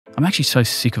I'm actually so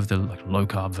sick of the low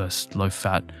carb versus low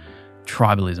fat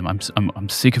tribalism. I'm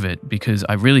sick of it because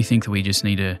I really think that we just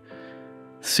need to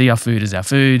see our food as our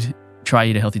food, try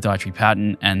eat a healthy dietary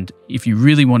pattern, and if you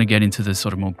really want to get into the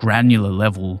sort of more granular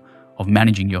level of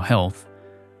managing your health,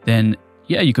 then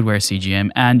yeah, you could wear a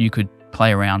CGM and you could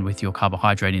play around with your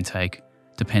carbohydrate intake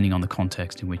depending on the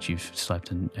context in which you've slept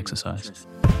and exercised.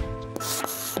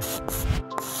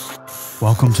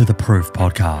 Welcome to the Proof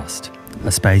Podcast,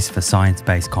 a space for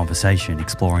science-based conversation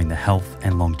exploring the health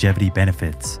and longevity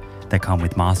benefits that come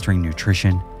with mastering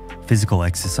nutrition, physical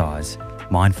exercise,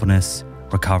 mindfulness,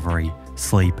 recovery,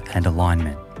 sleep, and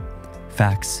alignment.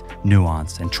 Facts,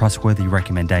 nuance, and trustworthy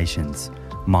recommendations,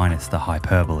 minus the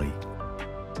hyperbole.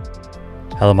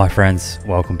 Hello, my friends.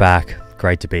 Welcome back.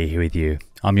 Great to be here with you.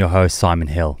 I'm your host, Simon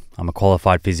Hill. I'm a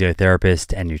qualified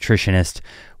physiotherapist and nutritionist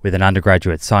with an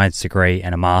undergraduate science degree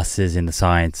and a master's in the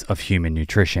science of human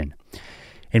nutrition.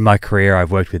 In my career,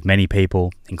 I've worked with many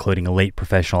people, including elite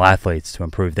professional athletes, to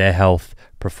improve their health,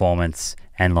 performance,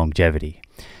 and longevity.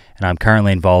 And I'm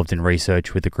currently involved in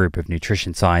research with a group of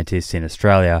nutrition scientists in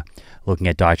Australia looking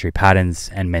at dietary patterns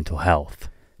and mental health.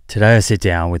 Today, I sit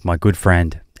down with my good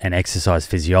friend and exercise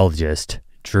physiologist,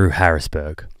 Drew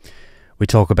Harrisberg. We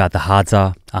talk about the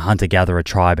Hadza, a hunter-gatherer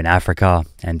tribe in Africa,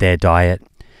 and their diet,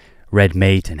 red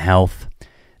meat and health,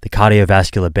 the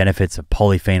cardiovascular benefits of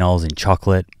polyphenols in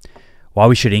chocolate, why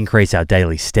we should increase our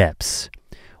daily steps,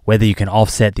 whether you can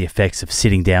offset the effects of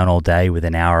sitting down all day with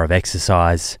an hour of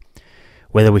exercise,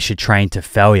 whether we should train to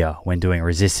failure when doing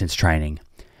resistance training,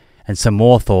 and some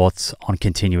more thoughts on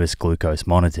continuous glucose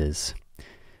monitors.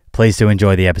 Please do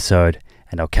enjoy the episode,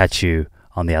 and I'll catch you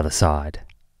on the other side.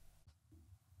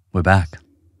 We're back.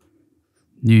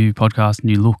 New podcast,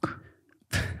 new look.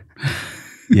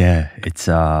 Yeah, it's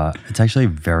actually a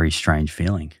very strange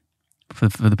feeling. For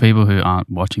the people who aren't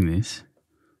watching this,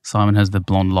 Simon has the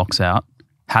blonde locks out,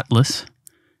 hatless,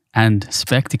 and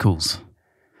spectacles.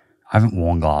 I haven't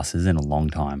worn glasses in a long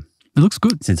time. It looks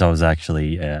good. Since I was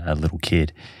actually a little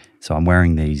kid. So I'm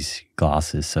wearing these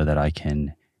glasses so that I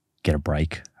can get a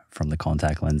break from the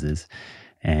contact lenses.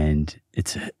 And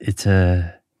it's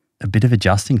a bit of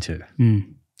adjusting to.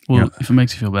 Well, if it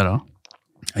makes you feel better.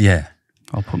 Yeah.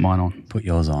 I'll put mine on. Put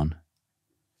yours on.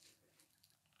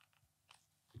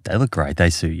 They look great.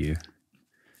 They suit you.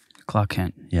 Clark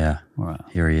Kent. Yeah. All right.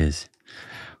 Here he is.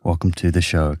 Welcome to the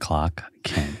show, Clark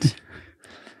Kent.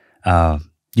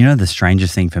 The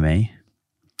strangest thing for me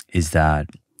is that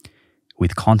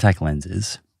with contact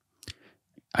lenses,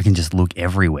 I can just look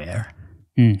everywhere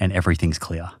and everything's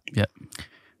clear. Yep.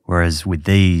 Whereas with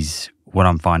these, what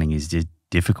I'm finding is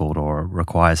difficult or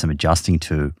requires some adjusting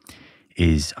to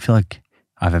is I feel like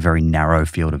I have a very narrow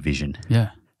field of vision. Yeah.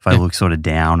 If I look sort of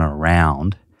down or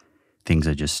around, things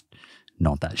are just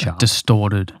not that sharp.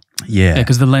 Distorted. Yeah.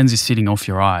 Because the lens is sitting off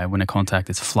your eye. When a contact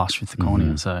is flush with the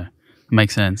cornea. So it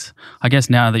makes sense. I guess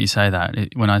now that you say that,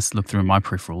 when I look through my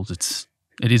peripherals,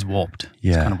 it is warped.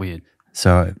 Yeah. It's kind of weird.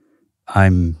 So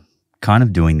I'm kind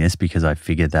of doing this because I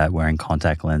figured that wearing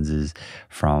contact lenses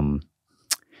from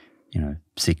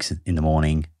 6 in the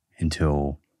morning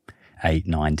until 8,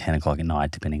 9, 10 o'clock at night,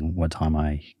 depending on what time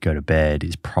I go to bed,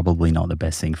 is probably not the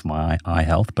best thing for my eye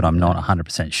health. But I'm not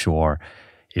 100% sure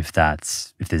if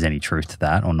there's any truth to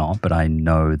that or not. But I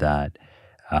know that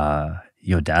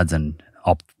your dad's an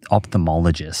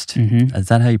ophthalmologist. Is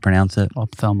that how you pronounce it?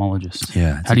 Ophthalmologist.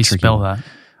 Yeah. How do you spell that?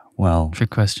 Well, trick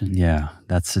question. Yeah,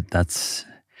 that's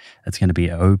going to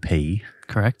be O-P.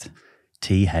 Correct.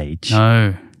 T-H.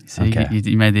 No. See, okay.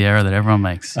 you made the error that everyone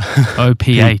makes.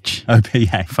 O-P-H.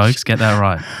 O-P-H. Folks, get that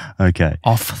right. Okay.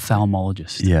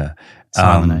 Ophthalmologist. Yeah.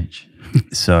 Silent H.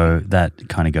 So that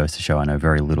kind of goes to show I know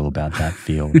very little about that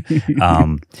field.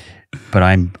 But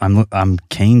I'm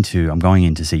going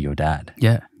in to see your dad.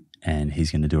 Yeah. And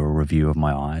he's going to do a review of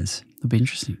my eyes. It'll be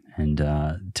interesting. And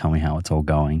tell me how it's all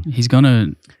going. He's going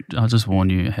to, I'll just warn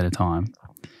you ahead of time,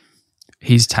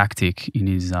 his tactic in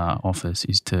his office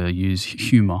is to use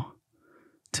humour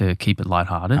to keep it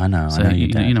lighthearted. I know. So I know your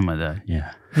dad. You know my dad.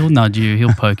 Yeah. He'll nudge you.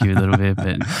 He'll poke you a little bit,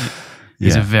 but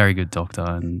he's a very good doctor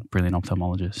and brilliant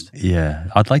ophthalmologist. Yeah.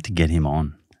 I'd like to get him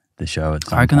on the show at some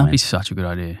point. I reckon that'd be such a good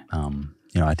idea.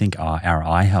 I think our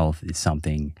eye health is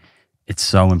something, it's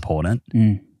so important,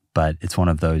 but it's one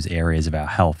of those areas of our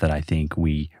health that I think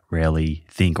we rarely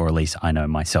think, or at least I know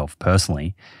myself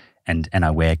personally, and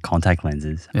I wear contact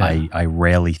lenses. Yeah. I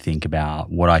rarely think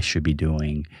about what I should be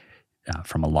doing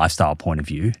from a lifestyle point of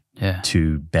view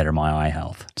to better my eye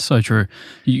health. So true.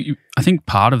 I think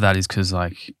part of that is because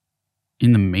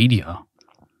in the media,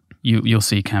 you'll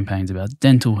see campaigns about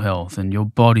dental health and your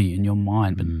body and your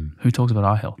mind, but who talks about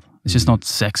eye health? It's just not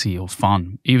sexy or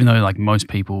fun, even though like most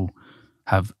people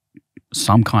have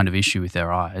some kind of issue with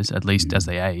their eyes, at least as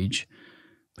they age.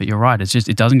 But you're right. It's just,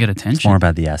 it doesn't get attention. It's more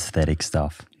about the aesthetic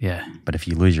stuff. Yeah. But if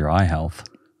you lose your eye health,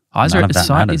 eyes none are of that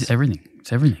sight matters. is everything.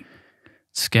 It's everything.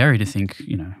 It's scary to think,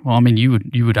 you know. Well, I mean, you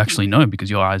would actually know because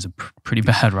your eyes are pretty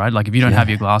bad, right? Like if you don't have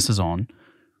your glasses on,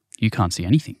 you can't see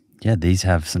anything. Yeah, these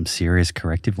have some serious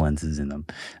corrective lenses in them.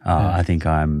 I think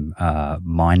I'm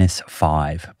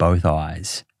 -5, both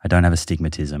eyes. I don't have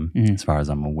astigmatism as far as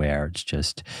I'm aware. It's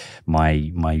just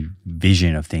my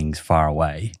vision of things far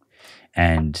away.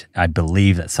 And I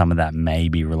believe that some of that may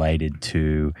be related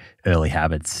to early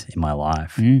habits in my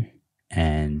life.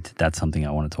 And that's something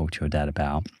I want to talk to your dad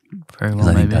about. Very well, because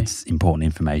I think maybe. that's important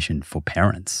information for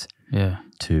parents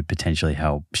to potentially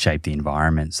help shape the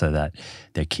environment so that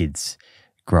their kids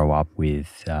grow up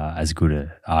with as good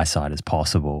an eyesight as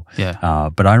possible.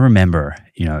 But I remember,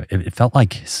 you know, it felt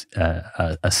like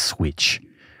a switch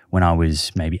when I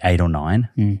was maybe 8 or 9.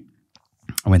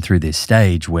 I went through this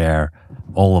stage where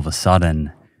all of a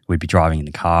sudden we'd be driving in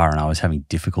the car and I was having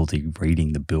difficulty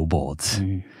reading the billboards.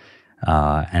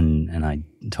 And I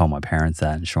told my parents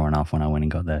that, and sure enough, when I went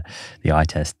and got the eye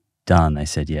test done, they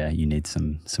said, yeah, you need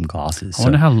some glasses. I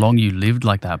wonder how long you lived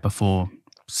like that before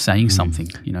saying something,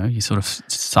 you know? You sort of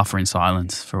suffer in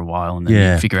silence for a while and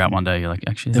then you figure out one day, you're like,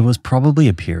 actually. There was probably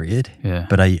a period,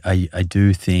 but I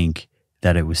do think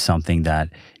that it was something that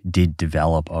did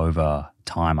develop over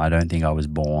time. I don't think I was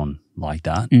born like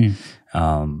that,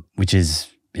 which is,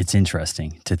 it's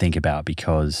interesting to think about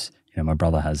because, you know, my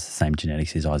brother has the same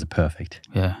genetics. His eyes are perfect.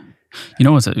 Yeah. You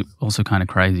know what's also kind of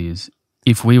crazy is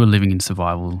if we were living in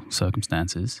survival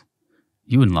circumstances,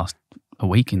 you wouldn't last a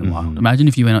week in the wild. Imagine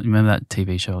if you went on, remember that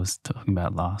TV show I was talking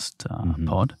about last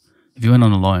pod? If you went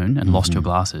on alone and lost your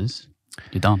glasses,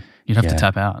 you're done. You'd have to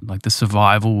tap out. Like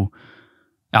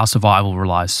our survival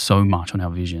relies so much on our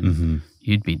vision.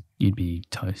 You'd be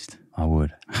toast. I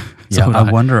would.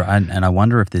 I wonder, and I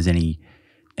wonder if there's any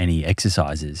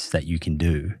exercises that you can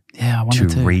do to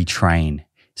retrain.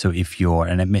 So if you're,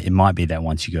 and it might be that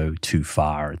once you go too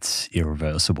far, it's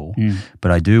irreversible.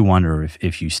 But I do wonder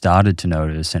if you started to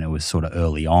notice and it was sort of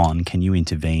early on, can you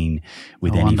intervene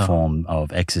with any form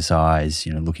of exercise,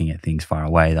 you know, looking at things far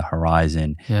away, the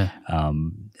horizon,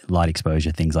 light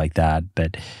exposure, things like that.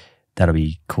 But that'll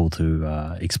be cool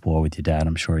to explore with your dad.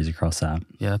 I'm sure he's across that.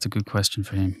 Yeah, that's a good question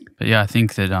for him. But yeah, I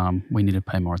think that we need to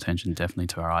pay more attention definitely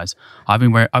to our eyes.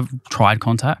 I've tried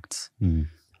contacts.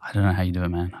 I don't know how you do it,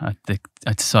 man. I think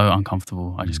it's so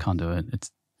uncomfortable. I just can't do it.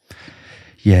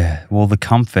 Well, the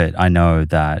comfort, I know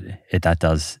that that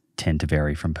does tend to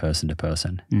vary from person to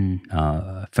person.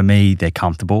 For me, they're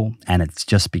comfortable, and it's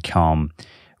just become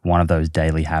one of those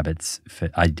daily habits.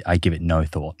 I give it no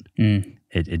thought.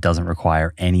 It doesn't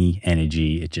require any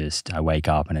energy. I wake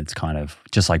up and it's kind of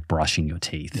just like brushing your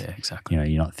teeth. Yeah, exactly. You know,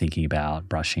 you're not thinking about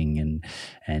brushing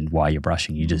and why you're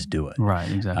brushing. You just do it.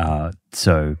 Right, exactly.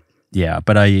 So yeah,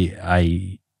 but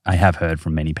I have heard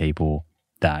from many people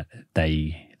that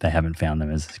they haven't found them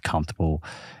as comfortable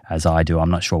as I do. I'm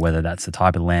not sure whether that's the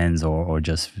type of lens or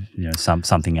just, you know,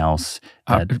 something else.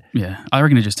 I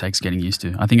reckon it just takes getting used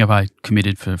to. I think if I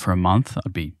committed for a month,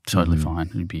 I'd be totally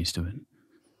fine. I'd be used to it.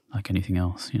 Like anything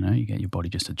else, you know, your body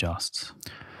just adjusts.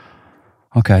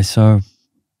 Okay, so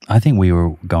I think we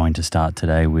were going to start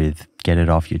today with get it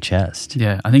off your chest.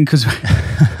 Yeah, I think because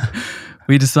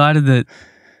we decided that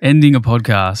ending a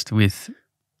podcast with,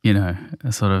 you know,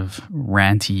 a sort of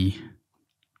ranty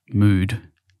mood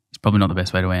is probably not the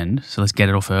best way to end. So let's get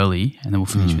it off early and then we'll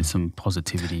finish with some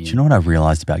positivity. Do you know what I've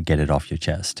realized about get it off your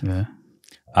chest? Yeah.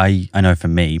 I know for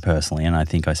me personally, and I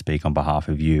think I speak on behalf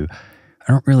of you,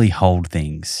 I don't really hold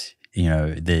things. You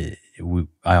know,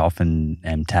 I often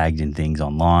am tagged in things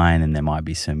online and there might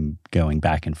be some going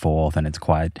back and forth and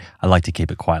I like to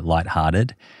keep it quite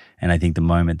lighthearted. And I think the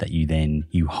moment that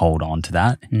you hold on to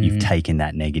that, you've taken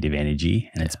that negative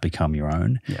energy and it's become your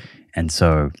own. Yeah. And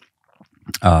so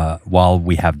while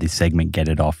we have this segment, get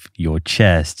it off your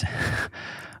chest,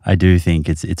 I do think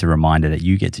it's a reminder that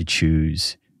you get to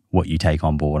choose what you take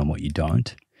on board and what you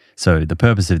don't. So the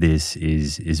purpose of this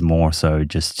is more so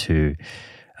just to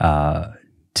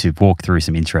walk through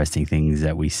some interesting things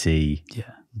that we see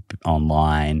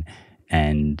online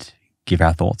and give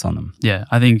our thoughts on them. Yeah,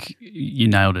 I think you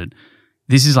nailed it.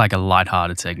 This is like a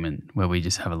lighthearted segment where we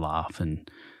just have a laugh and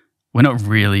we're not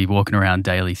really walking around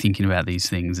daily thinking about these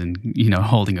things and, you know,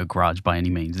 holding a grudge by any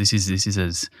means. This is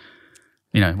as,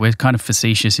 you know, we're kind of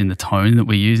facetious in the tone that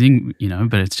we're using, you know,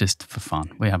 but it's just for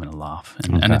fun. We're having a laugh.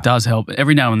 And it does help.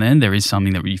 Every now and then there is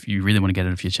something that if you really want to get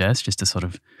it off your chest, just to sort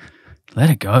of let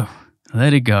it go.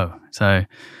 Let it go. So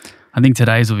I think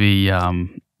today's will be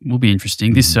will be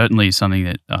interesting. This certainly is something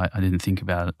that I didn't think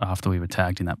about after we were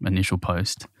tagged in that initial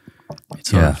post.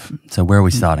 So where are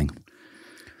we starting?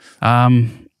 All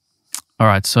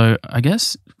right. So I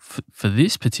guess for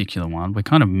this particular one, we're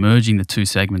kind of merging the two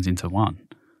segments into one.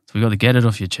 So we got the Get It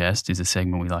Off Your Chest is a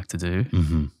segment we like to do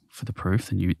for the proof,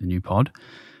 the new pod.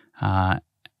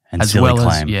 And as silly well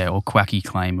claim. as, or quacky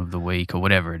claim of the week or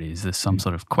whatever it is. There's some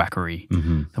sort of quackery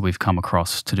that we've come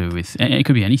across to do with, and it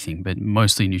could be anything, but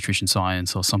mostly nutrition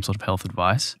science or some sort of health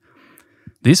advice.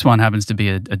 This one happens to be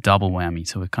a double whammy,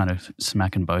 so we're kind of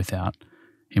smacking both out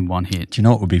in one hit. Do you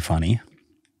know what would be funny?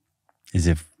 Is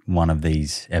if one of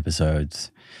these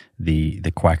episodes, the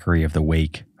quackery of the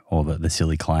week or the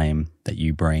silly claim that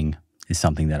you bring is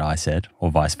something that I said,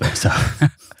 or vice versa.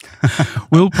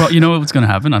 You know what's going to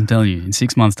happen? I'm telling you, in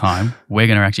 6 months' time, we're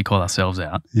going to actually call ourselves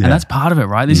out, and that's part of it,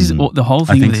 right? This is the whole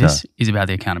thing of this is about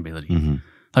the accountability.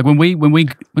 Like when we're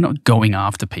not going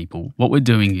after people, what we're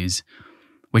doing is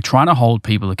we're trying to hold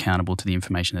people accountable to the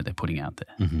information that they're putting out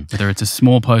there. Whether it's a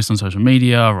small post on social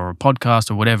media or a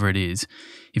podcast or whatever it is,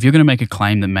 if you're going to make a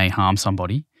claim that may harm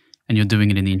somebody and you're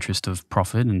doing it in the interest of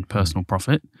profit and personal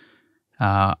profit,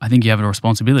 I think you have a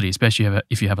responsibility, especially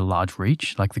if you have a large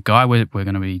reach. Like the guy we're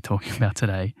going to be talking about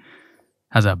today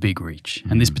has a big reach.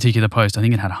 And this particular post, I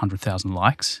think it had 100,000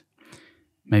 likes,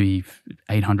 maybe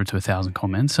 800 to 1,000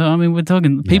 comments. So, I mean, we're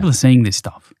talking, people are seeing this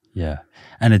stuff. Yeah.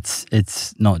 And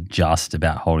it's not just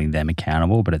about holding them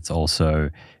accountable, but it's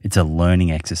a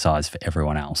learning exercise for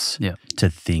everyone else to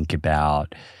think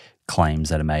about claims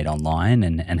that are made online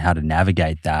and how to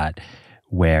navigate that,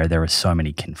 where there are so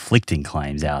many conflicting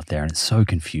claims out there and it's so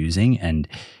confusing. And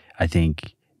I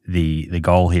think the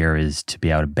goal here is to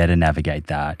be able to better navigate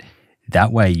that.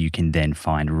 That way you can then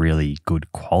find really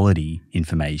good quality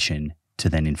information to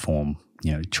then inform,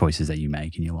 choices that you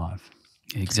make in your life.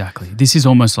 Exactly. This is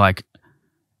almost like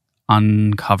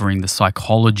uncovering the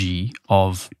psychology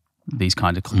of these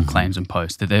kinds of claims and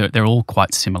posts. They're all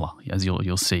quite similar, as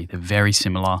you'll see. They're very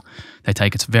similar. They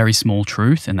take its very small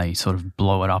truth and they sort of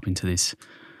blow it up into this,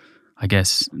 I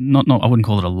guess, not I wouldn't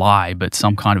call it a lie, but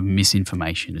some kind of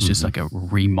misinformation. It's just like a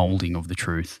remolding of the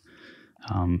truth.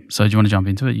 So do you want to jump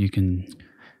into it? You can.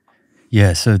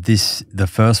 Yeah, so the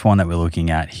first one that we're looking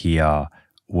at here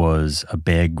was a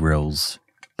Bear Grylls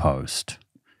post.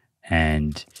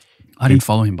 And I didn't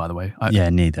follow him, by the way.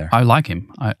 Neither. I like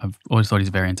him. I've always thought he's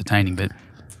very entertaining, but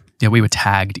we were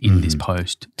tagged in this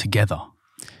post together.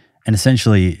 And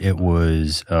essentially it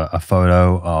was a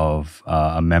photo of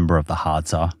a member of the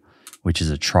Hadza, which is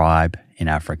a tribe in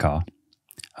Africa.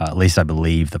 At least I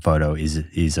believe the photo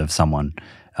is of someone,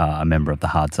 a member of the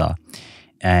Hadza.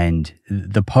 And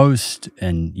the post,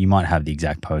 and you might have the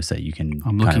exact post that you can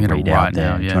I'm looking kind of read at it right out there.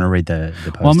 now, Do you want to read the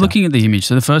post? Well, I'm looking at the image.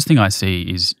 So the first thing I see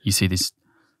is you see this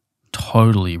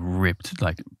totally ripped,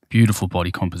 like beautiful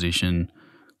body composition,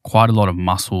 quite a lot of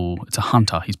muscle. It's a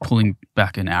hunter. He's pulling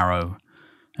back an arrow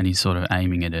and he's sort of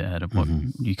aiming it at what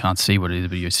you can't see what it is,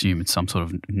 but you assume it's some sort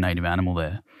of native animal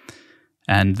there.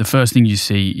 And the first thing you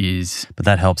see is... But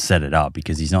that helps set it up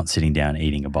because he's not sitting down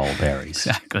eating a bowl of berries.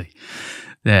 Exactly.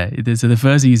 Yeah. So the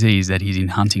first thing you see is that he's in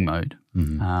hunting mode.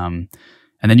 And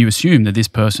then you assume that this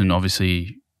person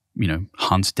obviously,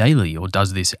 hunts daily or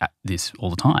does this all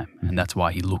the time. And that's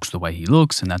why he looks the way he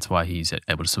looks, and that's why he's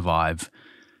able to survive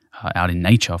out in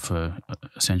nature for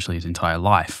essentially his entire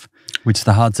life. Which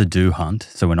the Hadza do hunt.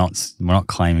 So we're not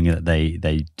claiming that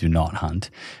they do not hunt.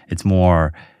 It's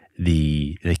more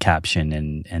the caption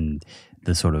and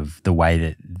the sort of the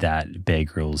way that Bear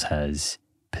Grylls has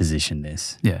positioned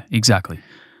this. Yeah, exactly.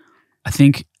 I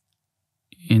think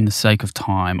in the sake of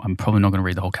time, I'm probably not going to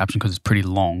read the whole caption because it's pretty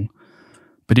long.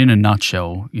 But in a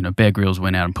nutshell, Bear Grylls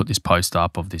went out and put this post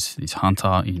up of this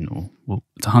hunter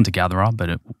it's a hunter-gatherer, but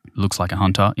it looks like a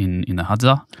hunter in the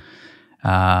Hadza.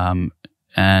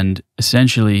 And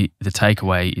essentially the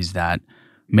takeaway is that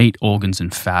meat, organs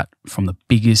and fat from the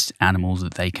biggest animals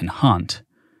that they can hunt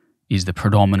is the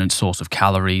predominant source of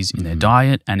calories in their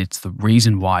diet, and it's the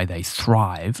reason why they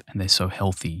thrive and they're so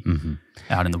healthy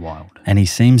out in the wild. And he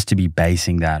seems to be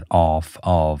basing that off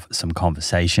of some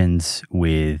conversations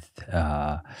with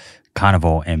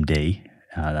Carnivore MD.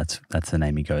 That's the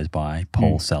name he goes by,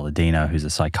 Paul Saladino, who's a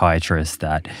psychiatrist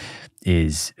that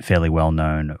is fairly well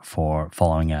known for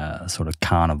following a sort of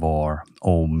carnivore,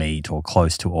 all meat or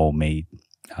close to all meat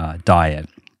diet.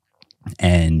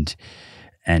 And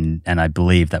I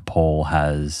believe that Paul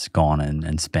has gone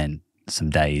and spent some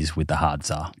days with the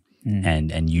Hadza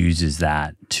and uses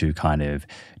that to kind of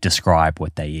describe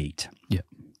what they eat. Yeah.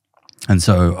 And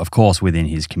so, of course, within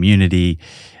his community,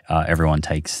 everyone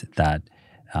takes that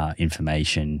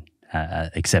information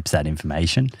accepts that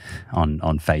information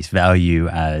on face value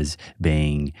as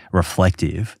being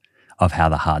reflective of how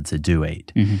the Hadza do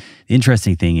eat. Mm-hmm. The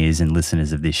interesting thing is, and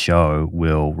listeners of this show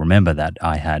will remember that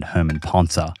I had Herman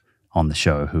Poncer on the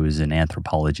show, who is an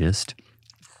anthropologist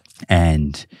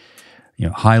and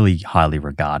highly, highly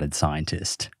regarded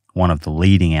scientist, one of the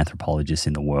leading anthropologists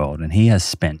in the world. And he has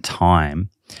spent time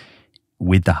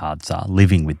with the Hadza,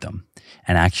 living with them,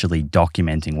 and actually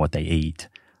documenting what they eat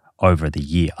over the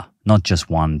year, not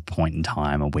just one point in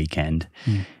time, a weekend.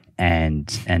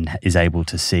 And is able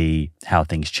to see how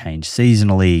things change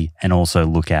seasonally, and also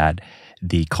look at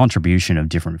the contribution of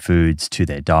different foods to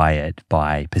their diet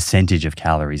by percentage of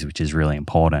calories, which is really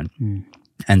important.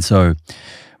 And so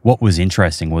what was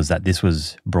interesting was that this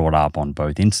was brought up on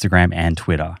both Instagram and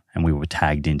Twitter, and we were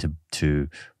tagged into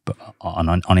on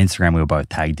Instagram, we were both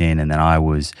tagged in, and then I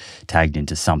was tagged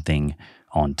into something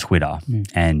on Twitter.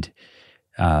 And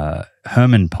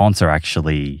Herman Poncer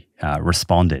actually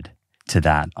responded to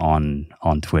that on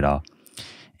Twitter,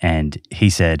 and he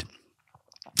said,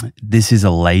 "This is a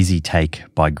lazy take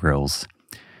by Grills.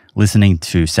 Listening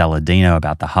to Saladino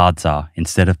about the Hadza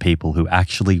instead of people who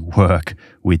actually work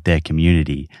with their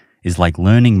community is like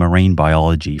learning marine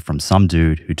biology from some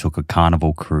dude who took a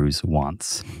carnival cruise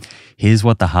once. Here's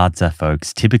what the Hadza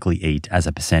folks typically eat as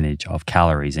a percentage of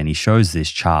calories," and he shows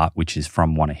this chart, which is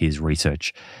from one of his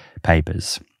research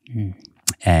papers.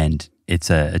 And it's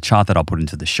a chart that I'll put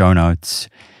into the show notes,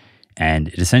 and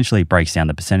it essentially breaks down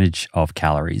the percentage of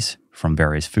calories from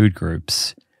various food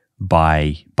groups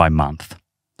by month.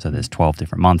 So there's 12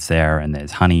 different months there, and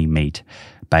there's honey, meat,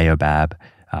 baobab,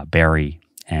 berry,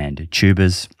 and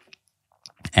tubers.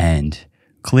 And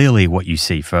clearly what you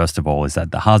see, first of all, is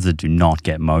that the Hadza do not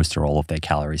get most or all of their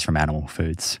calories from animal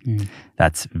foods.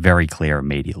 That's very clear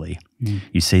immediately.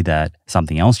 You see that.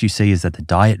 Something else you see is that the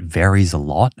diet varies a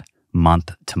lot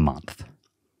month to month.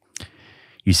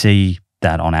 You see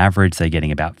that on average, they're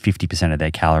getting about 50% of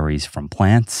their calories from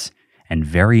plants, and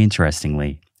very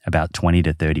interestingly, about 20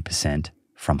 to 30%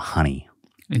 from honey.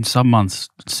 In some months,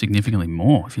 significantly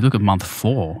more. If you look at month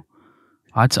 4,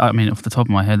 I mean, off the top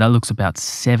of my head, that looks about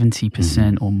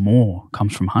 70% or more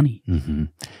comes from honey.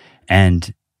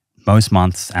 And most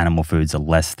months, animal foods are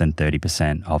less than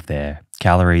 30% of their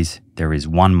calories. There is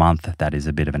one month that is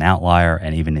a bit of an outlier,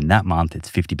 and even in that month, it's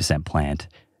 50% plant,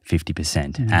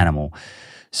 50% animal.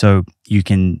 So you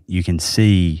can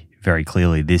see very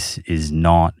clearly this is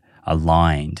not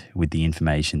aligned with the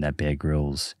information that Bear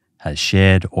Grylls has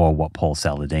shared or what Paul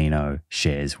Saladino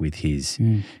shares with his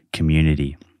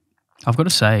community. I've got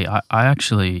to say, I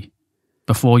actually,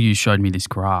 before you showed me this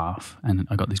graph and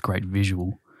I got this great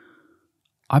visual,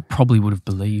 I probably would have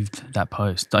believed that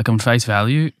post. Like on face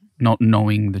value, not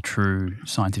knowing the true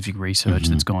scientific research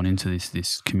that's gone into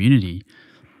this community,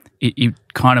 it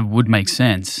kind of would make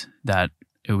sense that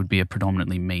it would be a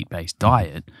predominantly meat-based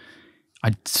diet.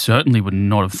 I certainly would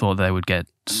not have thought they would get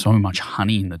so much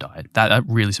honey in the diet. That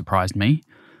really surprised me.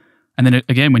 And then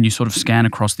again, when you sort of scan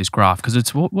across this graph, because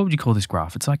it's, what would you call this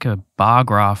graph? It's like a bar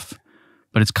graph,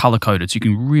 but it's color-coded, so you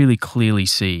can really clearly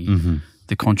see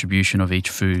the contribution of each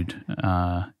food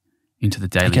into the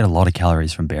daily. I get a lot of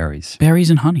calories from berries. Berries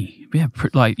and honey. Yeah,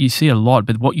 like you see a lot,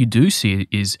 but what you do see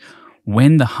is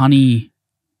when the honey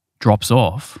drops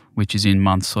off, which is in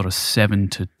months sort of 7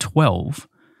 to 12,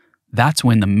 that's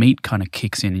when the meat kind of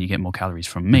kicks in and you get more calories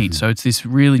from meat. So it's this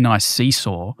really nice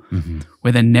seesaw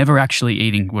where they're never actually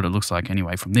eating what it looks like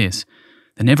anyway from this.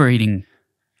 They're never eating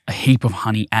a heap of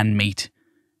honey and meat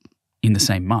in the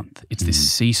same month. It's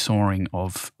this seesawing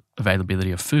of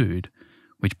availability of food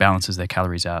which balances their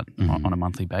calories out on a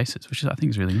monthly basis, which I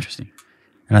think is really interesting.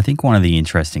 And I think one of the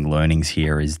interesting learnings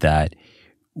here is that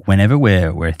whenever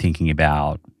we're thinking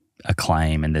about a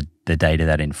claim and the data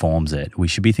that informs it, we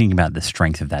should be thinking about the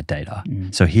strength of that data.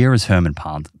 So here is Herman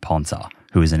Poncer,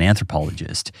 who is an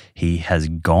anthropologist. He has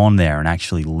gone there and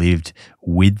actually lived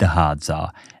with the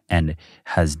Hadza and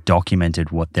has documented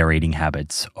what their eating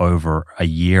habits over a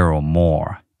year or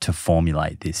more to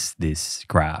formulate this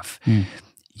graph.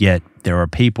 Yet there are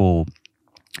people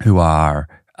who are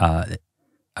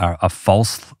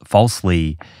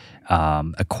falsely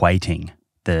equating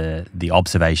the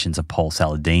observations of Paul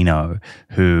Saladino,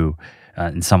 who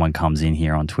and someone comes in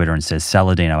here on Twitter and says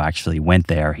Saladino actually went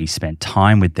there, he spent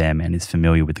time with them and is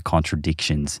familiar with the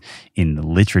contradictions in the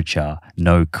literature,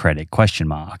 no credit, ?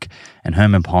 And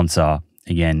Herman Poncer,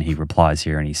 again, he replies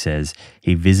here and he says,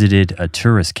 he visited a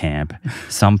tourist camp.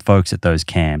 Some folks at those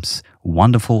camps,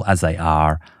 wonderful as they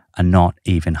are not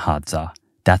even Hadza.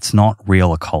 That's not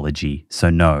real ecology. So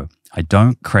no, I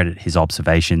don't credit his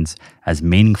observations as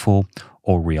meaningful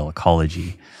or real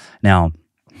ecology. Now,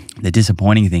 The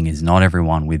disappointing thing is not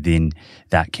everyone within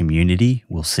that community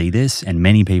will see this, and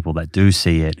many people that do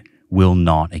see it will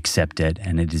not accept it,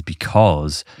 and it is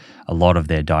because a lot of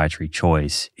their dietary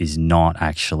choice is not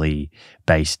actually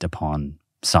based upon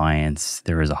science.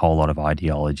 There is a whole lot of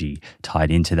ideology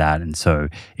tied into that, and so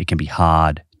it can be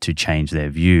hard to change their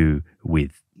view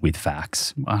with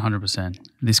facts. 100%.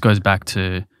 This goes back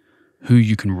to who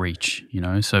you can reach,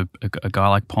 So a guy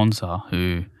like Ponsa,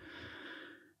 who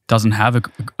doesn't have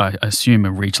I assume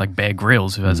a reach like Bear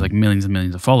Grylls, who has like millions and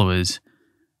millions of followers,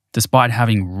 despite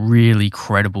having really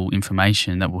credible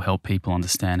information that will help people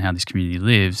understand how this community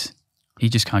lives, he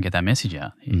just can't get that message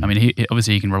out. I mean,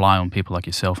 obviously he can rely on people like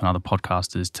yourself and other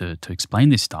podcasters to explain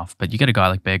this stuff, but you get a guy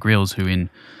like Bear Grylls who in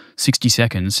 60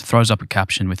 seconds throws up a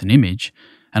caption with an image,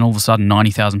 and all of a sudden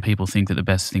 90,000 people think that the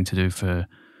best thing to do for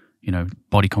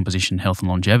body composition, health and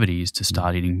longevity is to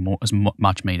start eating as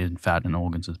much meat and fat and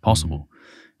organs as possible.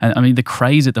 And I mean, the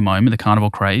craze at the moment, the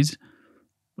carnivore craze,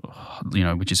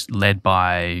 which is led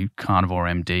by Carnivore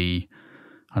MD,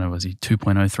 I don't know, was he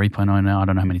 2.0, 3.0 now? I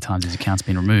don't know how many times his account's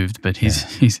been removed, but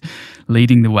he's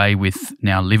leading the way with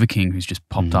now Liver King, who's just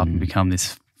popped up and become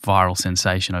this viral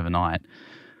sensation overnight.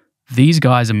 These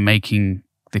guys are making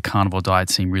the carnivore diet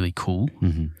seem really cool.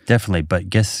 Definitely, but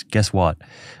guess what?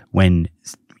 When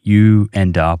you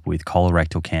end up with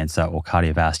colorectal cancer or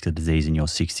cardiovascular disease in your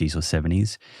 60s or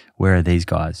 70s, where are these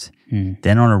guys?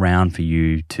 They're not around for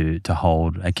you to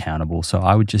hold accountable. So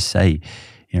I would just say,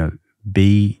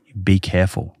 be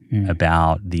careful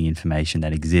about the information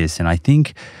that exists. And I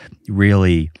think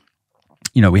really,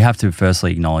 we have to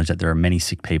firstly acknowledge that there are many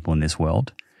sick people in this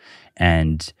world.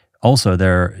 And also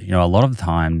there, a lot of the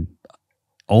time,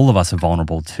 all of us are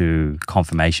vulnerable to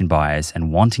confirmation bias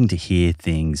and wanting to hear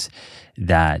things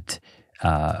that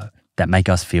make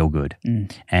us feel good.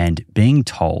 And being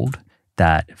told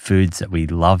that foods that we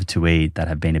love to eat, that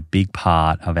have been a big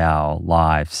part of our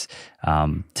lives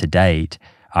to date,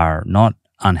 are not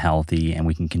unhealthy and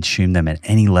we can consume them at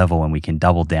any level and we can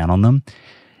double down on them,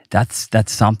 that's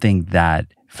something that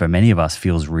for many of us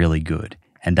feels really good.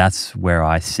 And that's where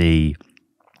I see,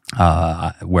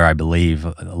 where I believe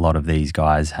a lot of these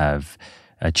guys have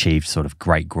achieved sort of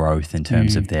great growth in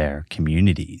terms of their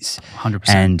communities. 100%.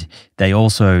 And they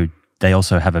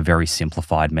also have a very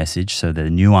simplified message, so the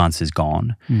nuance is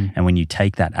gone. And when you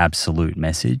take that absolute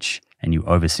message and you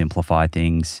oversimplify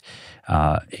things,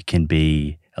 it can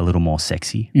be a little more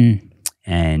sexy.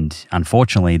 And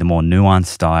unfortunately, the more nuanced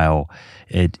style,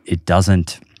 it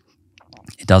doesn't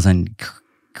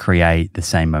create the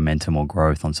same momentum or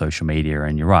growth on social media.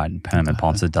 And you're right, Herman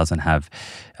Ponsa doesn't have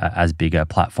as big a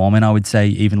platform. And I would say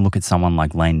even look at someone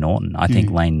like Lane Norton. I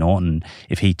think Lane Norton,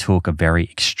 if he took a very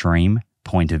extreme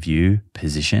point of view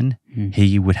position,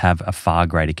 he would have a far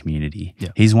greater community.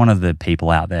 He's one of the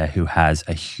people out there who has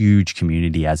a huge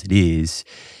community as it is,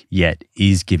 yet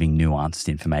is giving nuanced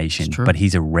information. But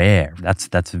he's a rare,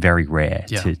 that's very rare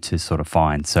to sort of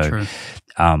find. So,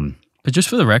 but just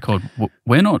for the record,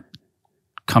 we're not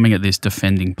coming at this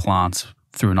defending plants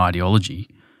through an ideology.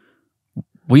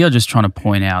 We are just trying to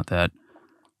point out that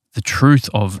the truth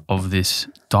of this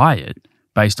diet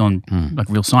based on like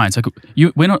real science. Like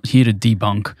we're not here to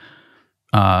debunk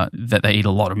that they eat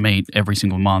a lot of meat every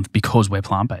single month because we're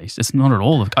plant-based. It's not at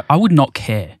all. I would not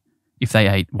care if they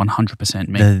ate 100%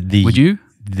 meat. Would you?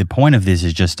 The point of this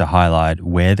is just to highlight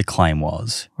where the claim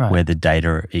was, where the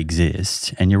data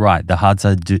exists. And you're right, the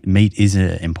Hadza meat is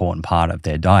an important part of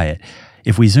their diet.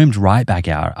 If we zoomed right back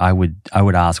out, I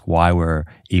would ask why we're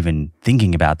even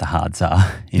thinking about the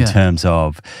Hadza in terms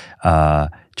of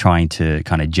trying to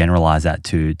kind of generalize that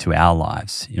to our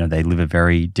lives. They live a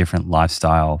very different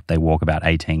lifestyle. They walk about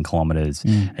 18 kilometers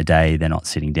a day. They're not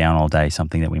sitting down all day,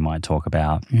 something that we might talk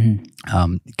about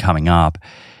coming up.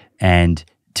 And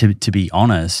to be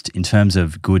honest, in terms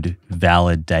of good,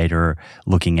 valid data,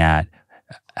 looking at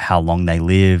how long they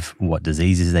live, what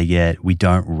diseases they get, we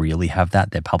don't really have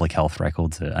that. Their public health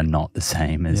records are not the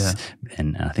same as,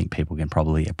 and I think people can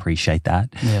probably appreciate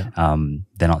that.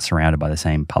 They're not surrounded by the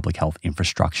same public health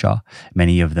infrastructure.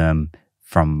 Many of them,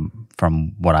 from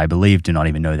what I believe, do not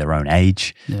even know their own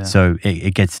age. So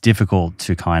it gets difficult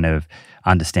to kind of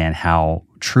understand how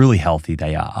truly healthy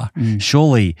they are.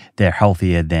 Surely they're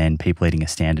healthier than people eating a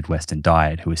standard Western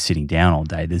diet who are sitting down all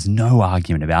day. There's no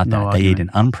argument about that. They eat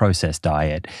an unprocessed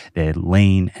diet. They're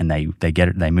lean and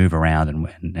they move around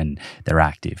and they're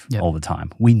active all the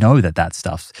time. We know that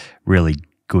stuff's really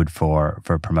good for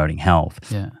promoting health.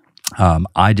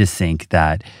 I just think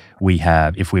that we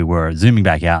have, if we were zooming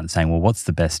back out and saying, well, what's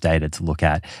the best data to look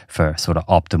at for sort of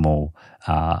optimal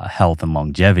health and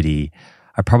longevity?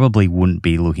 I probably wouldn't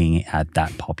be looking at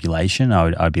that population.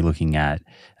 I'd be looking at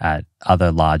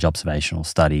other large observational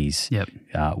studies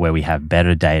where we have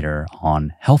better data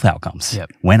on health outcomes.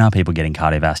 When are people getting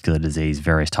cardiovascular disease,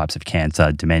 various types of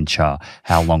cancer, dementia,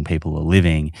 how long people are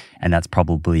living, and that's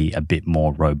probably a bit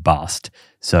more robust.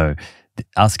 So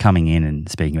us coming in and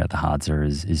speaking about the Hadza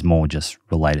is more just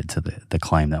related to the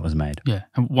claim that was made. Yeah,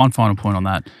 and one final point on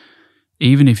that.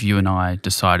 Even if you and I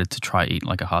decided to try eat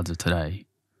like a Hadza today,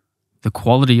 the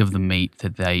quality of the meat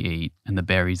that they eat and the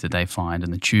berries that they find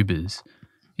and the tubers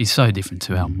is so different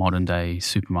to our modern day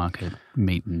supermarket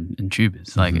meat and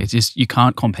tubers. Like it's just, you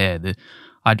can't compare.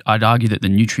 I'd argue that the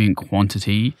nutrient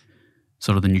quantity,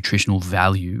 sort of the nutritional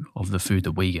value of the food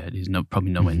that we get is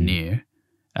probably nowhere near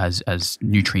as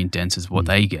nutrient dense as what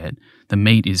they get. The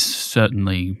meat is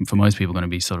certainly, for most people, going to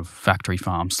be sort of factory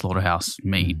farm, slaughterhouse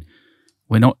meat.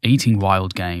 We're not eating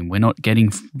wild game. We're not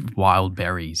getting wild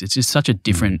berries. It's just such a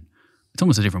different, it's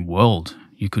almost a different world,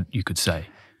 you could say.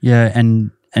 Yeah,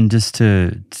 and just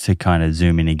to kind of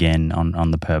zoom in again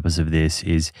on the purpose of this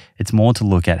is it's more to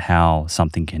look at how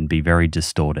something can be very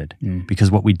distorted.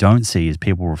 Because what we don't see is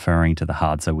people referring to the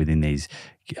Hadza within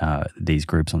these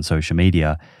groups on social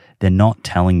media. They're not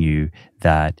telling you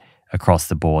that across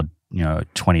the board,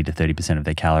 20 to 30% of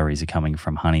their calories are coming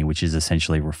from honey, which is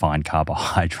essentially refined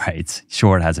carbohydrates.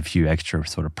 Sure, it has a few extra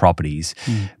sort of properties,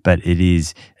 but it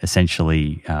is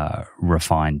essentially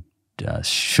refined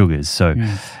sugars. So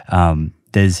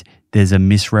there's a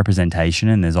misrepresentation,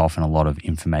 and there's often a lot of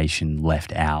information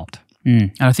left out.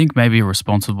 And I think maybe a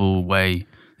responsible way,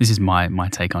 this is my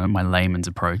take on it, my layman's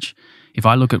approach. If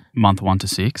I look at month 1 to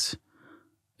 6,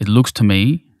 it looks to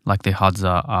me like the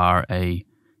Hadza are a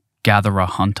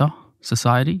gatherer-hunter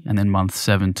society, and then month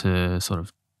 7 to sort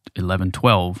of 11,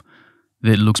 12,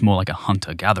 it looks more like a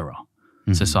hunter-gatherer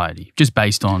society, just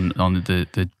based on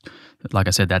the like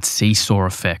I said, that seesaw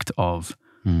effect of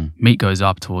meat goes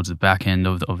up towards the back end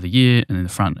of the year, and then the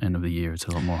front end of the year it's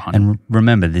a lot more hunter. And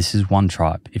remember, this is one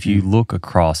tribe. If you look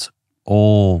across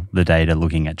all the data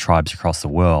looking at tribes across the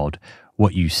world,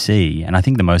 what you see, and I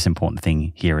think the most important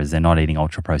thing here is they're not eating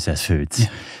ultra-processed foods.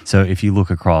 So if you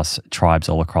look across tribes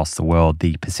all across the world,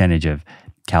 the percentage of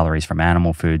calories from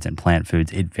animal foods and plant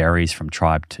foods, it varies from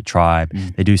tribe to tribe.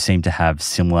 They do seem to have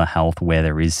similar health where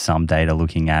there is some data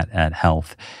looking at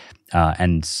health.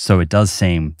 And so it does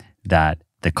seem that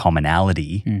the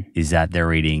commonality is that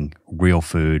they're eating real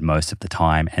food most of the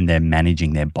time and they're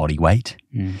managing their body weight.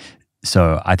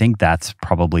 So I think that's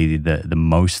probably the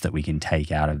most that we can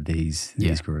take out of these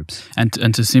groups. And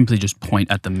to simply just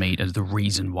point at the meat as the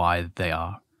reason why they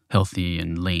are healthy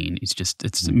and lean is just,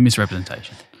 it's a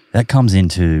misrepresentation. That comes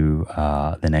into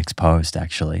the next post,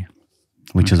 actually,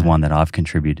 which is one that I've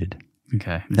contributed.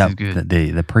 Okay, this is good.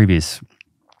 The previous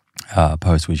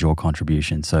post was your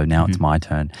contribution, so now it's my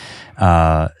turn.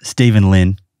 Stephen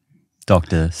Lin,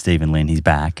 Dr. Stephen Lin, he's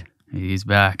back. He's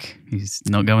back. He's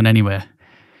not going anywhere.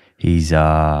 He's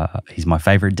my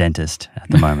favorite dentist at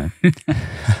the moment.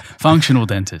 Functional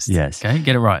dentist. Yes. Okay,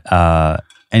 get it right.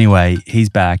 Anyway, he's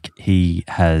back. He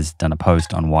has done a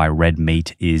post on why red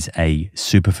meat is a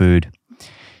superfood,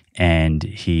 and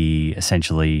he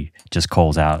essentially just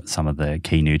calls out some of the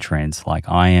key nutrients like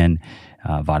iron,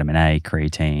 vitamin A,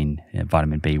 creatine,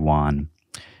 vitamin B1.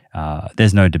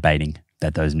 There's no debating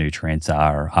that those nutrients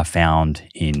are found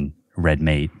in red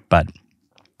meat, but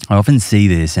I often see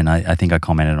this, and I think I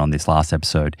commented on this last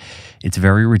episode, it's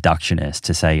very reductionist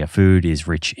to say a food is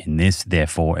rich in this,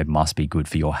 therefore it must be good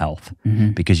for your health,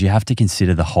 because you have to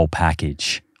consider the whole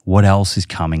package. What else is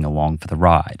coming along for the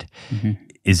ride?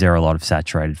 Is there a lot of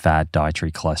saturated fat,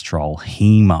 dietary cholesterol,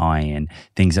 heme iron,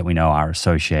 things that we know are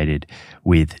associated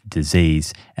with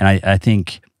disease? And I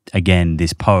think, again,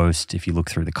 this post, if you look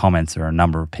through the comments, there are a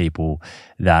number of people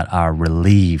that are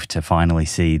relieved to finally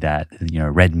see that,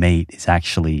 red meat is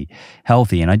actually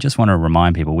healthy. And I just want to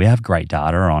remind people, we have great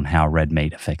data on how red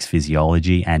meat affects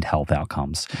physiology and health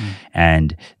outcomes.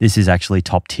 And this is actually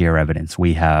top tier evidence.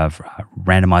 We have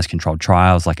randomized controlled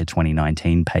trials like a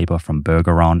 2019 paper from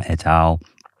Bergeron et al.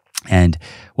 And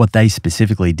what they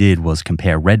specifically did was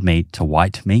compare red meat to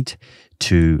white meat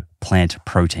to plant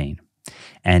protein.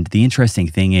 And the interesting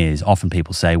thing is, often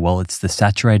people say, well, it's the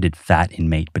saturated fat in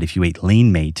meat, but if you eat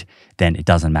lean meat, then it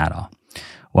doesn't matter.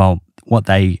 Well, what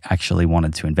they actually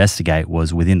wanted to investigate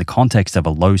was within the context of a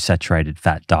low saturated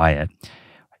fat diet,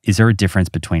 is there a difference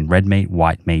between red meat,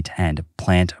 white meat, and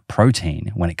plant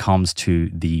protein when it comes to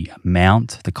the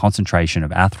amount, the concentration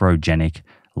of atherogenic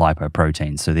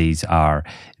lipoproteins? So these are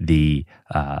the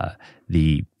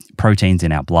proteins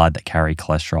in our blood that carry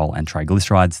cholesterol and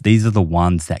triglycerides. These are the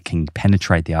ones that can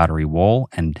penetrate the artery wall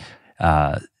and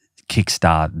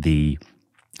kickstart the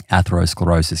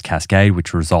atherosclerosis cascade,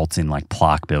 which results in like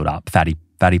plaque buildup, fatty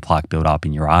plaque buildup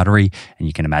in your artery. And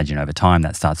you can imagine over time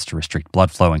that starts to restrict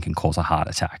blood flow and can cause a heart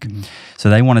attack. So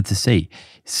they wanted to see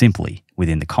simply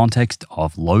within the context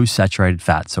of low saturated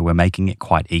fat, so we're making it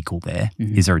quite equal there.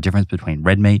 Is there a difference between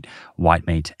red meat, white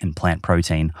meat, and plant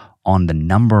protein on the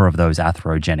number of those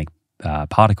atherogenic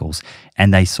particles?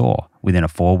 And they saw within a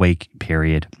 4-week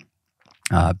period,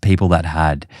 people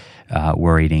that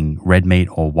were eating red meat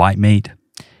or white meat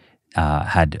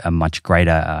had a much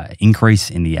greater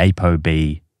increase in the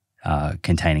ApoB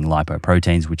containing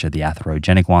lipoproteins, which are the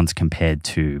atherogenic ones, compared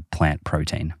to plant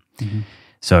protein.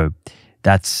 So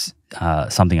that's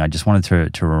something I just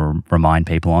wanted to remind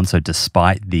people on. So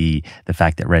despite the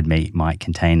fact that red meat might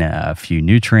contain a few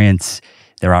nutrients,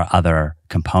 there are other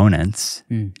components,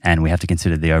 and we have to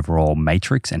consider the overall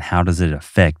matrix and how does it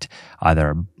affect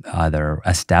either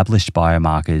established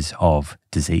biomarkers of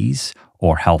disease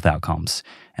or health outcomes.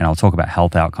 And I'll talk about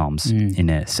health outcomes in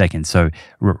a second. So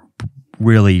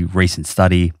really recent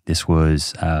study, this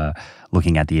was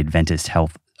looking at the Adventist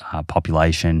health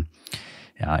population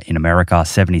in America,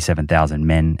 77,000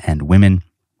 men and women.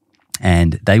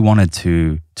 And they wanted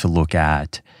to look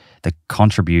at the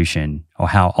contribution or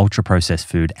how ultra-processed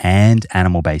food and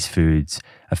animal-based foods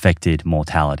affected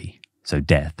mortality, so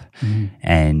death,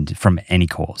 and from any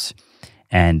cause.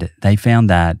 And they found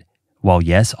that while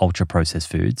yes, ultra-processed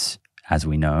foods, as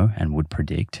we know and would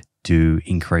predict, do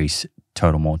increase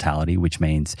total mortality, which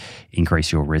means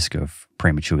increase your risk of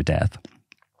premature death,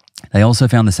 they also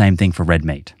found the same thing for red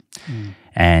meat.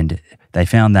 And they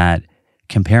found that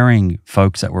comparing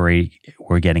folks that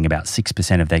were getting about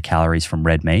 6% of their calories from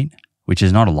red meat, which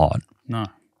is not a lot,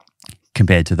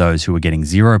 compared to those who were getting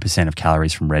 0% of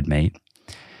calories from red meat,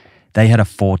 they had a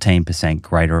 14%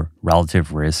 greater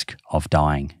relative risk of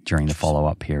dying during the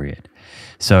follow-up period.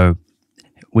 So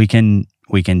we can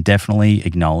definitely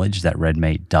acknowledge that red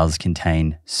meat does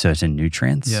contain certain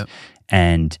nutrients,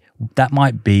 and that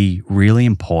might be really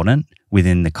important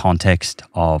within the context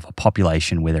of a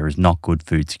population where there is not good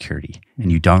food security and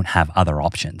you don't have other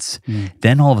options.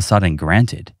 Then all of a sudden,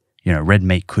 granted, red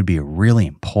meat could be a really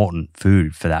important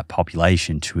food for that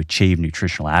population to achieve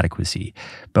nutritional adequacy.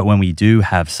 But when we do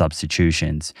have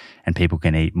substitutions and people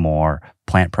can eat more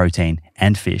plant protein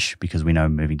and fish, because we know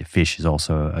moving to fish is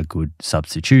also a good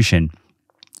substitution,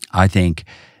 I think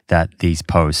that these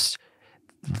posts,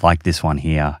 like this one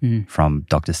here from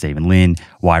Dr. Stephen Lin,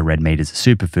 Why Red Meat is a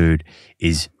Superfood,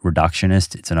 is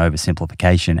reductionist. It's an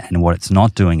oversimplification. And what it's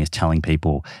not doing is telling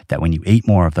people that when you eat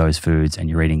more of those foods and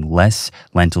you're eating less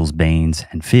lentils, beans,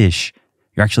 and fish,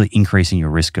 you're actually increasing your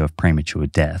risk of premature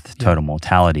death, total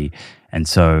mortality. And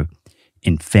so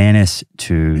in fairness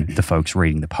to the folks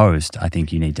reading the post, I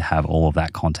think you need to have all of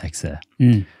that context there.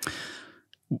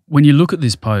 When you look at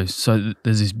this post, so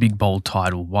there's this big bold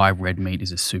title, Why Red Meat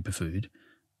is a Superfood.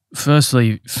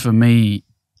 Firstly, for me,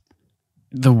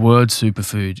 the word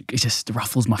superfood, it just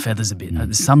ruffles my feathers a bit.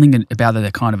 There's something about it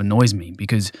that kind of annoys me,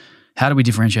 because how do we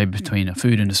differentiate between a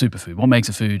food and a superfood? What makes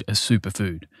a food a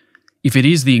superfood? If it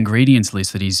is the ingredients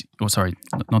list that he's, or sorry,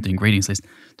 not the ingredients list,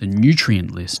 the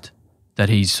nutrient list that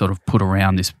he's sort of put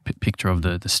around this picture of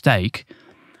the steak,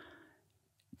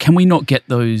 can we not get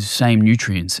those same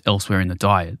nutrients elsewhere in the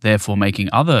diet, therefore making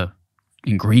other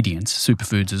ingredients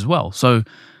superfoods as well? So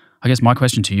I guess my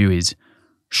question to you is,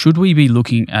 should we be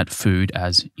looking at food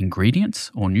as ingredients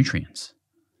or nutrients?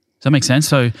 Does that make sense?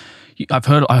 So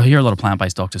I hear a lot of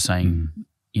plant-based doctors saying,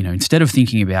 instead of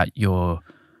thinking about your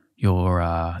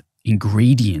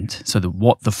ingredient, so that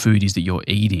what the food is that you're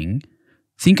eating,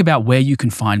 think about where you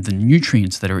can find the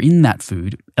nutrients that are in that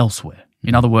food elsewhere.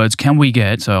 In other words, can we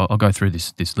get, so I'll go through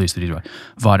this list that is right,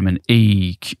 vitamin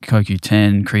E,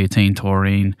 CoQ10, creatine,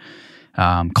 taurine,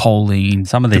 choline.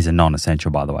 Some of these are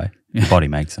non-essential, by the way. The body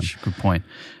makes them. Good point.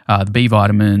 The B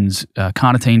vitamins,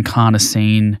 carnitine,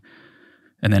 carnosine,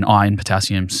 and then iron,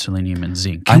 potassium, selenium, and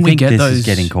zinc. I think this is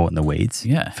getting caught in the weeds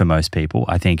for most people.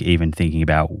 I think even thinking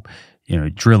about,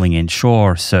 drilling in,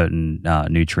 sure, certain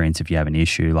nutrients, if you have an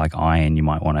issue like iron, you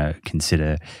might want to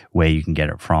consider where you can get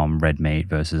it from, red meat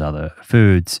versus other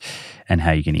foods, and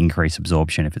how you can increase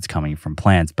absorption if it's coming from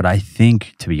plants. But I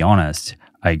think, to be honest,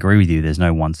 I agree with you, there's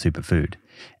no one superfood.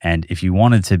 And if you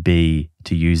wanted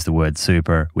to use the word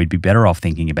super, we'd be better off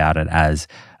thinking about it as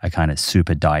a kind of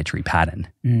super dietary pattern.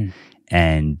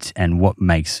 And what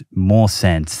makes more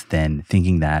sense than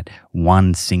thinking that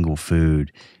one single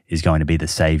food is going to be the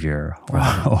savior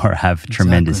or have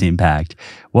tremendous impact.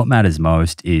 What matters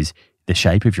most is the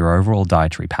shape of your overall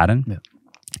dietary pattern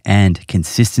and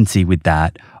consistency with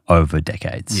that over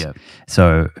decades.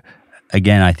 So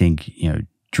again, I think,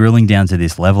 drilling down to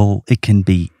this level, it can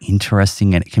be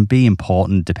interesting and it can be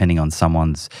important depending on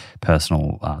someone's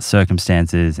personal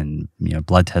circumstances and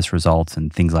blood test results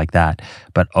and things like that.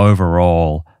 But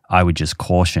overall, I would just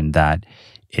caution that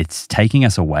it's taking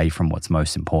us away from what's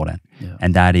most important,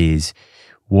 and that is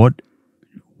what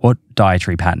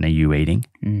dietary pattern are you eating?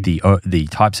 The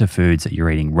types of foods that you're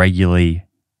eating regularly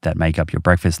that make up your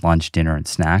breakfast, lunch, dinner, and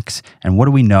snacks, and what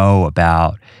do we know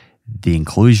about the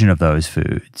inclusion of those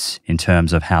foods in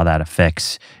terms of how that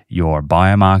affects your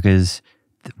biomarkers,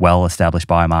 well-established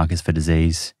biomarkers for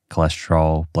disease,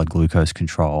 cholesterol, blood glucose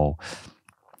control,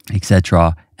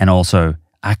 etc., and also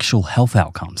actual health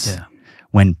outcomes. Yeah.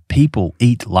 When people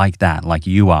eat like that, like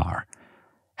you are,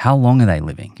 how long are they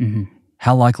living?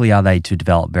 How likely are they to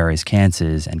develop various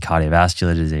cancers and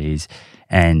cardiovascular disease?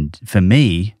 And for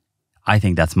me, I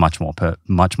think that's much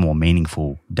more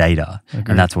meaningful data. Agreed.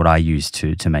 And that's what I use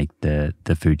to make the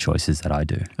food choices that I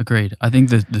do. Agreed. I think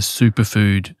the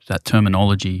superfood, that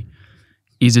terminology,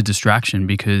 is a distraction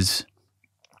because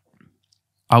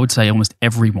I would say almost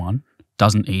everyone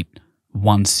doesn't eat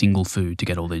one single food to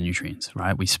get all their nutrients,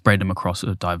 right? We spread them across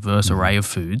a diverse array of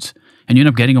foods and you end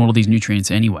up getting all of these nutrients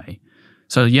anyway.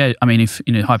 So yeah, I mean, if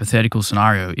in a hypothetical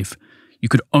scenario, if you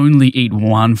could only eat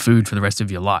one food for the rest of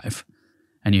your life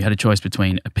and you had a choice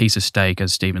between a piece of steak,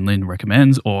 as Stephen Lin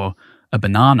recommends, or a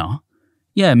banana,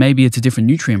 yeah, maybe it's a different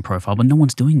nutrient profile, but no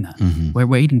one's doing that.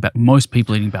 We're eating, most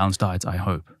people eating balanced diets, I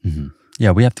hope.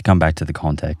 Yeah, we have to come back to the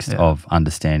context of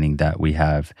understanding that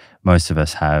most of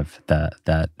us have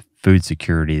that food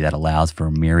security that allows for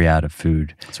a myriad of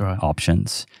food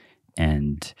options.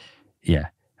 And yeah,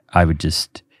 I would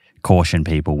just caution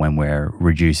people when we're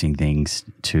reducing things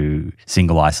to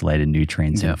single isolated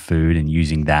nutrients in food and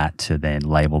using that to then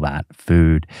label that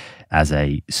food as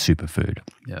a superfood.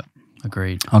 Yeah,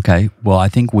 agreed. Okay, well, I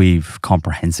think we've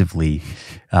comprehensively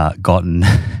gotten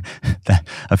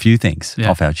a few things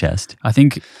off our chest. I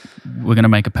think we're going to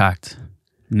make a pact.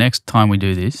 Next time we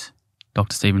do this,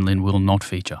 Dr. Stephen Lin will not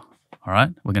feature. All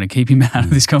right, we're going to keep him out of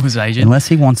this conversation unless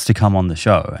he wants to come on the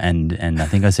show. And I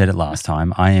think I said it last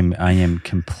time. I am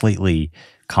completely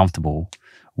comfortable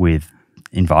with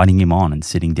inviting him on and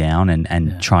sitting down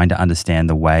and trying to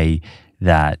understand the way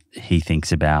that he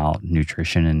thinks about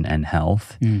nutrition and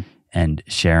health, and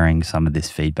sharing some of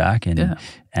this feedback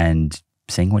and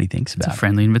seeing what he thinks about. It's a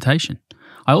friendly invitation.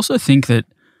 I also think that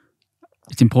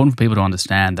it's important for people to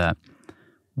understand that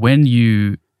when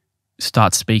you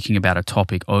start speaking about a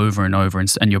topic over and over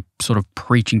and you're sort of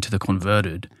preaching to the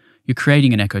converted, you're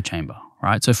creating an echo chamber,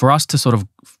 right? So for us to sort of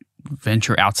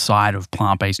venture outside of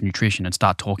plant-based nutrition and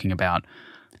start talking about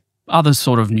other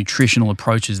sort of nutritional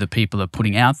approaches that people are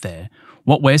putting out there,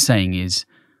 what we're saying is,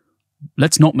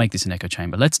 let's not make this an echo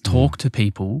chamber. Let's talk to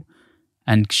people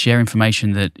and share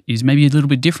information that is maybe a little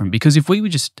bit different. Because if we were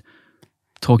just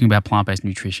talking about plant-based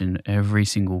nutrition every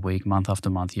single week, month after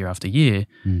month, year after year,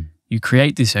 you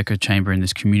create this echo chamber in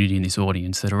this community, in this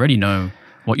audience that already know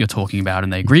what you're talking about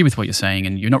and they agree with what you're saying,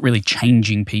 and you're not really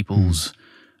changing people's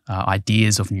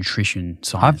ideas of nutrition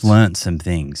science. I've learned some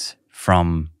things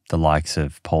from the likes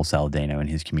of Paul Saladino and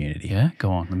his community. Yeah?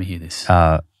 Go on. Let me hear this.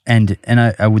 And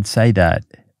I would say that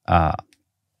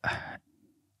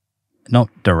not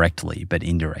directly, but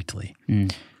indirectly.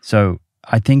 So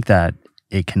I think that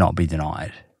it cannot be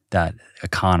denied that a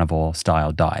carnivore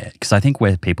style diet, because I think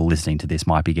where people listening to this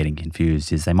might be getting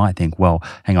confused is they might think, well,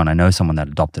 hang on, I know someone that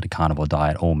adopted a carnivore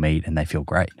diet, all meat, and they feel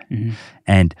great.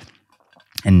 And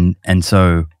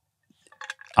so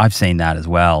I've seen that as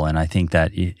well, and I think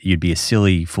that you'd be a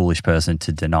silly, foolish person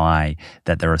to deny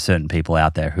that there are certain people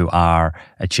out there who are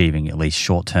achieving at least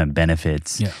short-term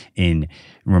benefits in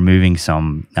removing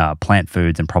some plant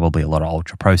foods and probably a lot of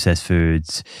ultra-processed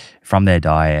foods from their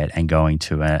diet and going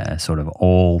to a sort of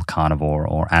all carnivore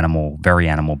or very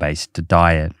animal-based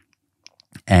diet.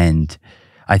 And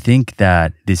I think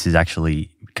that this is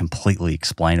actually completely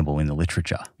explainable in the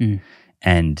literature.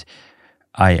 And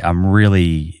I'm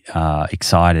really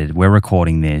excited. We're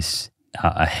recording this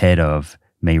ahead of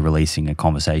me releasing a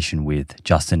conversation with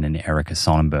Justin and Erica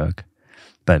Sonnenberg.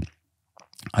 But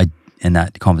in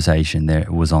that conversation, there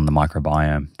was on the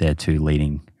microbiome. They're two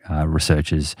leading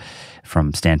researchers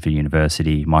from Stanford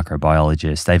University,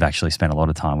 microbiologists. They've actually spent a lot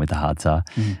of time with the Hadza,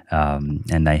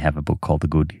 and they have a book called The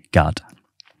Good Gut.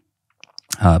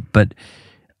 But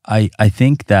I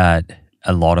think that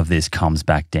a lot of this comes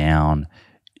back down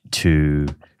to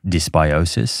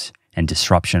dysbiosis and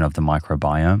disruption of the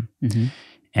microbiome.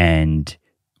 And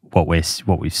what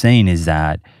we've seen is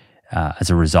that as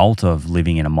a result of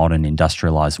living in a modern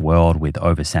industrialized world with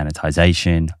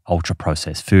over-sanitization,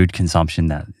 ultra-processed food consumption,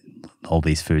 that all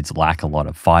these foods lack a lot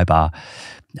of fiber,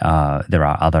 There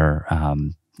are other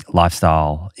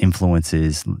lifestyle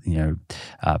influences,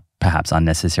 perhaps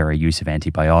unnecessary use of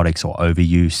antibiotics or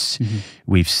overuse.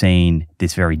 We've seen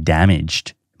this very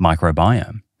damaged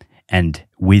microbiome. And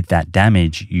with that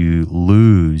damage, you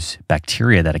lose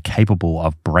bacteria that are capable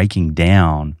of breaking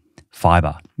down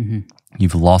fiber.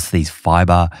 You've lost these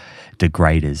fiber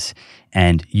degraders.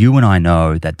 And you and I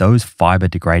know that those fiber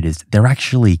degraders, they're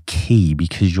actually key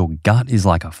because your gut is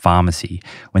like a pharmacy.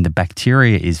 When the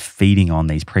bacteria is feeding on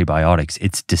these prebiotics,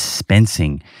 it's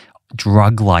dispensing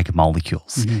drug-like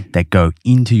molecules that go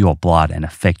into your blood and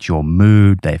affect your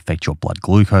mood, they affect your blood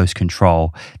glucose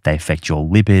control, they affect your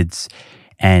lipids.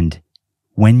 And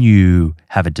when you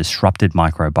have a disrupted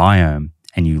microbiome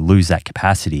and you lose that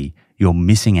capacity, you're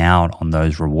missing out on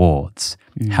those rewards.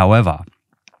 However,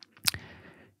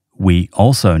 we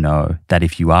also know that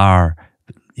if you have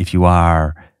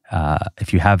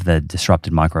the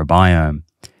disrupted microbiome,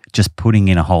 just putting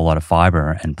in a whole lot of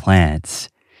fiber and plants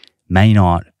may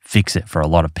not fix it for a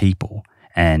lot of people,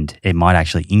 and it might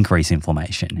actually increase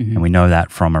inflammation. And we know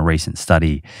that from a recent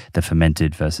study, the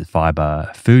fermented versus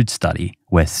fiber food study,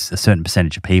 where a certain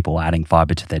percentage of people adding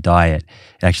fiber to their diet,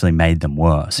 it actually made them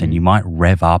worse. And you might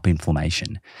rev up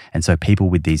inflammation. And so people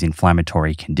with these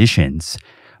inflammatory conditions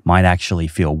might actually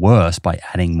feel worse by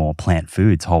adding more plant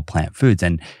foods, whole plant foods.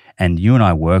 And you and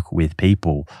I work with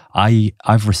people.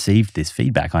 I've received this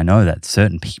feedback. I know that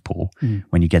certain people,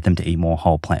 when you get them to eat more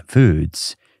whole plant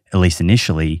foods, at least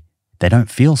initially, they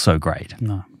don't feel so great.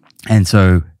 No. And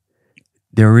so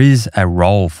there is a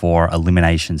role for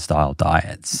elimination style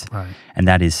diets. Right. And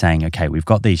that is saying, okay, we've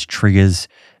got these triggers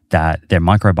that their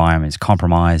microbiome is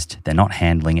compromised, they're not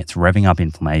handling, it's revving up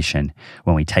inflammation.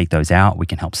 When we take those out, we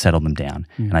can help settle them down.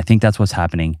 And I think that's what's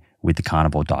happening with the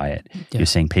carnivore diet. You're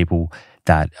seeing people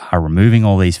that are removing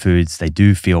all these foods, they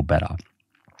do feel better.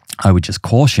 I would just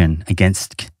caution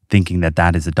against thinking that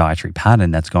that is a dietary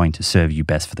pattern that's going to serve you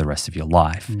best for the rest of your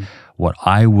life. What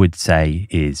I would say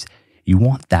is you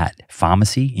want that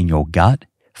pharmacy in your gut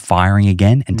firing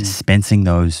again and dispensing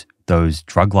those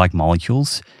drug-like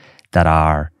molecules that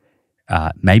are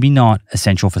maybe not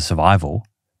essential for survival,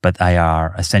 but they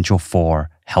are essential for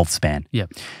health span.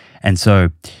 And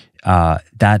so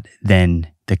that then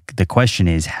the question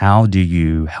is, how do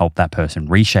you help that person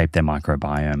reshape their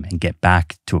microbiome and get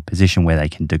back to a position where they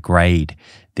can degrade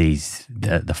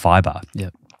the fiber?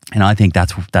 And I think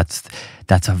that's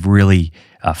a really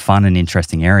fun and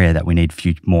interesting area that we need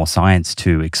more science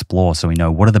to explore, so we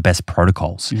know what are the best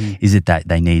protocols. Is it that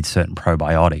they need certain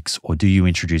probiotics, or do you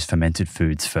introduce fermented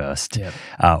foods first?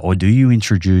 Or do you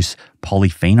introduce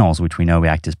polyphenols, which we know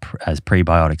act as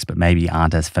prebiotics but maybe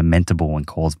aren't as fermentable and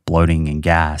cause bloating and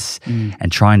gas,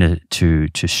 and trying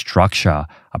to structure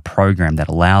a program that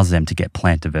allows them to get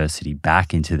plant diversity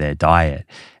back into their diet.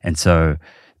 And so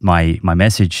my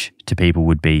message to people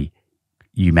would be,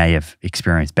 you may have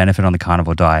experienced benefit on the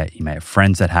carnivore diet, you may have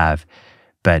friends that have,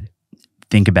 but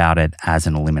think about it as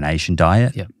an elimination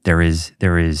diet. There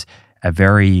is a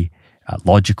very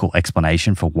logical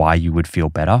explanation for why you would feel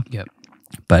better.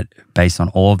 But based on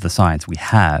all of the science we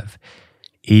have,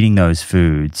 eating those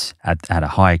foods at a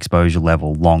high exposure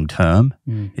level long term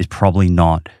is probably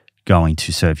not going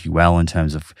to serve you well in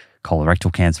terms of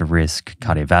colorectal cancer risk,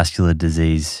 cardiovascular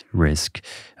disease risk,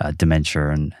 dementia,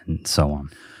 and so on.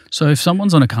 So if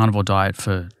someone's on a carnivore diet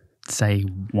for, say,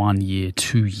 1 year,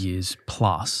 2 years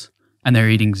plus, and they're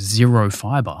eating zero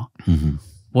fiber,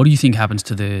 what do you think happens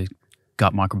to their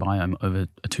gut microbiome over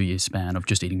a 2-year span of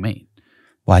just eating meat?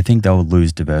 Well, I think they'll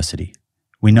lose diversity.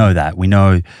 We know that. We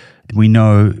know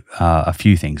a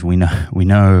few things. We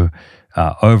know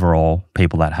overall,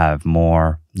 people that have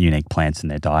more unique plants in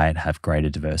their diet have greater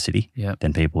diversity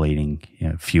than people eating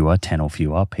fewer, 10 or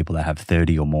fewer. People that have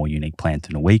 30 or more unique plants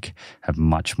in a week have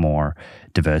much more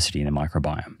diversity in their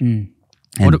microbiome.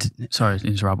 Sorry to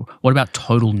interrupt. What about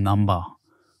total number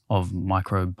of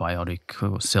microbiotic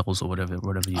or cells or whatever you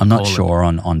call it? I'm not sure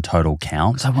on total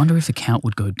count. So I wonder if the count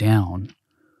would go down,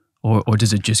 or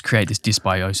does it just create this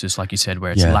dysbiosis, like you said,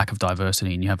 where it's a lack of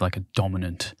diversity and you have like a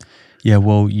dominant... Yeah,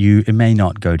 well, it may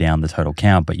not go down the total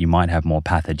count, but you might have more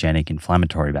pathogenic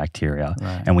inflammatory bacteria.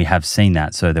 And we have seen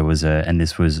that. So there was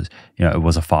this was, it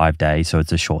was a 5-day, so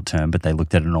it's a short term, but they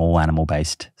looked at an all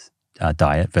animal-based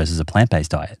diet versus a plant-based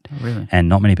diet. Oh, really? And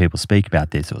not many people speak about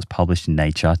this. It was published in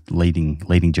Nature,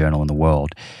 leading journal in the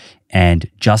world. And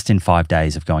just in 5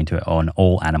 days of going to an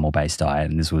all animal-based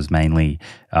diet, and this was mainly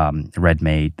red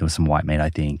meat, there was some white meat, I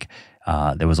think.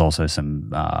 There was also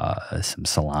some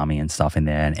salami and stuff in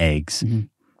there, and eggs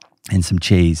and some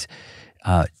cheese.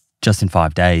 Just in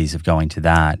 5 days of going to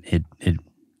that, it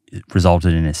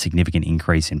resulted in a significant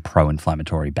increase in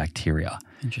pro-inflammatory bacteria.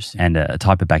 Interesting. and a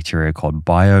type of bacteria called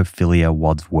Biophilia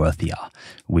wadsworthia,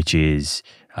 which is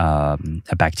a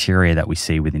bacteria that we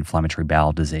see with inflammatory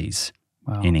bowel disease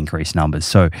in increased numbers.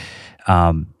 So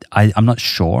I'm not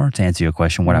sure, to answer your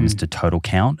question, what happens to total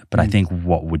count, but I think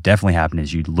what would definitely happen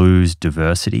is you lose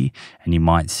diversity and you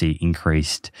might see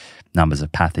increased numbers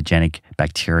of pathogenic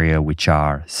bacteria, which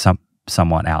are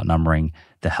somewhat outnumbering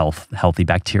the healthy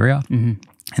bacteria. And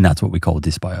that's what we call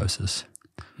dysbiosis.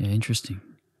 Yeah, interesting.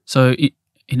 So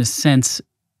in a sense,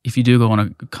 if you do go on a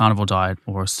carnivore diet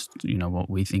or, what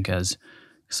we think as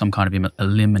some kind of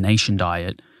elimination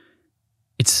diet,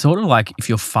 it's sort of like if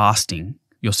you're fasting,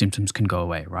 your symptoms can go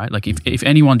away, right? Like if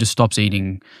anyone just stops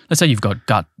eating, let's say you've got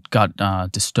gut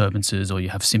disturbances or you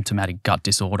have symptomatic gut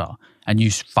disorder and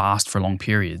you fast for long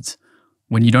periods,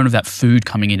 when you don't have that food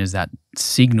coming in as that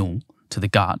signal to the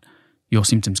gut, your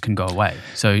symptoms can go away.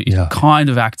 So it kind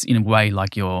of acts in a way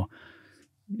like you're,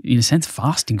 in a sense,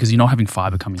 fasting because you're not having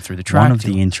fiber coming through the tract. One of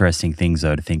the interesting things,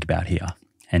 though, to think about here,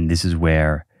 and this is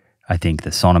where I think the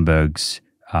Sonnenbergs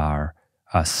are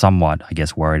somewhat, I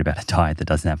guess, worried about a diet that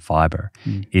doesn't have fiber,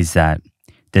 is that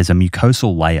there's a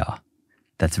mucosal layer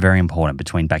that's very important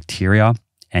between bacteria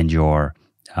and your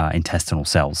intestinal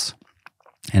cells.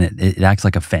 And it acts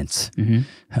like a fence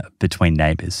between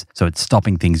neighbors. So it's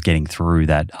stopping things getting through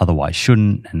that otherwise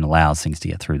shouldn't and allows things to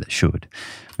get through that should.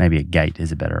 Maybe a gate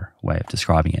is a better way of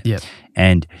describing it. Yep.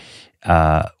 And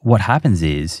what happens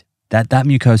is that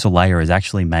mucosal layer is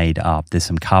actually made up. There's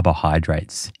some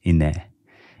carbohydrates in there.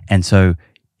 And so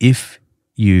if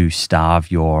you starve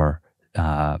your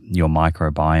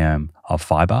microbiome of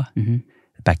fiber,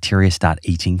 bacteria start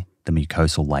eating the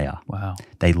mucosal layer. Wow.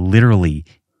 They literally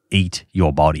eat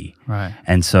your body. Right.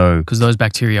 And so because those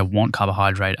bacteria want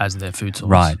carbohydrate as their food source.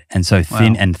 Right. And so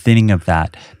thinning of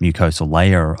that mucosal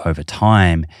layer over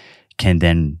time can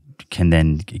then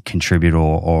contribute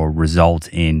or result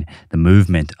in the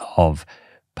movement of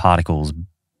particles,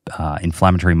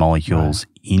 inflammatory molecules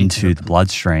into the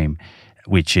bloodstream,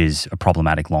 which is a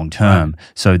problematic long term. Right.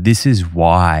 So this is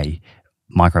why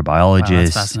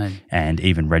microbiologists and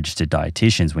even registered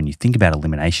dietitians, when you think about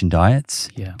elimination diets,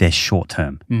 they're short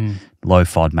term. Low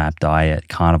FODMAP diet,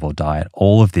 carnivore diet,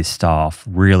 all of this stuff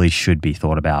really should be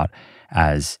thought about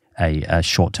as a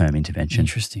short term intervention.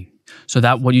 Interesting. So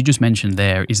that what you just mentioned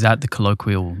there, is that the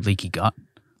colloquial leaky gut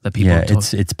that people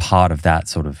it's part of that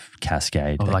sort of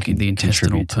cascade. Of like the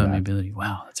intestinal permeability.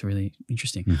 Wow, that's really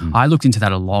interesting. I looked into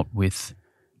that a lot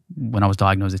when I was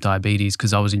diagnosed with diabetes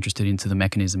because I was interested into the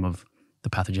mechanism of the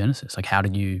pathogenesis. Like how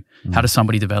does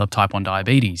somebody develop type 1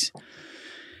 diabetes?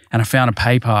 And I found a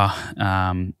paper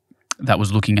that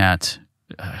was looking at,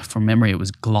 from memory, it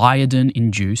was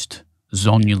gliadin-induced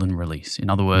zonulin release. In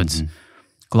other words,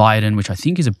 gliadin, which I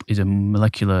think is a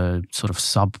molecular sort of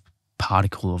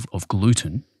subparticle of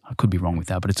gluten, I could be wrong with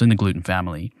that, but it's in the gluten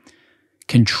family,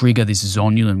 can trigger this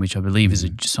zonulin, which I believe is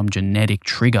some genetic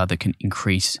trigger that can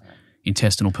increase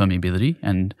intestinal permeability.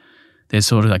 And there's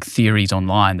sort of like theories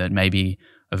online that maybe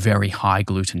a very high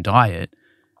gluten diet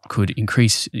could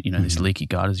increase, this leaky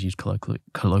gut, as you'd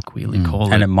colloquially call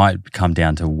it. And it might come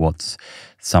down to what's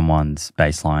someone's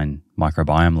baseline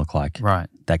microbiome look like. Right.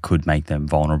 That could make them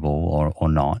vulnerable or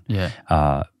not. Yeah.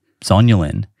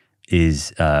 Zonulin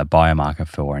is a biomarker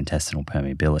for intestinal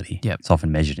permeability. Yep. It's often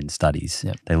measured in studies.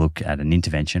 Yep. They look at an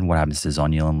intervention, what happens to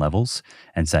zonulin levels,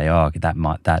 and say,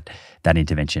 that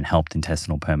intervention helped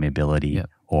intestinal permeability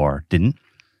or didn't.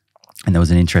 And there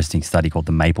was an interesting study called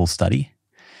the MAPLE study,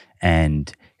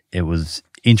 and it was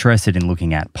interested in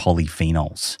looking at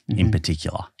polyphenols in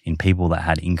particular in people that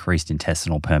had increased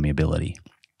intestinal permeability.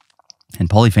 And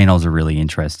polyphenols are really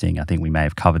interesting. I think we may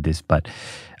have covered this, but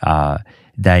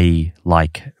they,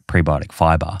 like prebiotic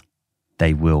fiber,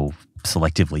 they will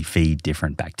selectively feed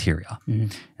different bacteria.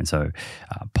 And so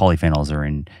polyphenols are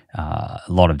in a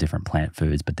lot of different plant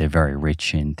foods, but they're very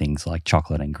rich in things like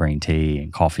chocolate and green tea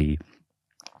and coffee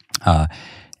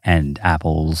and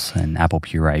apples and apple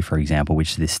puree, for example,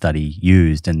 which this study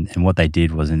used. And what they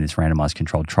did was, in this randomized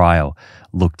controlled trial,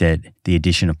 looked at the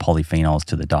addition of polyphenols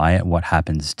to the diet, what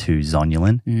happens to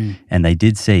zonulin. And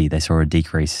they saw a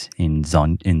decrease in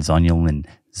zonulin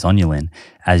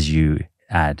as you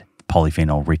add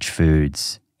polyphenol-rich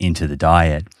foods into the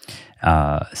diet,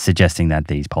 suggesting that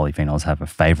these polyphenols have a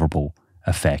favorable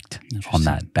effect on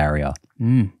that barrier.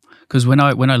 Because when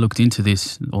I looked into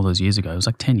this all those years ago, it was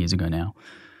like 10 years ago now,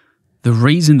 the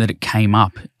reason that it came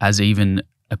up as even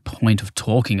a point of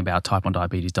talking about type 1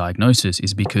 diabetes diagnosis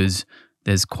is because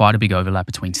there's quite a big overlap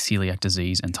between celiac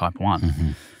disease and type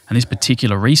 1. And this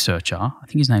particular researcher, I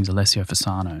think his name's Alessio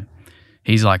Fasano,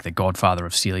 he's like the godfather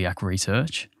of celiac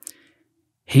research.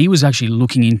 he was actually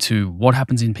looking into what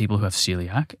happens in people who have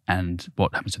celiac and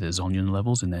what happens to their zonulin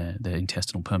levels and their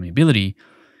intestinal permeability.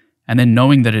 And then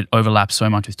knowing that it overlaps so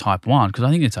much with type 1, because I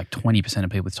think it's like 20% of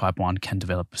people with type 1 can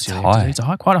develop celiac disease.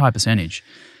 It's quite a high percentage.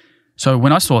 So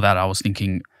when I saw that, I was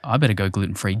thinking, I better go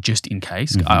gluten-free just in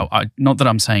case. Not that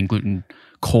I'm saying gluten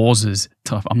causes,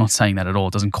 I'm not saying that at all.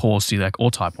 It doesn't cause celiac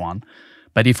or type 1.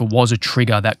 But if it was a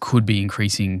trigger that could be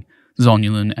increasing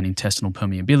zonulin and intestinal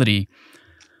permeability,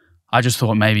 I just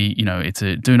thought maybe, it's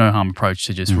a do no harm approach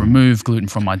to just remove gluten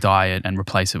from my diet and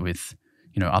replace it with,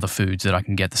 other foods that I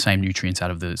can get the same nutrients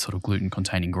out of the sort of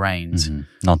gluten-containing grains.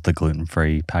 Not the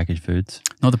gluten-free packaged foods?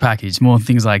 Not the packaged, more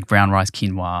things like brown rice,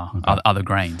 quinoa, other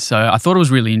grains. So I thought it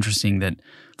was really interesting that,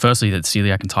 firstly, that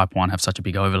celiac and type 1 have such a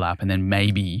big overlap, and then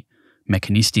maybe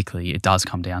mechanistically it does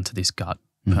come down to this gut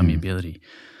permeability.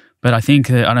 But I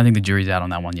don't think the jury's out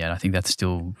on that one yet. I think that's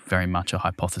still very much a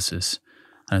hypothesis.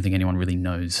 I don't think anyone really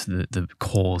knows the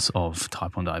cause of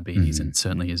type 1 diabetes, and it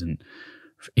certainly isn't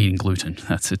eating gluten.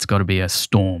 It's got to be a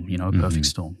storm, a perfect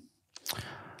storm.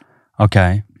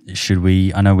 Okay.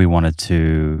 I know we wanted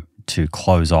to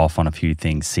close off on a few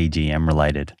things CGM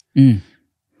related.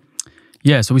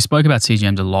 Yeah, so we spoke about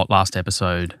CGMs a lot last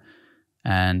episode,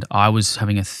 and I was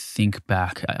having a think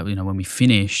back, when we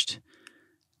finished,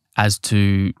 as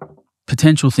to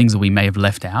potential things that we may have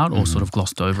left out or sort of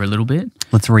glossed over a little bit.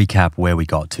 Let's recap where we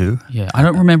got to. Yeah, I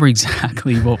don't remember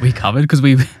exactly what we covered because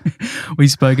we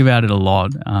spoke about it a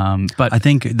lot. But I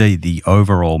think the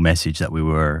overall message that we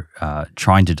were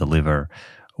trying to deliver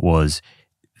was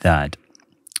that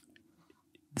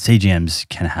CGMs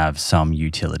can have some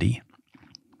utility,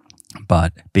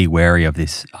 but be wary of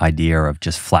this idea of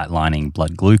just flatlining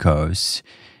blood glucose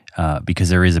because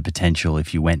there is a potential,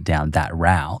 if you went down that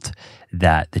route,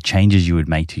 that the changes you would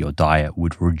make to your diet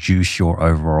would reduce your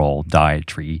overall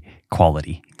dietary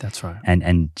quality. That's right.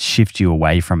 And shift you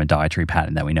away from a dietary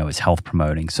pattern that we know is health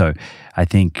promoting. So I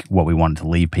think what we wanted to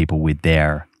leave people with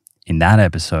there in that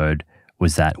episode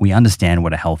was that we understand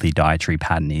what a healthy dietary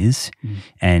pattern is.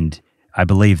 And I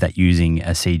believe that using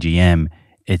a CGM,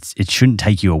 it shouldn't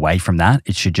take you away from that.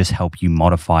 It should just help you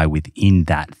modify within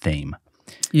that theme.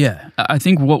 Yeah. I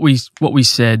think what we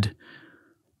said,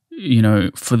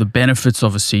 for the benefits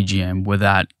of a CGM were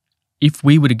that if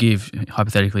we were to give,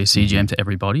 hypothetically, a CGM to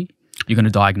everybody, you're going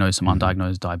to diagnose some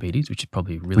undiagnosed diabetes, which is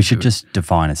probably really We should just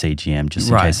define a CGM just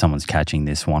in case someone's catching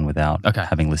this one without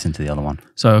having listened to the other one.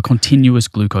 So a continuous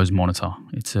glucose monitor.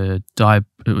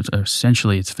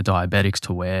 Essentially, it's for diabetics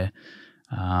to wear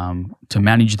to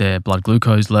manage their blood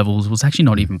glucose levels. Well, it's actually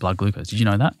not even blood glucose. Did you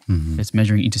know that? It's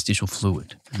measuring interstitial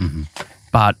fluid.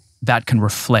 But that can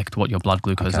reflect what your blood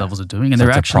glucose levels are doing. And so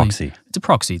they're it's a proxy. It's a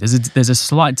proxy. There's a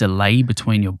slight delay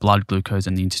between your blood glucose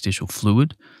and the interstitial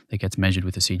fluid that gets measured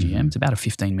with a CGM. It's about a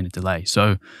 15-minute delay.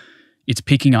 So it's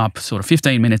picking up sort of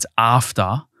 15 minutes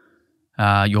after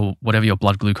whatever your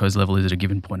blood glucose level is at a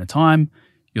given point in time,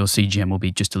 your CGM will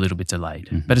be just a little bit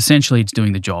delayed. But essentially it's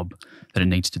doing the job that it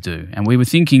needs to do. And we were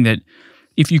thinking that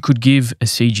if you could give a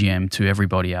CGM to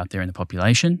everybody out there in the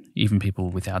population, even people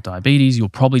without diabetes, you'll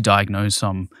probably diagnose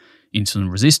some insulin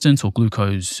resistance or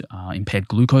impaired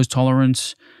glucose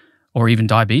tolerance, or even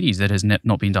diabetes that has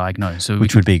not been diagnosed. So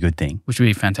which would be a good thing. Which would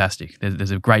be fantastic.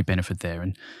 There's a great benefit there.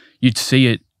 And you'd see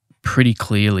it pretty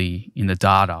clearly in the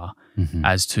data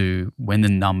as to when the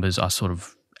numbers are sort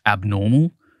of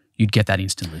abnormal, you'd get that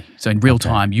instantly. So in real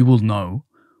time, you will know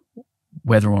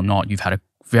whether or not you've had a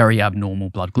very abnormal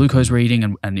blood glucose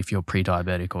reading and if you're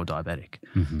pre-diabetic or diabetic.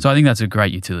 So I think that's a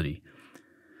great utility.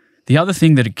 The other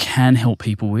thing that it can help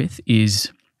people with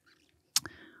is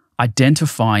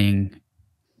identifying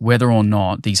whether or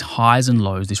not these highs and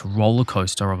lows, this roller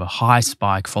coaster of a high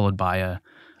spike followed by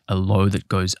a low that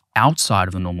goes outside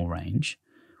of the normal range,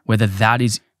 whether that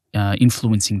is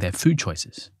influencing their food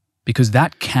choices, because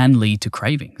that can lead to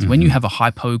cravings. When you have a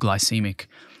hypoglycemic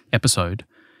episode,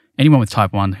 anyone with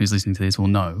type 1 who's listening to this will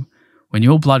know, when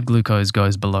your blood glucose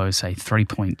goes below, say,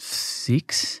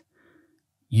 3.6,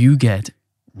 you get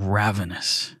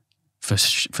ravenous for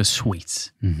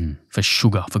sweets, for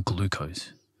sugar, for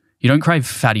glucose. You don't crave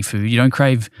fatty food. You don't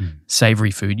crave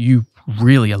savory food. You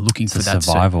really are looking for that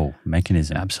survival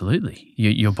mechanism. Absolutely.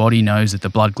 Your body knows that the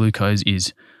blood glucose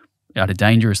is at a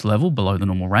dangerous level below the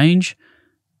normal range.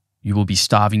 You will be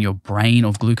starving your brain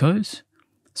of glucose.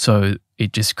 So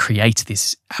it just creates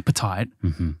this appetite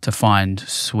to find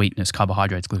sweetness,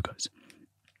 carbohydrates, glucose.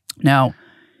 Now,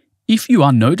 if you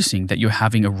are noticing that you're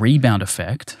having a rebound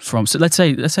effect from, so let's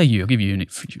say I'll give you,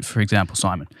 for example,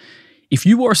 Simon, if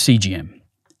you wore a CGM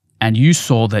and you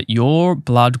saw that your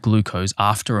blood glucose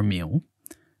after a meal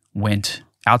went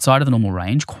outside of the normal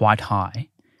range, quite high,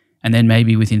 and then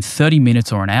maybe within 30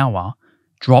 minutes or an hour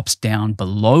drops down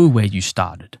below where you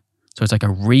started. So it's like a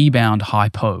rebound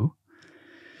hypo.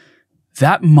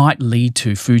 That might lead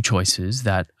to food choices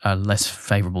that are less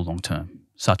favorable long term,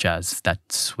 such as that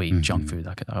sweet junk food.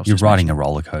 You're riding a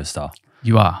roller coaster.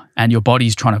 You are. And your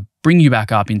body's trying to bring you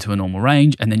back up into a normal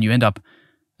range, and then you end up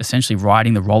essentially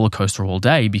riding the roller coaster all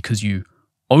day because you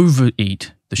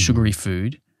overeat the sugary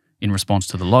food in response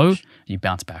to the low, you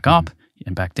bounce back up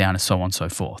and back down, and so on and so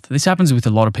forth. This happens with a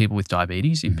lot of people with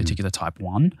diabetes, in particular type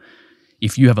 1.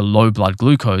 If you have a low blood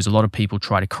glucose, a lot of people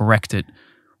try to correct it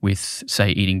with,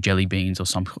 say, eating jelly beans or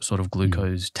some sort of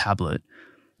glucose tablet,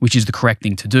 which is the correct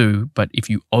thing to do. But if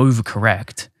you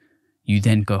overcorrect, you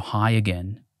then go high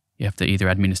again. You have to either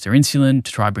administer insulin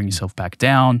to try to bring yourself back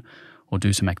down or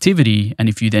do some activity. And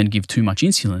if you then give too much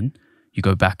insulin, you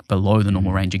go back below the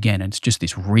normal range again. And it's just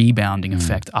this rebounding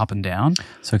effect up and down.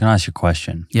 So can I ask you a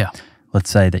question? Yeah. Let's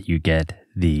say that you get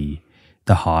the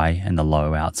high and the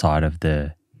low outside of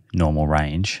the normal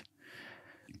range.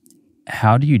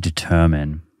 How do you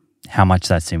determine how much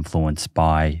that's influenced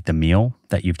by the meal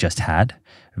that you've just had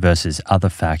versus other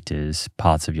factors,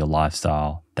 parts of your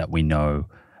lifestyle that we know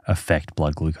affect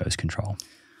blood glucose control?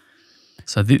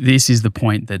 So this is the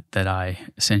point that I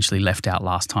essentially left out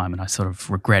last time, and I sort of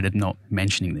regretted not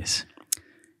mentioning this.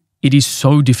 It is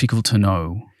so difficult to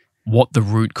know what the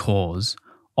root cause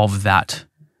of that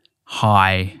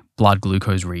high blood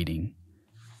glucose reading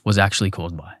was actually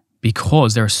caused by,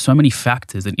 because there are so many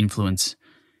factors that influence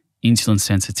insulin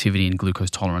sensitivity and glucose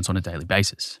tolerance on a daily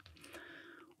basis.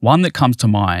 One that comes to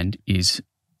mind is,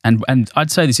 and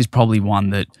I'd say this is probably one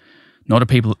that not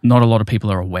a lot of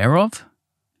people are aware of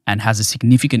and has a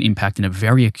significant impact in a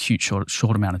very acute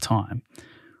short amount of time,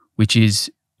 which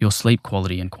is your sleep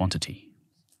quality and quantity.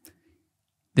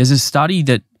 There's a study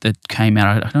that came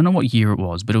out, I don't know what year it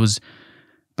was, but it was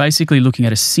basically looking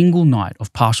at a single night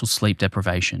of partial sleep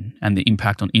deprivation and the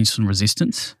impact on insulin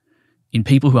resistance in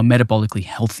people who are metabolically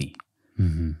healthy.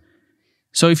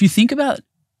 So if you think about,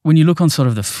 when you look on sort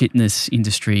of the fitness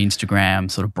industry,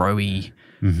 Instagram, sort of bro-y,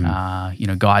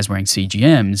 guys wearing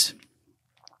CGMs,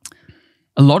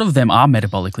 a lot of them are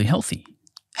metabolically healthy.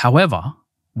 However,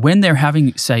 when they're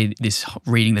having, say, this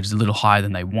reading that is a little higher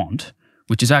than they want,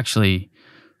 which is actually,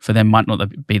 for them, might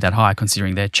not be that high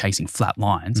considering they're chasing flat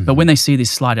lines, but when they see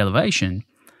this slight elevation,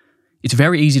 it's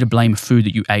very easy to blame food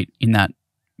that you ate in that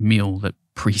meal that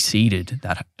preceded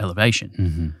that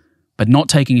elevation, but not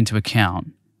taking into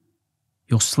account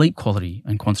your sleep quality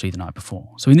and quantity the night before.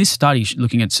 So in this study,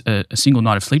 looking at a single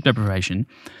night of sleep deprivation,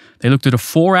 they looked at a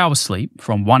 4-hour sleep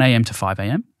from 1 a.m. to 5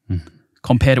 a.m.,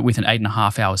 compared it with an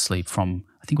 8.5 hour sleep from,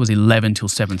 I think it was 11 till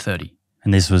 7:30.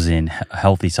 And this was in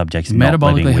healthy subjects, metabolically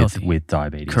not living healthy. With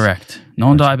diabetes. Correct.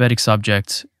 Non-diabetic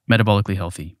subjects, metabolically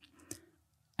healthy.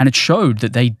 And it showed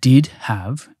that they did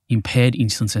have impaired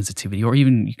insulin sensitivity, or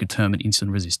even you could term it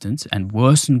insulin resistance, and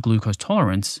worsened glucose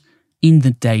tolerance in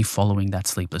the day following that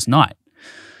sleepless night.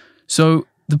 So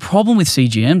the problem with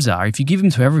CGMs are, if you give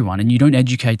them to everyone and you don't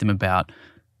educate them about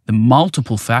the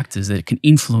multiple factors that can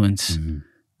influence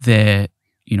their,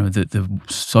 the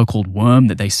so-called worm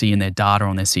that they see in their data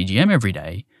on their CGM every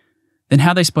day, then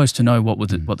how are they supposed to know what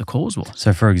the cause was?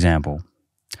 So for example,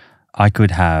 I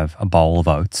could have a bowl of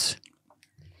oats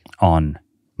on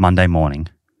Monday morning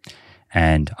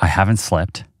and I haven't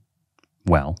slept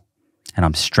well, and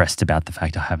I'm stressed about the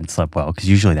fact I haven't slept well, because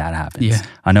usually that happens. Yeah.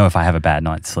 I know if I have a bad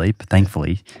night's sleep,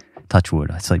 thankfully, touch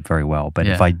wood, I sleep very well. But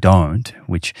if I don't,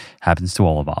 which happens to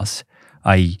all of us,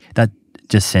 that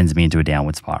just sends me into a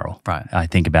downward spiral. Right. I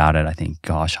think about it. I think,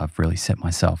 gosh, I've really set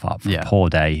myself up for a poor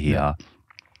day here. Yeah.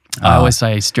 I always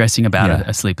say stressing about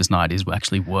a sleepless night is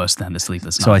actually worse than the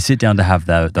sleepless night. So I sit down to have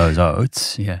those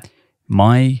oats. Yeah.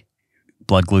 My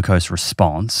blood glucose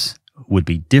response would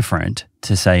be different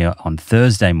to, say, on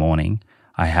Thursday morning,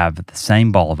 I have the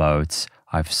same bowl of oats,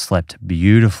 I've slept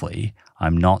beautifully,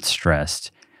 I'm not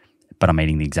stressed, but I'm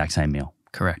eating the exact same meal.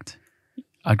 Correct.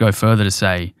 I'd go further to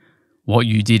say what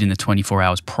you did in the 24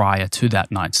 hours prior to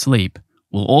that night's sleep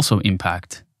will also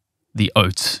impact the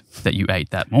oats that you ate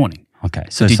that morning. Okay.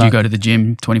 So did you go to the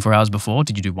gym 24 hours before?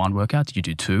 Did you do one workout? Did you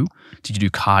do two? Did you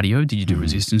do cardio? Did you do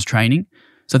resistance training?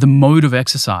 So the mode of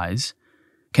exercise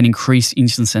can increase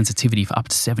insulin sensitivity for up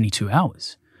to 72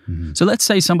 hours. So let's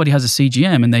say somebody has a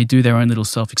CGM and they do their own little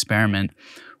self-experiment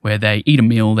where they eat a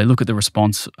meal, they look at the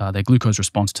response, their glucose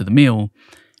response to the meal,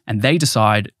 and they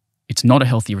decide it's not a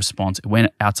healthy response, it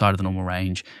went outside of the normal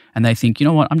range, and they think, you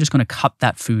know what, I'm just going to cut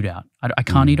that food out. I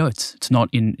can't eat oats. It's not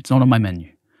on my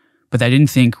menu. But they didn't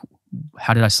think,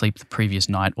 how did I sleep the previous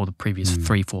night or the previous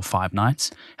 3, 4, 5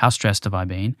 nights? How stressed have I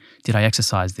been? Did I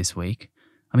exercise this week?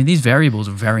 I mean, these variables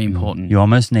are very important. You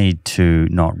almost need to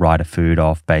not write a food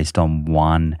off based on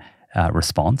one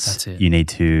response. That's it. You need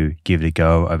to give it a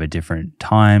go over different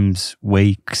times,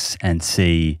 weeks, and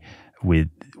see with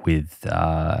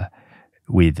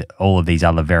all of these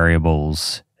other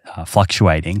variables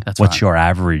fluctuating, what's your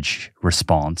average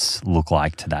response look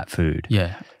like to that food?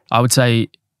 Yeah. I would say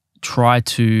try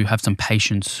to have some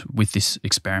patience with this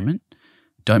experiment.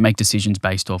 Don't make decisions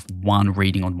based off one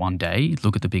reading on one day.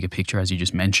 Look at the bigger picture, as you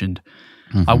just mentioned.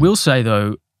 I will say,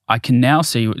 though, I can now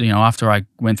see, after I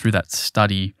went through that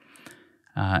study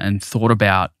and thought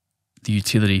about the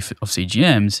utility of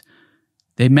CGMs,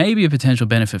 there may be a potential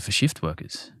benefit for shift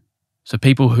workers. So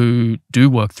people who do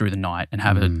work through the night and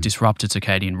have a disrupted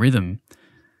circadian rhythm,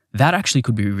 that actually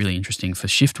could be really interesting for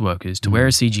shift workers to wear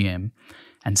a CGM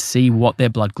and see what their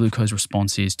blood glucose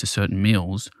response is to certain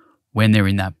meals when they're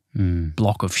in that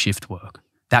block of shift work.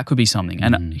 That could be something.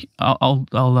 And I'll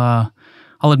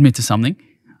admit to something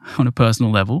on a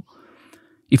personal level.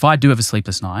 If I do have a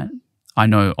sleepless night, I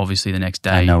know obviously the next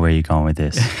day. I know where you're going with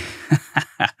this.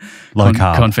 Low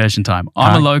carb. Confession time.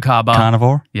 I'm a low carber.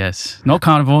 Carnivore? Yes. Not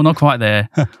carnivore, not quite there.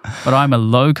 But I'm a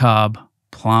low carb,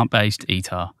 plant-based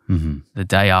eater the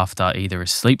day after either a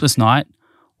sleepless night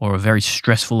or a very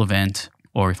stressful event,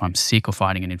 or if I'm sick or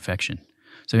fighting an infection.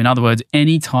 So in other words,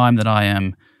 any time that I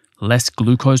am less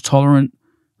glucose tolerant,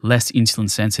 less insulin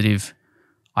sensitive,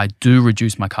 I do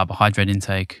reduce my carbohydrate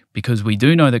intake, because we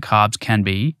do know that carbs can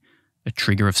be a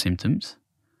trigger of symptoms,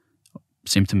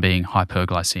 symptom being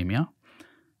hyperglycemia.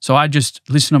 So I just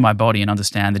listen to my body and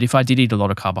understand that if I did eat a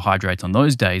lot of carbohydrates on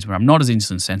those days where I'm not as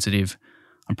insulin sensitive,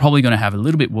 I'm probably going to have a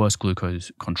little bit worse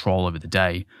glucose control over the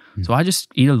day. So I just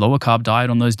eat a lower carb diet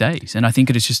on those days. And I think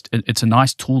it's a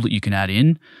nice tool that you can add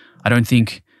in.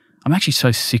 I'm actually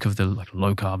so sick of the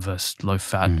low carb versus low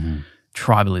fat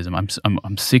tribalism.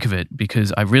 I'm sick of it,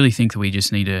 because I really think that we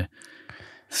just need to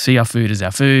see our food as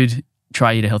our food,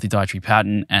 try eat a healthy dietary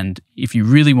pattern. And if you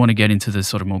really want to get into the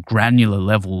sort of more granular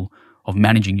level of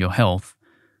managing your health,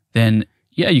 then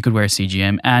yeah, you could wear a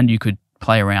CGM and you could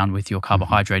play around with your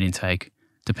carbohydrate intake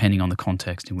depending on the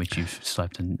context in which you've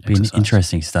slept and exercised. It'd be an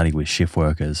interesting study with shift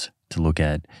workers to look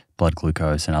at blood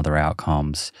glucose and other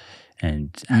outcomes,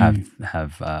 and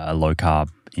have a low carb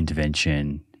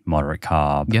intervention, moderate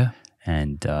carb,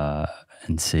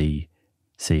 and see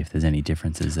if there's any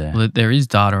differences there. Well, there is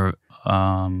data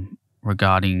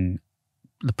regarding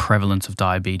the prevalence of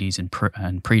diabetes and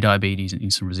pre-diabetes and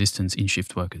insulin resistance in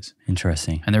shift workers.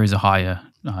 Interesting. And there is a higher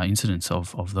incidence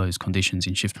of those conditions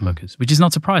in shift workers, which is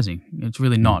not surprising. It's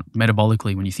really not.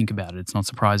 Metabolically, when you think about it, it's not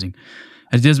surprising.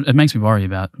 It makes me worry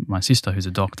about my sister, who's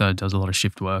a doctor, does a lot of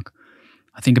shift work.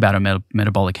 I think about her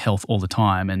metabolic health all the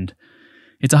time, and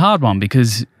it's a hard one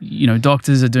because,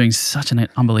 doctors are doing such an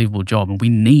unbelievable job, and we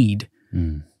need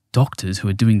doctors who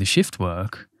are doing the shift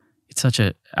work. It's such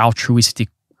an altruistic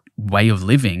way of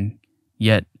living,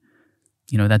 yet,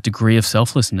 that degree of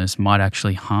selflessness might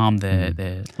actually harm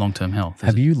their long-term health.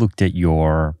 Have you looked at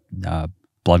your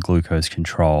blood glucose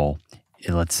control?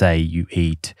 Let's say you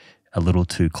eat a little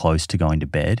too close to going to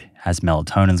bed. As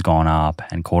melatonin's gone up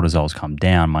and cortisol's come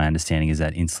down, my understanding is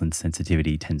that insulin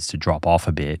sensitivity tends to drop off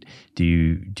a bit. Do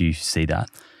you see that?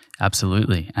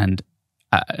 Absolutely. And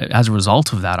as a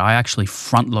result of that, I actually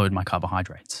front load my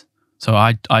carbohydrates. So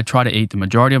I try to eat the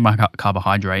majority of my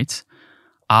carbohydrates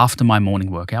after my morning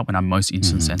workout when I'm most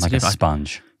insulin sensitive. Like a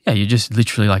sponge. You just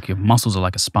literally, your muscles are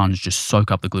like a sponge, just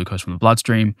soak up the glucose from the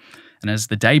bloodstream. And as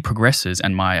the day progresses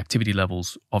and my activity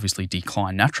levels obviously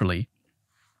decline naturally,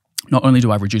 not only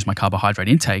do I reduce my carbohydrate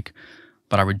intake,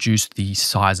 but I reduce the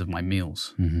size of my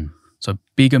meals. So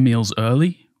bigger meals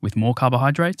early with more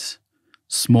carbohydrates,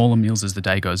 smaller meals as the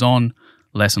day goes on,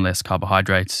 less and less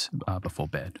carbohydrates before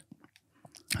bed.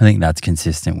 I think that's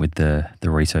consistent with the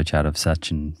research out of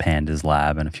Sachin Panda's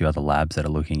lab and a few other labs that are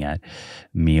looking at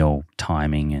meal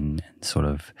timing and sort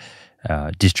of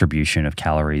distribution of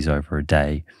calories over a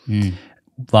day.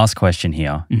 Last question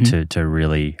here to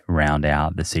really round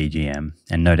out the CGM,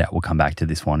 and no doubt we'll come back to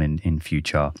this one in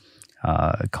future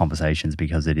conversations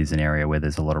because it is an area where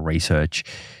there's a lot of research.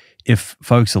 If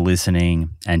folks are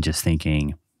listening and just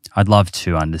thinking, I'd love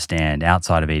to understand,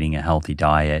 outside of eating a healthy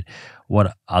diet,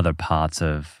 what other parts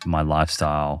of my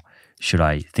lifestyle should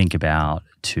I think about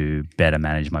to better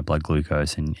manage my blood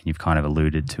glucose? And you've kind of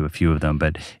alluded to a few of them,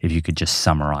 but if you could just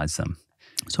summarize them.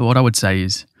 So what I would say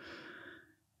is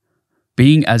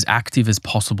being as active as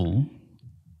possible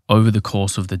over the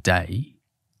course of the day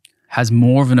has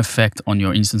more of an effect on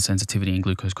your insulin sensitivity and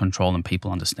glucose control than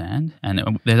people understand.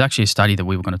 And there's actually a study that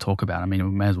we were going to talk about. I mean,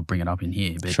 we may as well bring it up in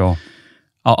here. But sure.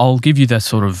 I'll give you that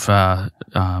sort of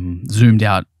zoomed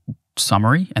out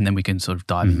summary, and then we can sort of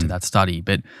dive into that study.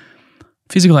 But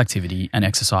physical activity and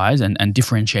exercise and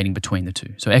differentiating between the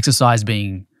two. So exercise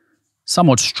being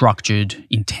somewhat structured,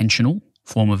 intentional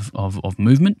form of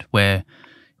movement, where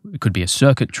it could be a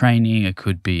circuit training, it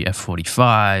could be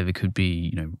F45, it could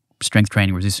be strength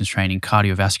training, resistance training,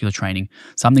 cardiovascular training,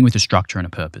 something with a structure and a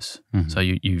purpose. So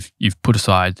you've put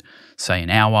aside, say, an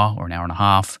hour or an hour and a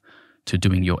half to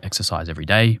doing your exercise every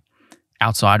day.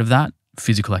 Outside of that,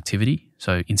 physical activity,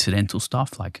 so incidental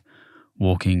stuff like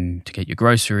walking to get your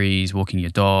groceries, walking your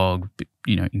dog,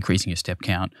 increasing your step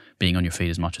count, being on your feet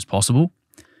as much as possible.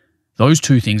 Those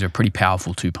two things are a pretty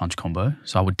powerful two-punch combo.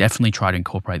 So I would definitely try to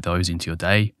incorporate those into your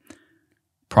day.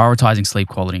 Prioritizing sleep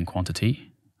quality and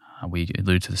quantity. We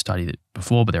alluded to the study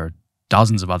before, but there are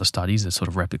dozens of other studies that sort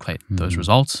of replicate those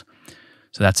results.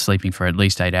 So that's sleeping for at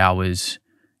least 8 hours,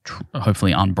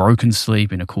 hopefully unbroken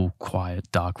sleep in a cool,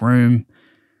 quiet, dark room.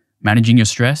 Managing your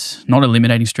stress, not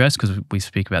eliminating stress, because we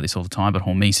speak about this all the time, but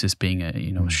hormesis being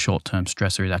a short-term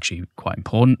stressor is actually quite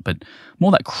important, but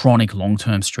more that chronic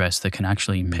long-term stress that can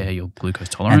actually impair your glucose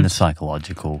tolerance. And the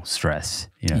psychological stress,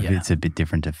 it's a bit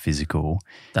different to physical.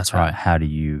 That's right. How do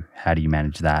you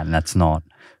manage that? And that's not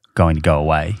going to go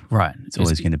away. Right. It's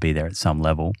always going to be there at some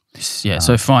level. Yeah,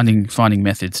 so finding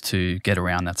methods to get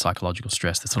around that psychological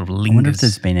stress that sort of lingers. I wonder if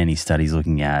there's been any studies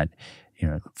looking at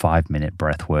 5-minute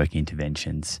breath work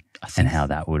interventions and how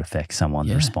that would affect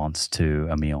someone's response to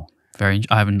a meal. I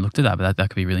haven't looked at that, but that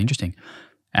could be really interesting.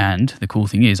 And the cool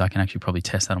thing is I can actually probably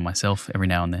test that on myself every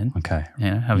now and then. Okay.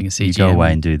 Having a CGM. You go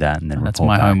away and do that and then that's report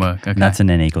my back. homework. Okay. And that's an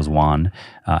N=1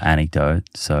 anecdote.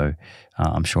 So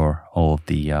I'm sure all of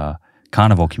the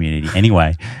carnivore community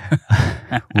anyway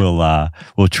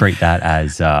will treat that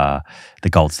as the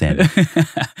gold standard.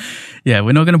 Yeah,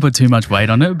 we're not going to put too much weight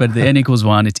on it, but the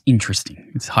N=1, it's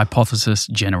interesting. It's hypothesis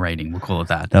generating, we'll call it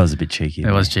that. That was a bit cheeky.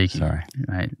 It was cheeky. Sorry.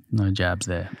 Right, no jabs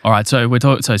there. All right, so we're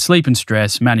talking sleep and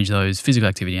stress, manage those, physical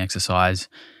activity and exercise.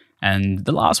 And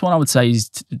the last one I would say is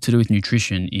to do with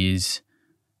nutrition is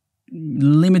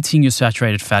limiting your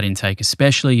saturated fat intake,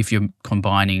 especially if you're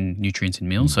combining nutrients in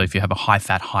meals. So if you have a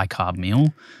high-fat, high-carb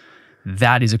meal,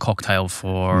 that is a cocktail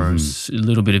for a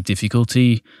little bit of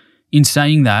difficulty. In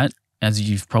saying that, as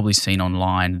you've probably seen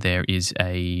online, there is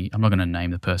I'm not going to name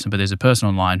the person, but there's a person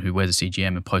online who wears a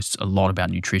CGM and posts a lot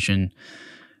about nutrition.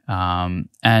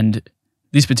 And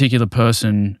this particular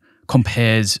person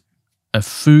compares a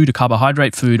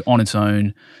carbohydrate food on its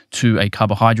own to a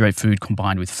carbohydrate food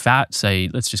combined with fat. Say,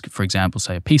 let's just, for example,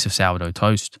 say a piece of sourdough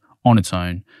toast on its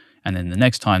own. And then the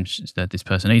next time that this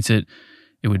person eats it,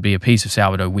 it would be a piece of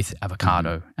sourdough with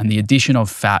avocado. And the addition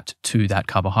of fat to that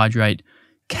carbohydrate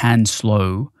can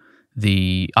slow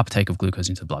the uptake of glucose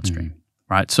into the bloodstream,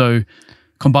 right? So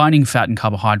combining fat and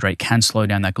carbohydrate can slow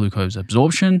down that glucose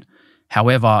absorption.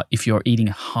 However, if you're eating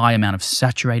a high amount of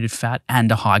saturated fat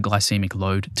and a high glycemic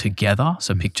load together,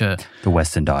 so picture the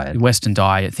Western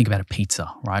diet. Think about a pizza,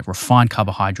 right? Refined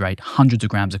carbohydrate, hundreds of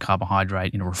grams of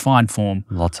carbohydrate in a refined form.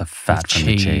 Lots of fat from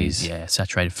the cheese. Yeah,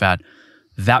 saturated fat.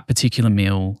 That particular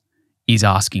meal is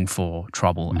asking for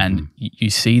trouble. And you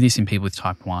see this in people with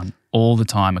type 1 all the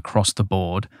time across the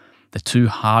board. The two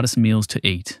hardest meals to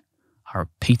eat are a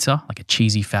pizza, like a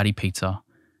cheesy, fatty pizza,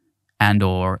 and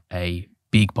or a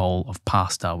big bowl of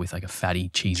pasta with like a fatty,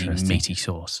 cheesy, meaty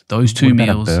sauce. Those two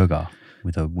meals. What about a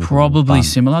burger with probably a bun?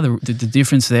 Similar. The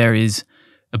difference there is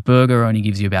a burger only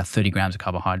gives you about 30 grams of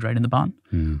carbohydrate in the bun,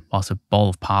 whilst a bowl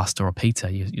of pasta or pizza,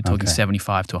 you're talking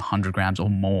 75 to 100 grams or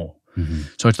more.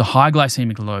 So it's the high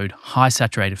glycemic load, high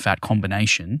saturated fat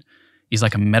combination is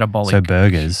like a metabolic. So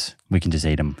burgers, we can just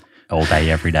eat them all day,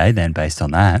 every day then based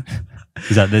on that.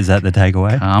 Is that the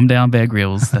takeaway? Calm down, Bear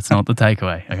Grylls. That's not the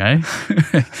takeaway, okay?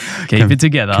 Keep it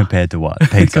together. Compared to what?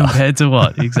 Pizza. Compared to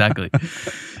what? Exactly.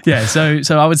 Yeah, so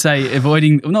I would say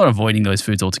not avoiding those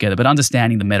foods altogether, but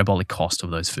understanding the metabolic cost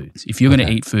of those foods. If you're going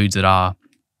to eat foods that are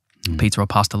pizza or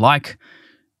pasta-like,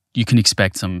 you can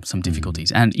expect some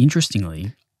difficulties. And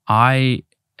interestingly, I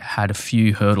had a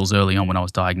few hurdles early on when I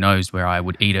was diagnosed where I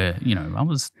would eat I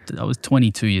was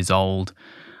 22 years old.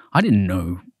 I didn't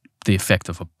know the effect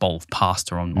of a bowl of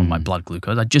pasta on my blood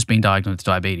glucose. I'd just been diagnosed with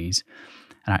diabetes,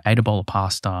 and I ate a bowl of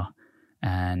pasta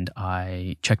and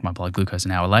I checked my blood glucose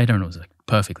an hour later and it was like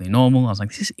perfectly normal. I was like,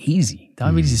 this is easy.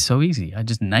 Diabetes is so easy. I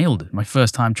just nailed it. My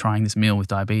first time trying this meal with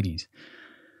diabetes.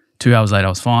 2 hours later, I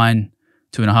was fine.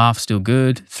 2.5, still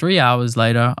good. 3 hours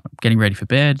later, I'm getting ready for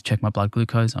bed, check my blood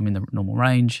glucose. I'm in the normal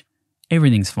range.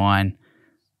 Everything's fine.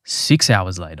 6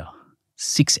 hours later,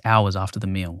 6 hours after the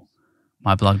meal,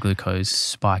 my blood glucose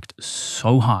spiked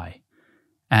so high.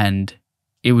 And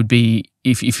it would be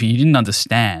if you didn't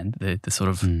understand the sort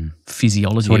of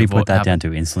physiology, so what do you of put that happened,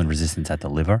 down to? Insulin resistance at the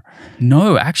liver?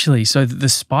 No, actually. So the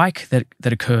spike that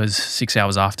occurs 6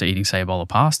 hours after eating, say, a bowl of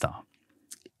pasta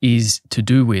is to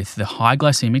do with the high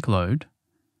glycemic load,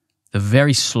 the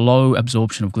very slow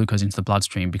absorption of glucose into the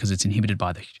bloodstream because it's inhibited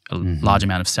by the large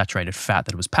amount of saturated fat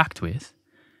that it was packed with.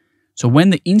 So when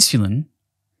the insulin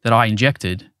that I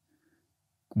injected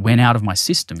went out of my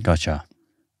system, Gotcha.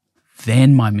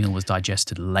 then my meal was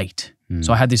digested late.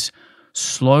 So I had this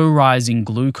slow rising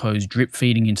glucose drip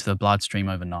feeding into the bloodstream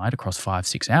overnight across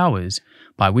 5-6 hours,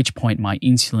 by which point my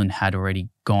insulin had already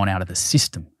gone out of the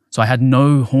system. So I had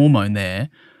no hormone there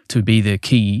to be the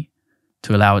key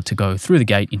to allow it to go through the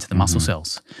gate into the muscle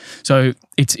cells. So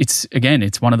it's again,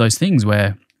 it's one of those things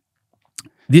where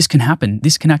this can happen.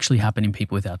 This can actually happen in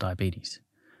people without diabetes.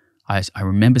 I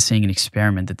remember seeing an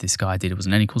experiment that this guy did. It was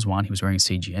an N=1. He was wearing a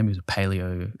CGM. He was a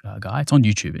paleo guy. It's on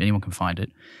YouTube. Anyone can find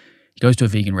it. He goes to a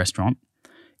vegan restaurant,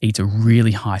 eats a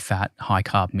really high-fat,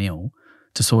 high-carb meal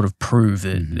to sort of prove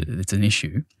that it's an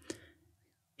issue.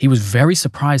 He was very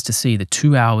surprised to see that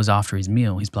 2 hours after his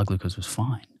meal, his blood glucose was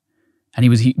fine. And he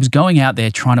was going out there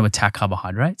trying to attack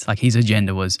carbohydrates. Like his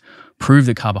agenda was prove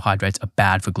that carbohydrates are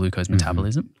bad for glucose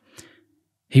metabolism.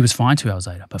 He was fine 2 hours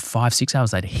later, but 5-6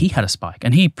 hours later, he had a spike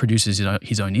and he produces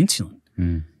his own insulin.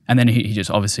 And then he just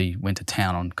obviously went to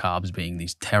town on carbs being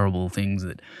these terrible things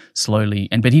that slowly,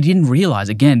 but he didn't realize,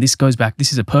 again, this goes back,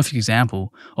 this is a perfect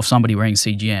example of somebody wearing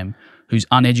CGM who's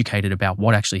uneducated about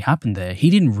what actually happened there. He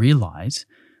didn't realize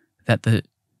that the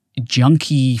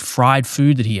junky fried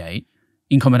food that he ate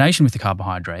in combination with the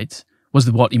carbohydrates was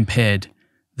what impaired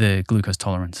the glucose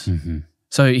tolerance.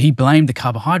 So he blamed the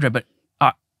carbohydrate, but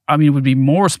I mean, it would be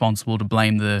more responsible to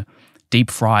blame the deep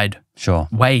fried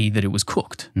way that it was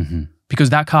cooked. Because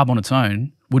that carb on its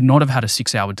own would not have had a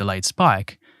 6-hour delayed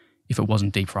spike if it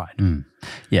wasn't deep fried.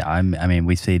 Yeah, I mean,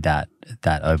 we see that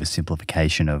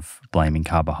oversimplification of blaming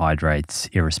carbohydrates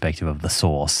irrespective of the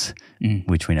source,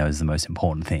 which we know is the most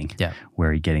important thing. Yeah. Where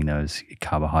are you getting those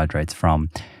carbohydrates from?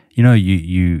 You know,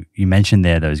 you mentioned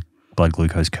there those blood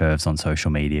glucose curves on social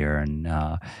media, and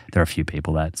there are a few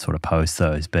people that sort of post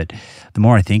those. But the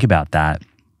more I think about that,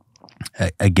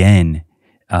 again,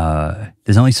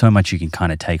 there's only so much you can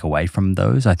kind of take away from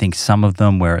those. I think some of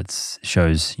them where it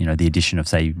shows, you know, the addition of,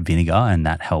 say, vinegar, and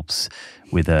that helps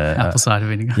with apple cider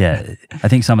vinegar. Yeah, I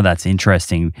think some of that's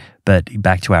interesting. But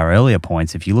back to our earlier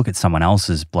points, if you look at someone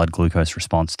else's blood glucose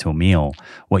response to a meal,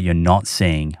 what you're not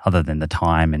seeing, other than the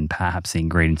time and perhaps the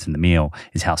ingredients in the meal,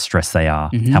 is how stressed they are,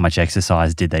 how much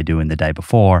exercise did they do in the day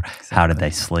before, how did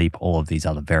they sleep, all of these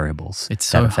other variables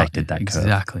that affected that curve.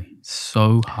 Exactly.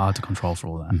 So hard to control for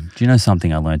all that. Do you know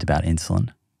something I learned about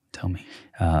insulin? Tell me.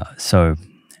 So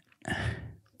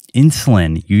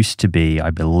insulin used to be, I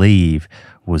believe,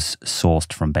 was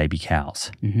sourced from baby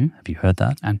cows. Have you heard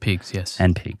that? And pigs, yes.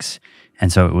 And pigs.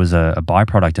 And so it was a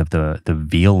byproduct of the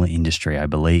veal industry, I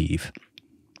believe.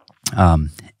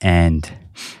 And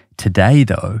today,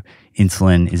 though,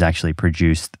 insulin is actually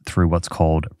produced through what's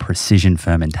called precision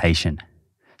fermentation.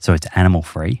 So it's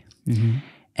animal-free.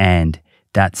 And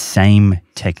that same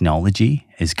technology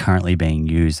is currently being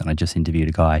used, and I just interviewed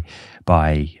a guy,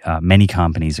 by many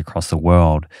companies across the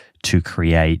world to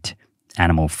create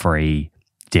animal-free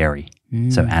dairy.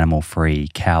 So animal-free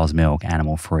cow's milk,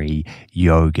 animal-free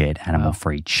yogurt,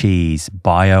 animal-free cheese,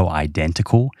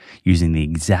 bio-identical, using the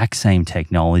exact same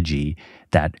technology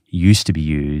that used to be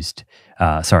used,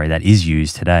 that is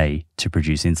used today to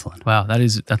produce insulin. Wow,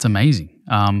 that's amazing.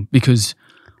 Because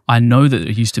I know that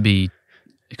it used to be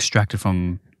extracted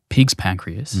from pig's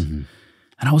pancreas. And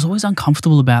I was always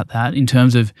uncomfortable about that in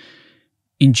terms of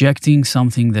injecting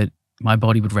something that my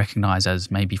body would recognize as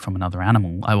maybe from another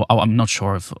animal. I'm not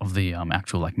sure of the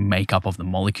actual like makeup of the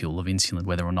molecule of insulin,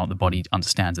 whether or not the body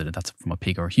understands that that's from a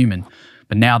pig or a human.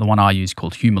 But now the one I use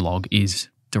called Humalog is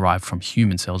derived from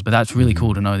human cells. But that's really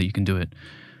cool to know that you can do it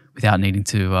without needing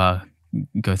to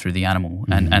go through the animal,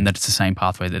 and that it's the same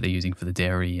pathway that they're using for the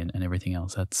dairy and everything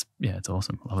else. It's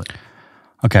awesome. I love it.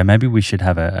 Okay, maybe we should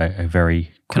have a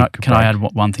very quick Can I add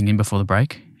one thing in before the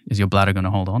break? Is your bladder going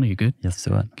to hold on? Are you good? Let's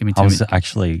do it. Give me 2 I minutes. was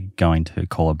actually going to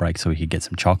call a break so we could get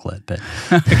some chocolate, but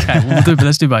okay, well,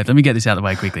 let's do both. Let me get this out of the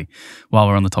way quickly while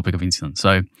we're on the topic of insulin.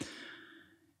 So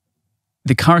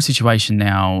the current situation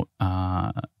now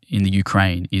in the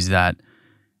Ukraine is that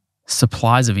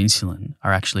supplies of insulin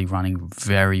are actually running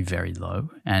very, very low.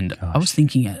 And I was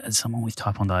thinking, as someone with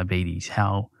type 1 diabetes,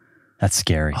 how... That's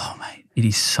scary. Oh, mate, it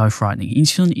is so frightening.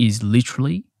 Insulin is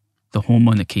literally the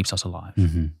hormone that keeps us alive.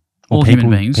 All human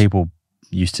beings. People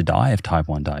used to die of type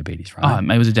 1 diabetes, right?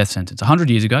 It was a death sentence. 100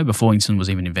 years ago, before insulin was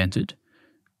even invented,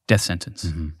 death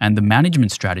sentence. And the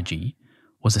management strategy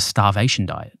was a starvation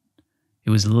diet. It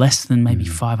was less than maybe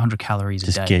 500 calories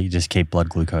a day. Just keep blood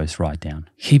glucose right down.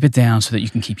 Keep it down so that you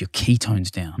can keep your ketones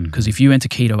down. Because if you enter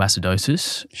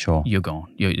ketoacidosis, Sure, you're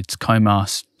gone. It's coma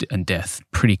and death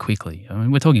pretty quickly. I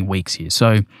mean, we're talking weeks here.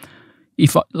 So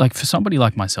for somebody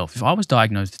like myself, if I was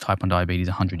diagnosed with type 1 diabetes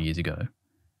 100 years ago,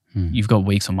 you've got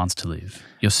weeks or months to live.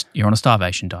 You're on a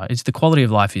starvation diet. The quality of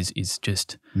life is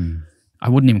just, I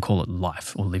wouldn't even call it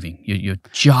life or living. You're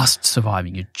just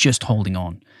surviving. You're just holding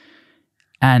on.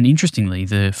 And interestingly,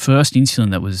 the first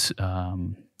insulin that was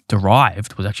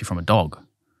derived was actually from a dog.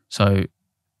 So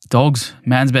dogs,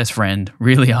 man's best friend,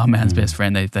 really are man's best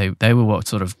friend. They were what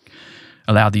sort of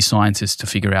allowed these scientists to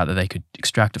figure out that they could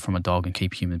extract it from a dog and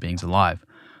keep human beings alive.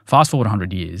 Fast forward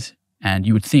 100 years, and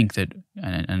you would think that,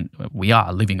 and we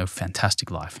are living a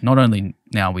fantastic life. Not only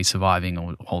now are we surviving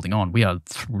or holding on, we are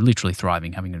literally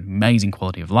thriving, having an amazing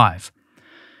quality of life.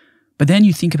 But then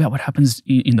you think about what happens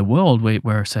in the world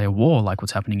where, say, a war like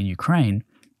what's happening in Ukraine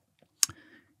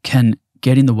can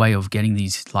get in the way of getting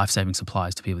these life-saving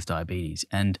supplies to people with diabetes.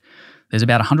 And there's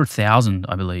about 100,000,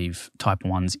 I believe, type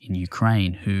 1s in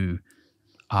Ukraine who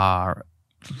are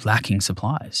lacking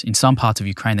supplies. In some parts of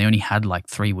Ukraine, they only had like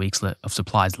 3 weeks of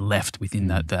supplies left within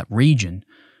that region.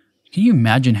 Can you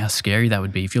imagine how scary that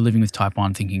would be if you're living with type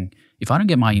 1 thinking, if I don't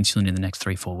get my insulin in the next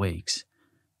 3-4 weeks,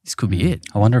 this could be it.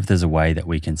 I wonder if there's a way that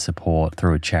we can support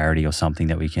through a charity or something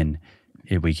that we can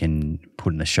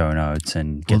put in the show notes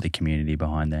and get the community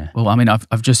behind there. Well, I mean,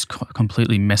 I've just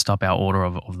completely messed up our order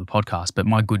of the podcast, but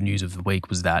my good news of the week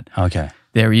was that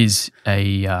there is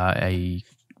a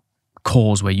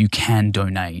cause where you can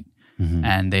donate,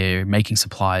 and they're making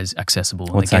supplies accessible.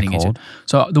 What's that called?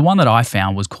 So the one that I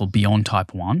found was called Beyond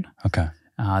Type 1. Okay.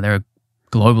 They're a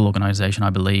global organization,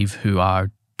 I believe, who are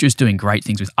just doing great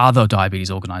things with other diabetes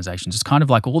organizations. It's kind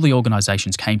of like all the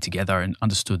organizations came together and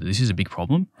understood that this is a big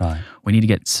problem. Right. We need to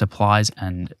get supplies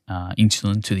and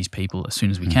insulin to these people as soon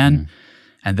as we can.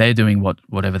 And they're doing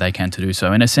whatever they can to do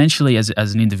so. And essentially, as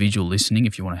an individual listening,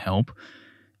 if you want to help,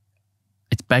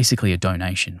 it's basically a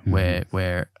donation where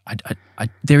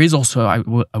there is also,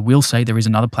 I will say there is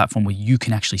another platform where you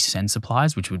can actually send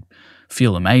supplies, which would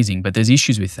feel amazing, but there's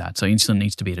issues with that. So insulin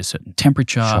needs to be at a certain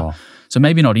temperature. Sure. So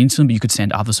maybe not insulin, but you could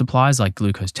send other supplies like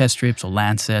glucose test strips or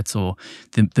Lancets or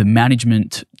the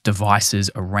management devices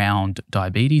around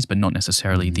diabetes, but not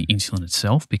necessarily the insulin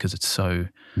itself because it's so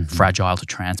fragile to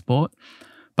transport.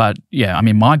 But yeah, I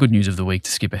mean, my good news of the week,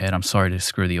 to skip ahead, I'm sorry to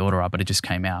screw the order up, but it just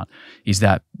came out, is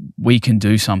that we can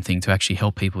do something to actually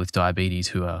help people with diabetes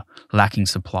who are lacking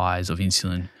supplies of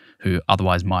insulin, who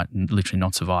otherwise might literally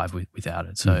not survive without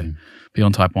it. So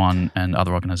Beyond Type 1 and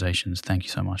other organizations, thank you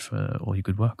so much for all your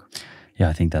good work. Yeah,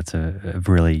 I think that's a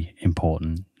really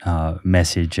important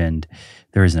message, and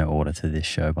there is no order to this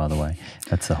show, by the way.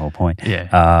 That's the whole point.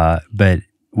 Yeah. But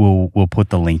we'll put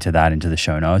the link to that into the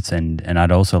show notes, and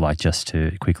I'd also like just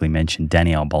to quickly mention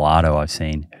Danielle Bellato, I've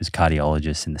seen, who's a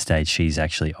cardiologist in the States. She's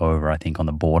actually over, I think, on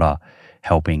the border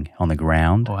helping on the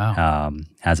ground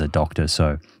as a doctor.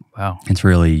 So it's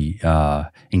really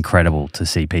incredible to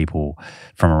see people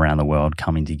from around the world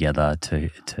coming together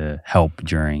to help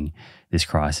during this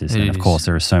crisis. And of course,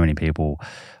 there are so many people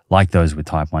like those with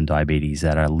type 1 diabetes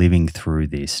that are living through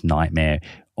this nightmare,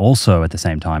 also at the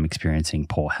same time experiencing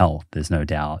poor health. There's no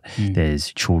doubt.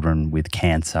 There's children with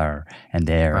cancer and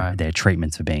their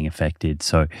treatments are being affected.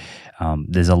 So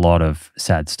there's a lot of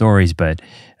sad stories, but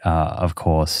of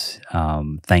course,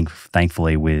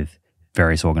 thankfully with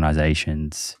various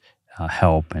organizations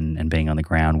help and being on the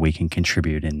ground, we can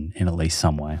contribute in at least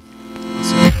some way.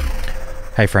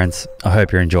 Hey friends, I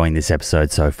hope you're enjoying this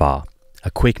episode so far. A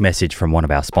quick message from one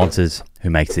of our sponsors who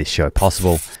makes this show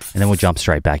possible, and then we'll jump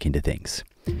straight back into things.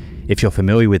 If you're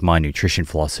familiar with my nutrition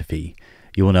philosophy,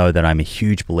 you will know that I'm a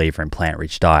huge believer in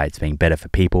plant-rich diets being better for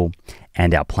people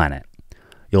and our planet.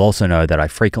 You'll also know that I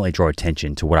frequently draw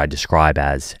attention to what I describe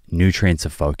as nutrients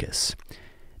of focus.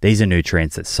 These are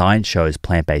nutrients that science shows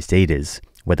plant-based eaters,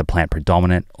 whether plant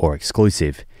predominant or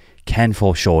exclusive, can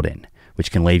fall short in,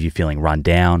 which can leave you feeling run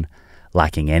down,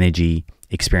 lacking energy,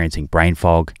 experiencing brain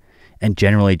fog, and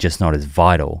generally just not as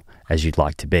vital as you'd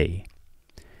like to be.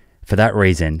 For that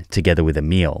reason, together with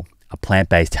Emil, a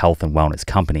plant-based health and wellness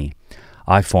company,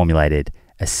 I formulated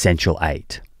Essential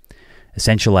 8.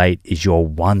 Essential 8 is your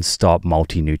one-stop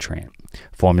multi-nutrient,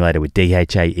 formulated with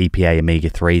DHA, EPA,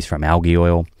 omega-3s from algae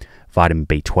oil, vitamin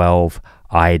B12,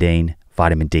 iodine,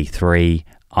 vitamin D3,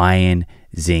 iron,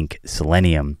 zinc,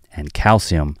 selenium, and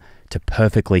calcium to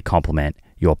perfectly complement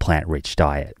your plant-rich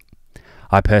diet.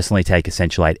 I personally take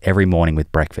Essential 8 every morning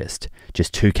with breakfast,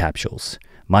 just 2 capsules,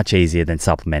 much easier than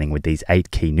supplementing with these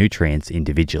 8 key nutrients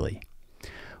individually.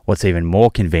 What's even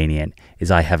more convenient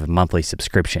is I have a monthly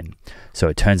subscription, so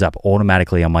it turns up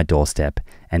automatically on my doorstep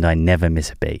and I never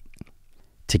miss a beat.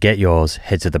 To get yours,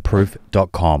 head to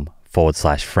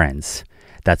theproof.com/friends.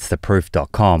 That's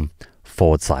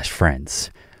theproof.com/friends,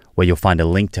 where you'll find a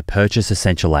link to purchase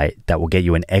Essential 8 that will get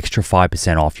you an extra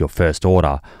 5% off your first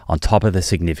order on top of the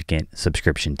significant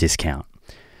subscription discount.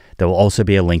 There will also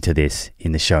be a link to this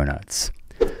in the show notes.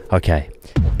 Okay,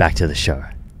 back to the show.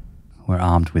 We're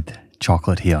armed with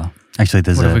chocolate here. Actually,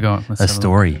 there's a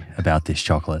story about this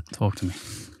chocolate. Talk to me.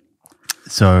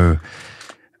 So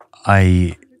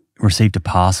I received a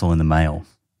parcel in the mail,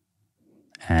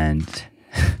 and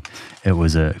it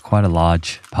was quite a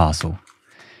large parcel.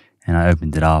 And I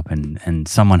opened it up, and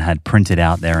someone had printed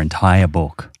out their entire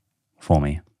book for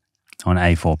me on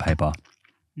A4 paper.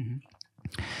 Mm-hmm.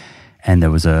 And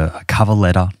there was a cover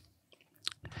letter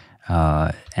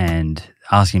and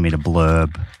asking me to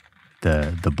blurb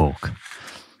the book.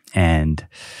 And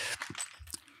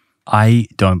I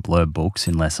don't blurb books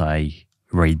unless I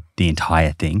read the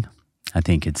entire thing. I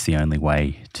think it's the only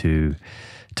way to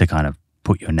kind of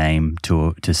put your name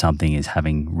to something is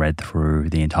having read through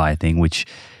the entire thing, which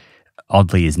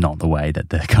oddly is not the way that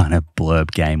the kind of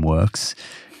blurb game works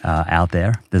out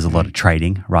there. There's a lot of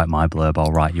trading. Write my blurb,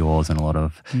 I'll write yours, and a lot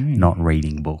of not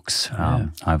reading books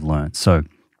I've learned. So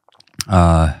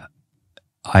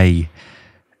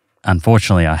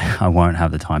unfortunately, I won't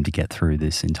have the time to get through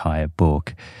this entire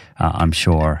book. I'm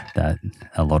sure that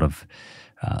a lot of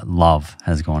love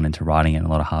has gone into writing it, and a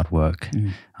lot of hard work.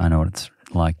 I know what it's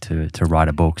like to write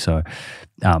a book. So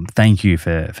thank you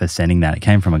for sending that. It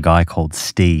came from a guy called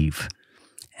Steve.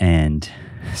 And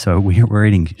so we're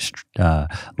eating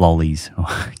lollies or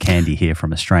candy here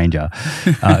from a stranger.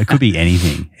 It could be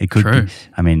anything. It could be,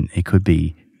 it could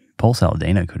be Paul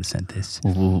Saladino could have sent this.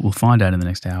 We'll find out in the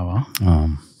next hour.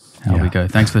 There we go.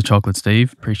 Thanks for the chocolate,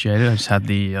 Steve. Appreciate it. I just had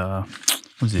the what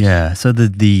was this? Yeah. So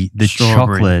the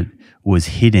chocolate was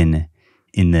hidden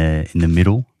in the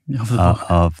middle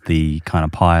of the kind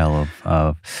of pile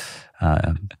of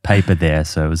paper there.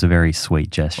 So it was a very sweet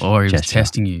gesture. Or he was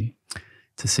testing you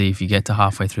to see if you get to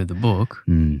halfway through the book,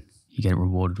 you get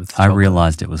rewarded with chocolate. I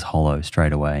realized it was hollow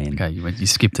straight away. And okay, you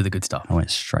skipped to the good stuff. I went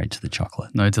straight to the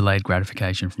chocolate. No delayed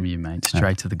gratification from you, mate.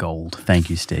 Straight to the gold. Thank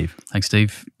you, Steve. Thanks,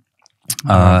 Steve.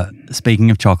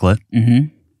 Speaking of chocolate,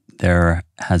 there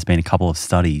has been a couple of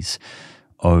studies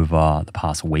over the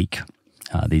past week.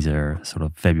 These are sort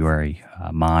of February,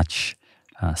 March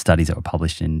studies that were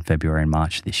published in February and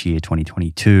March this year,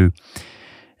 2022.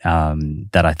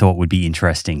 That I thought would be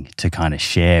interesting to kind of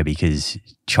share, because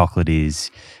chocolate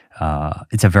is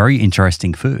it's a very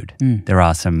interesting food. There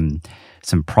are some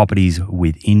properties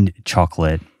within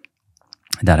chocolate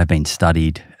that have been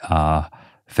studied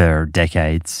for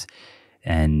decades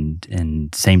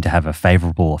and seem to have a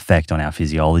favorable effect on our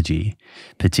physiology,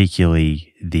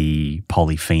 particularly the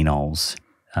polyphenols,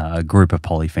 a group of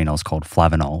polyphenols called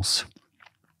flavanols,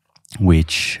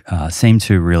 which seem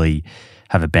to really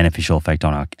have a beneficial effect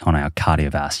on our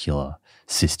cardiovascular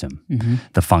system,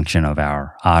 the function of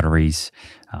our arteries,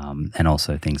 and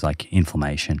also things like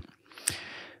inflammation.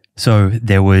 So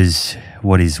there was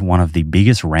what is one of the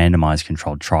biggest randomized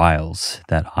controlled trials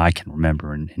that I can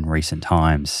remember in recent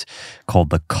times, called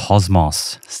the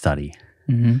Cosmos study.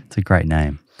 It's a great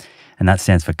name. And that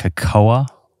stands for cocoa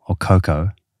or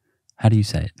cocoa. How do you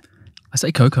say it? I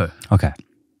say cocoa. Okay.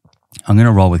 I'm going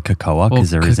to roll with cocoa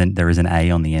because there is an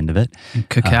A on the end of it. And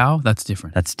cacao, that's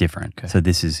different. That's different. Okay. So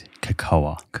this is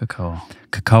cocoa.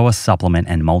 Cocoa supplement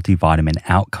and multivitamin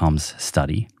outcomes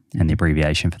study, and the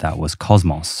abbreviation for that was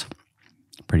Cosmos.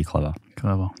 Pretty clever.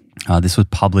 This was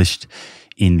published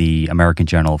in the American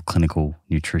Journal of Clinical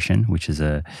Nutrition, which is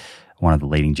one of the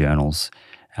leading journals,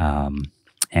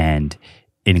 and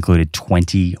it included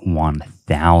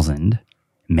 21,000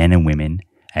 men and women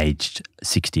aged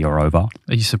 60 or over.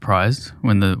 Are you surprised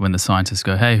when the scientists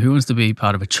go, hey, who wants to be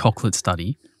part of a chocolate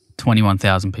study?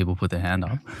 21,000 people put their hand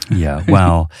up. Yeah,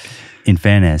 well, in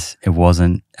fairness, it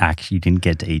wasn't actually, you didn't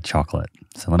get to eat chocolate.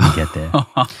 So let me get there.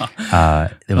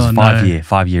 There was a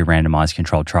five-year randomized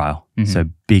controlled trial. So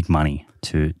big money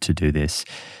to do this.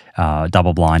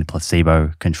 Double-blind,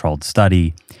 placebo-controlled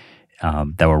study.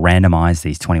 They were randomized,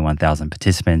 these 21,000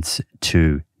 participants,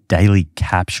 to daily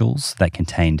capsules that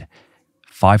contained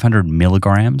 500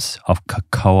 milligrams of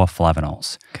cocoa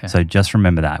flavanols. Okay. So just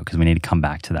remember that, because we need to come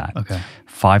back to that. Okay.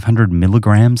 500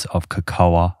 milligrams of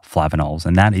cocoa flavanols,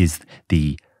 and that is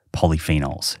the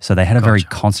polyphenols. So they had a very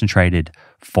concentrated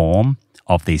form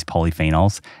of these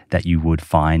polyphenols that you would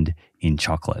find in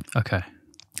chocolate. Okay.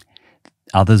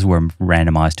 Others were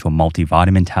randomized to a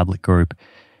multivitamin tablet group.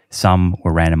 Some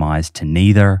were randomized to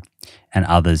neither. and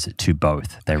others to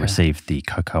both. They received the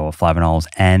cocoa flavanols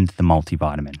and the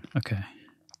multivitamin. Okay.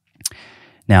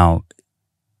 Now,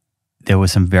 there were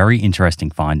some very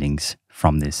interesting findings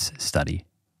from this study,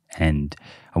 and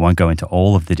I won't go into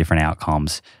all of the different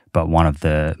outcomes, but one of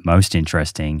the most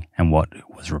interesting and what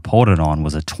was reported on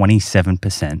was a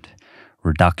 27%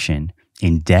 reduction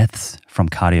in deaths from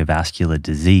cardiovascular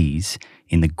disease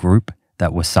in the group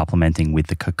that was supplementing with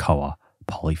the cocoa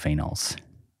polyphenols.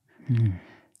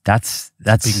 That's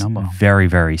big number. very,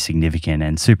 very significant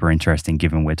and super interesting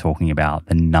given we're talking about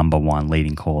the number one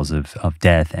leading cause of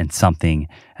death, and something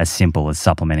as simple as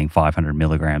supplementing 500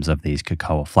 milligrams of these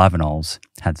cocoa flavanols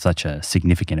had such a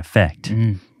significant effect.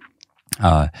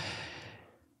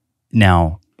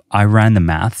 Now, I ran the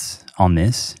maths on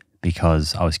this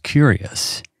because I was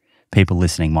curious. People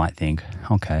listening might think,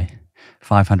 okay,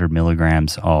 500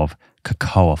 milligrams of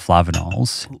cocoa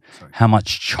flavanols, how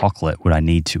much chocolate would I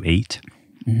need to eat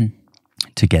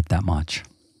to get that much?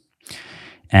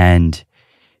 And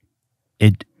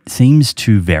it seems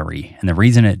to vary. And the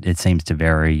reason it seems to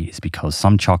vary is because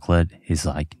some chocolate is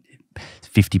like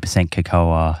 50%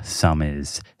 cocoa, some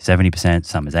is 70%,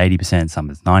 some is 80%, some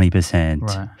is 90%.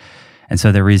 Right. And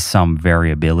so there is some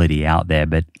variability out there.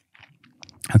 But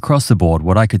across the board,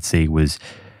 what I could see was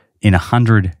in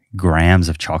 100 grams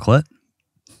of chocolate,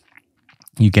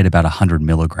 you get about 100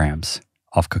 milligrams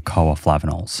of cocoa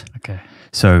flavanols. Okay.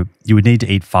 So you would need to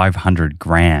eat 500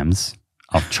 grams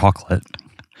of chocolate,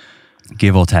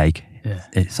 give or take. Yeah.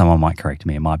 Someone might correct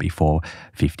me. It might be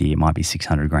 450. It might be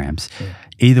 600 grams. Yeah.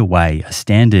 Either way, a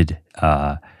standard,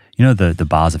 the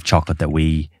bars of chocolate that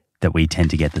we tend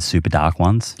to get, the super dark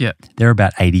ones. Yeah. They're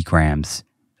about 80 grams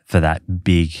for that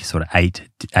big sort of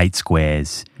eight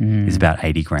squares is about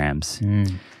 80 grams.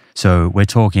 So we're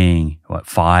talking,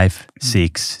 5,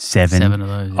 6, 7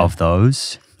 of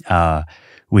those,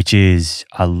 which is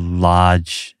a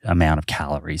large amount of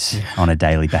calories on a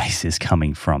daily basis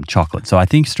coming from chocolate. So I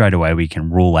think straight away we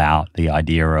can rule out the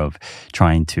idea of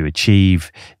trying to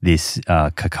achieve this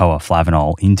cocoa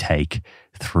flavanol intake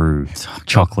through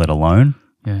chocolate alone.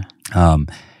 Yeah.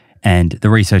 And the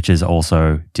researchers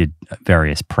also did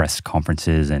various press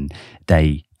conferences, and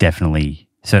they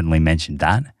certainly mentioned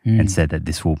that and said that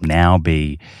this will now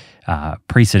be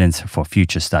precedence for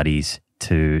future studies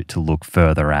to look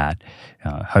further at.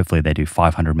 Hopefully they do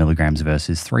 500 milligrams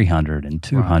versus 300 and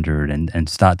 200 and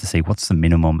start to see what's the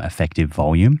minimum effective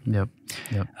volume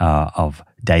of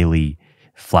daily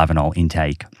flavanol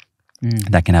intake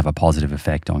that can have a positive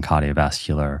effect on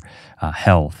cardiovascular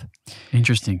health.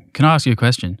 Interesting. Can I ask you a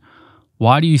question?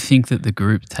 Why do you think that the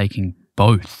group taking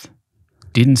both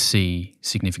didn't see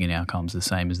significant outcomes the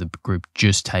same as the group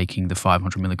just taking the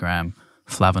 500 milligram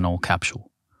flavanol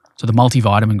capsule? So the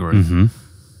multivitamin group,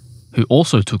 who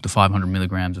also took the 500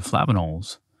 milligrams of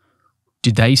flavanols,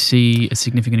 did they see a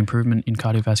significant improvement in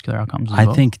cardiovascular outcomes as well?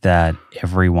 I think that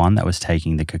everyone that was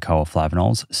taking the cocoa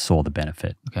flavanols saw the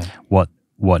benefit. Okay.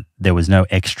 There was no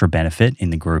extra benefit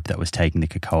in the group that was taking the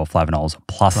cocoa flavanols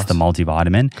plus the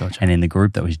multivitamin. Gotcha. And in the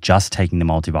group that was just taking the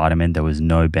multivitamin, there was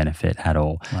no benefit at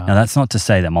all. Wow. Now, that's not to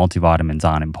say that multivitamins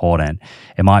aren't important.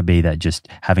 It might be that just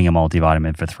having a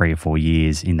multivitamin for 3 or 4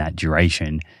 years in that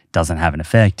duration doesn't have an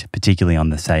effect, particularly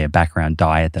on a background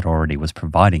diet that already was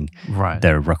providing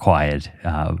the required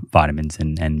vitamins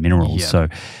and minerals. Yeah. So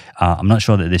I'm not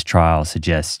sure that this trial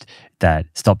suggests that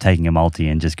stop taking a multi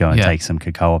and just go and take some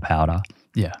cocoa powder.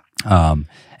 Yeah.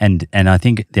 And I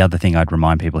think the other thing I'd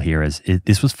remind people here is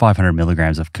this was 500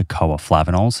 milligrams of cocoa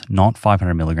flavanols, not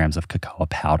 500 milligrams of cocoa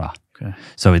powder. Okay.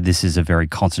 So this is a very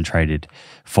concentrated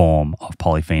form of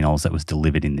polyphenols that was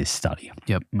delivered in this study.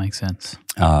 Yep, makes sense.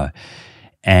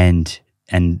 And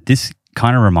this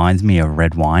kind of reminds me of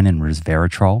red wine and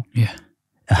resveratrol. Yeah.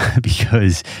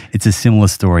 Because it's a similar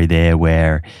story there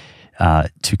where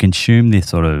to consume this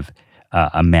sort of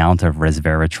amount of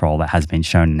resveratrol that has been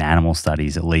shown in animal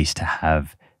studies at least to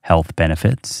have health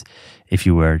benefits, if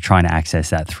you were trying to access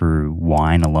that through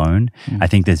wine alone, I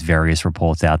think there's various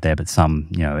reports out there, but some,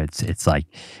 it's like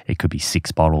it could be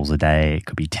 6 bottles a day, it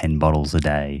could be 10 bottles a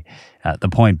day. The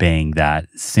point being that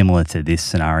similar to this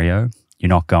scenario, you're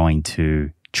not going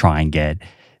to try and get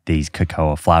these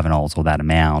cocoa flavanols or that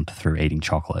amount through eating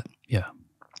chocolate. Yeah.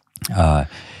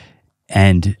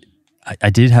 And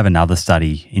I did have another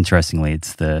study, interestingly.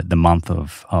 It's the month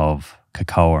of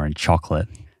cocoa and chocolate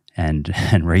and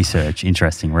research,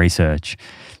 interesting research.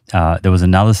 There was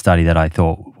another study that I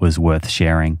thought was worth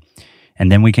sharing.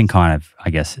 And then we can kind of, I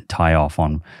guess, tie off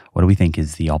on what do we think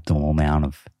is the optimal amount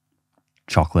of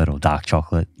chocolate or dark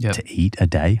chocolate to eat a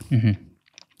day.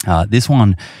 This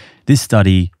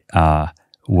study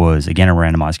was, again, a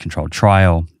randomized controlled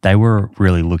trial. They were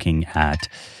really looking at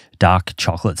dark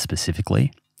chocolate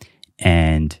specifically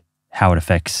and how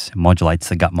it modulates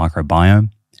the gut microbiome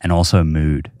and also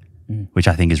mood, which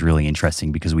I think is really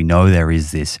interesting because we know there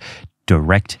is this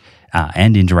direct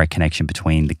and indirect connection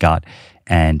between the gut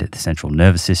and the central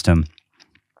nervous system.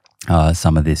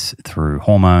 Some of this through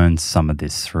hormones, some of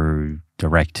this through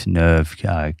direct nerve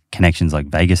connections like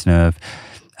vagus nerve.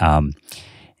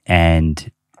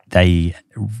 And they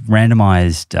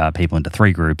randomized people into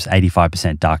 3 groups,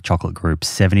 85% dark chocolate group,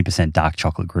 70% dark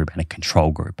chocolate group, and a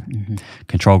control group.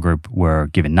 Control group were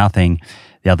given nothing.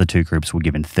 The other 2 groups were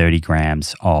given 30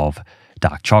 grams of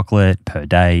dark chocolate per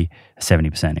day,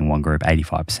 70% in one group,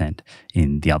 85%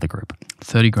 in the other group.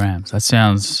 30 grams. That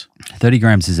sounds 30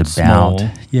 grams is about, small.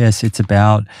 Yes, it's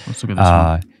about, Let's look at this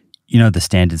one. you know, the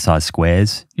standard size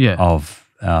squares of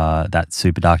that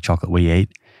super dark chocolate we eat.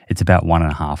 It's about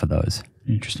 1.5 of those.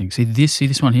 Interesting. See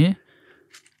this one here?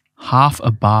 Half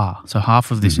a bar. So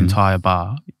half of this entire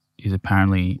bar is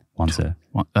apparently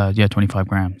 25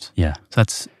 grams. Yeah. So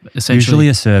that's essentially Usually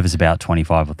a serve is about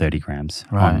 25 or 30 grams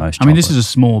on most chocolate. I mean, this is a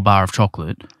small bar of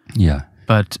chocolate. Yeah.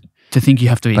 But to think you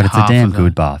have to eat half of that. But it's a damn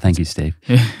good bar. Thank you, Steve.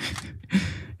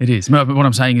 It is. But what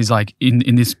I'm saying is, like,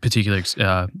 in this particular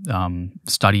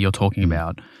study you're talking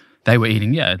about, they were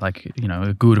eating,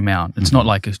 a good amount. It's not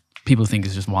like people think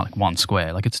it's just one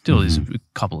square. Like, it still is a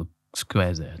couple of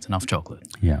squares there. It's enough chocolate.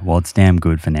 Yeah, well, it's damn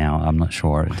good for now. I'm not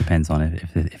sure. It depends on it.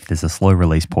 If there's a slow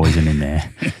release poison in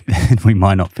there, then we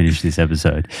might not finish this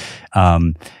episode.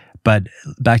 But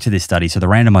back to this study. So the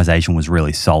randomization was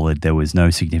really solid. There was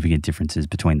no significant differences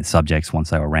between the subjects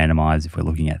once they were randomized. If we're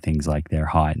looking at things like their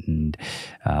height and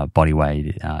body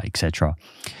weight, etc.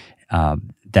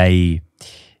 The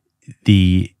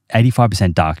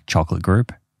 85% dark chocolate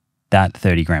group, that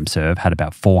 30-gram serve had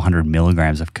about 400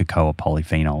 milligrams of cocoa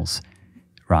polyphenols,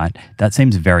 right? That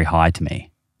seems very high to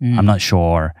me. I'm not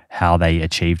sure how they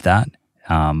achieved that.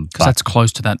 Because that's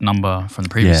close to that number from the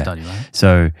previous study, right?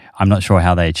 So I'm not sure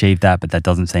how they achieved that, but that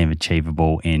doesn't seem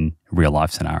achievable in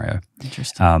real-life scenario.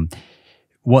 Interesting.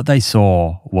 What they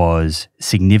saw was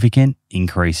significant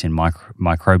increase in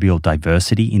microbial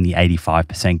diversity in the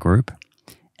 85% group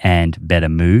and better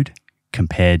mood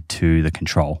compared to the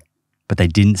control. But they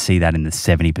didn't see that in the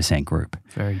 70% group.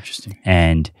 Very interesting.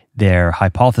 And their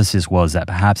hypothesis was that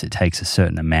perhaps it takes a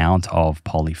certain amount of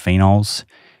polyphenols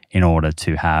in order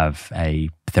to have a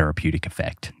therapeutic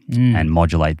effect and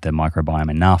modulate the microbiome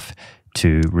enough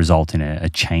to result in a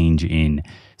change in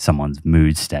someone's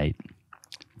mood state.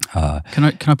 Can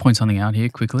I point something out here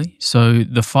quickly? So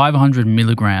the 500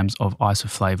 milligrams of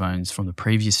isoflavones from the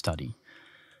previous study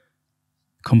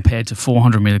compared to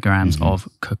 400 milligrams of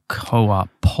cocoa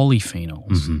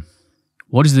polyphenols.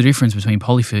 What is the difference between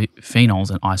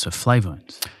polyphenols and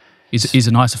isoflavones? Is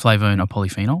an isoflavone a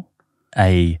polyphenol?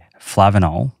 A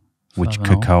flavanol,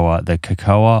 the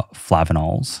cocoa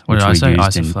flavanols, What which did I we say?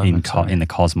 used in the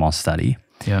Cosmos study,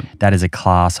 that is a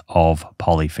class of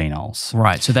polyphenols.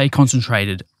 Right, so they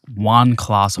concentrated one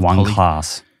class of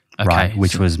class. Right,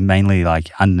 which was mainly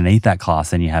like underneath that class,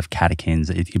 then you have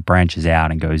catechins. It branches out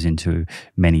and goes into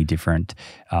many different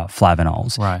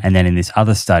flavanols. Right. And then in this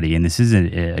other study, and this is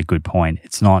a good point,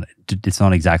 it's not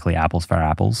exactly apples for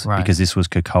apples because this was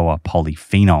cocoa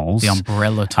polyphenols. The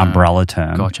umbrella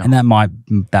term. Gotcha. And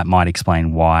that might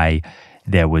explain why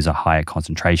there was a higher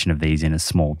concentration of these in a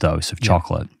small dose of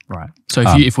chocolate. Right. So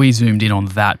if we zoomed in on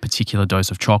that particular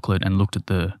dose of chocolate and looked at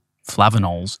the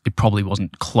flavanols, it probably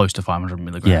wasn't close to 500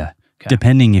 milligrams. Yeah. Okay.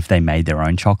 Depending if they made their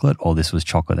own chocolate or this was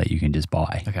chocolate that you can just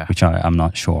buy, which I'm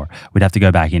not sure. We'd have to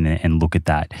go back in and look at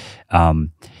that.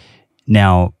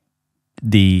 Now,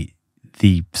 the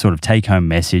sort of take-home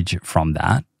message from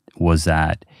that was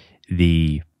that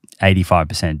the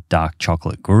 85% dark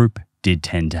chocolate group did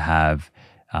tend to have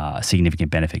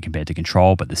significant benefit compared to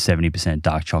control, but the 70%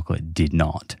 dark chocolate did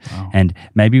not. Wow. And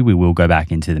maybe we will go back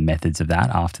into the methods of that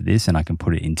after this, and I can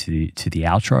put it into the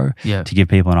outro to give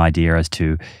people an idea as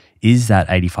to, is that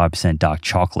 85% dark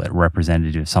chocolate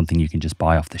representative of something you can just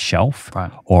buy off the shelf,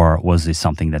 or was this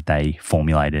something that they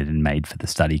formulated and made for the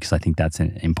study? Because I think that's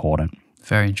important.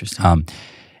 Very interesting.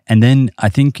 And then I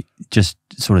think just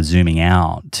sort of zooming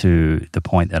out to the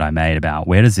point that I made about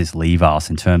where does this leave us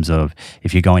in terms of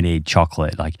if you're going to eat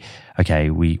chocolate, like,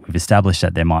 okay, we've established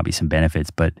that there might be some benefits,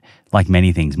 but like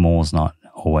many things, more is not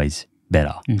always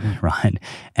better, right?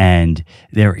 And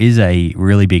there is a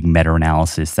really big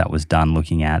meta-analysis that was done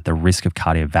looking at the risk of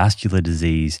cardiovascular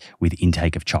disease with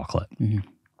intake of chocolate.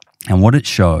 And what it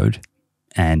showed,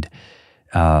 and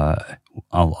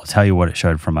I'll tell you what it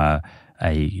showed from a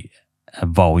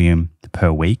volume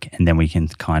per week, and then we can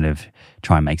kind of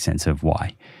try and make sense of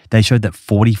why. They showed that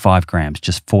 45 grams,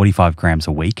 just 45 grams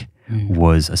a week,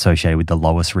 was associated with the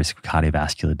lowest risk of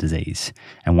cardiovascular disease.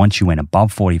 And once you went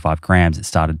above 45 grams, it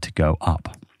started to go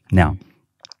up. Now,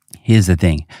 here's the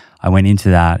thing. I went into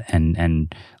that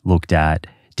and looked at,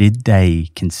 did they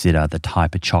consider the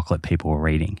type of chocolate people were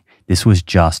eating? This was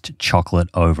just chocolate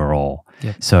overall.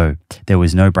 Yep. So there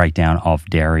was no breakdown of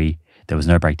dairy. There was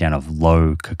no breakdown of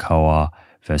low cocoa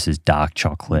versus dark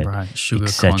chocolate, sugar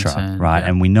etc. content, Right, yeah.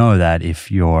 and we know that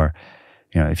if you're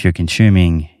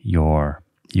consuming your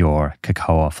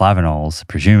cocoa flavanols,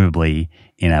 presumably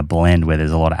in a blend where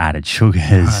there's a lot of added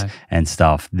sugars and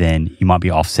stuff, then you might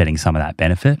be offsetting some of that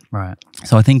benefit. Right.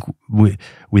 So I think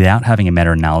without having a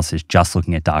meta-analysis, just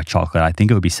looking at dark chocolate, I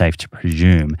think it would be safe to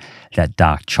presume that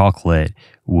dark chocolate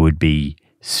would be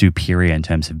superior in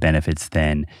terms of benefits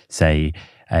than, say,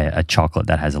 a chocolate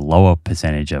that has a lower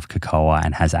percentage of cocoa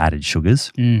and has added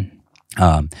sugars.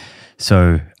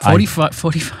 So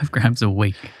 45 grams a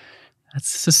week.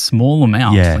 That's a small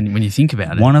amount when you think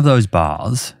about it. One of those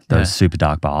bars, those super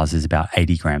dark bars, is about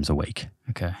 80 grams a week.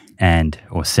 Okay.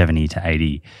 Or 70 to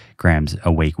 80 grams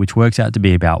a week, which works out to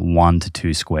be about 1 to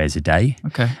 2 squares a day.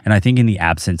 Okay. And I think in the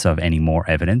absence of any more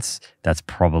evidence, that's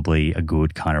probably a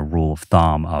good kind of rule of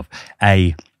thumb of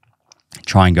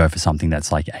try and go for something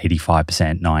that's like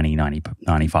 85%,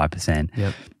 95%.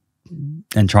 Yep.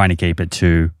 And trying to keep it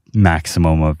to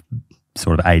maximum of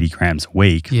sort of 80 grams a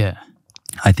week. Yeah.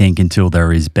 I think until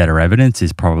there is better evidence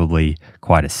is probably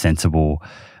quite a sensible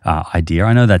idea.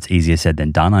 I know that's easier said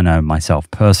than done. I know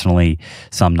myself personally,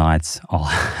 some nights I'll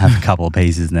have a couple of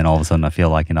pieces and then all of a sudden I feel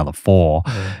like another 4.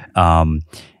 Yeah.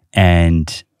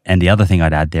 And the other thing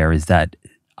I'd add there is that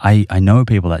I know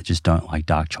people that just don't like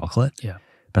dark chocolate. Yeah.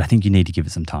 But I think you need to give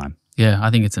it some time. Yeah, I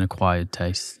think it's an acquired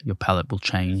taste. Your palate will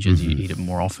change as you eat it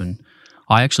more often.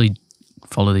 I actually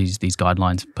follow these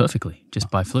guidelines perfectly,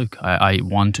 just by fluke. I eat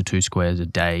 1 to 2 squares a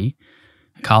day.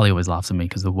 Carly always laughs at me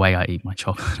because the way I eat my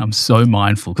chocolate, I'm so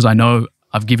mindful because I know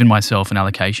I've given myself an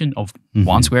allocation of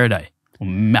 1 square a day or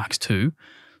max 2.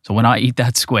 So when I eat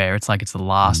that square, it's like it's the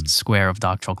last square of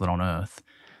dark chocolate on earth.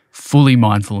 Fully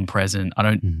mindful and present. I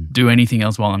don't do anything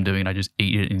else while I'm doing it. I just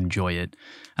eat it and enjoy it.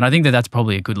 And I think that that's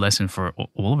probably a good lesson for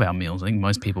all of our meals. I think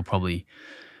most people probably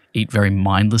eat very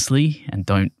mindlessly and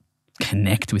don't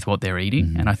connect with what they're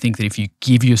eating. And I think that if you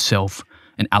give yourself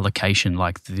an allocation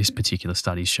like this particular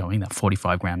study is showing, that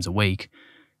 45 grams a week,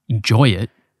 enjoy it,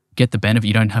 get the benefit.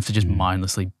 You don't have to just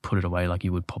mindlessly put it away like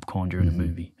you would popcorn during a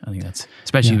movie. I think that's,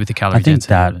 especially with the calorie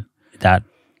density. I think that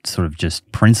sort of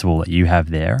just principle that you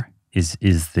have there is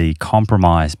the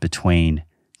compromise between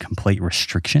complete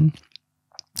restriction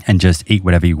and just eat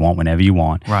whatever you want whenever you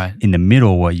want. Right. In the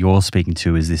middle, what you're speaking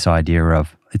to is this idea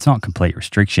of it's not complete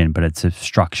restriction, but it's a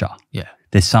structure. Yeah.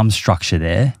 There's some structure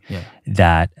there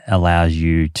that allows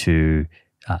you to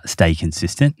stay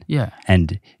consistent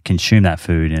and consume that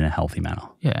food in a healthy manner.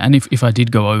 Yeah, and if I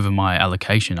did go over my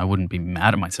allocation, I wouldn't be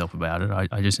mad at myself about it.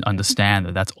 I just understand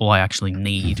that that's all I actually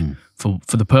need for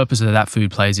the purpose that that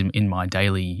food plays in my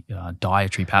daily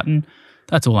dietary pattern.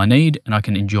 That's all I need, and I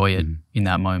can enjoy it in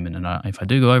that moment. And if I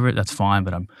do go over it, that's fine,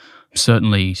 but I'm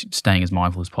certainly staying as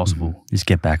mindful as possible. Just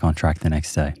get back on track the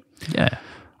next day. Yeah.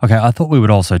 Okay, I thought we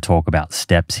would also talk about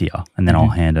steps here, and then I'll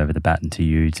hand over the baton to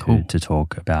you to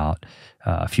talk about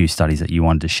a few studies that you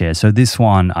wanted to share. So this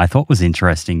one I thought was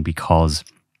interesting because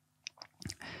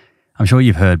I'm sure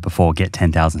you've heard before, get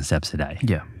 10,000 steps a day.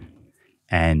 Yeah.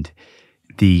 And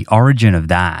the origin of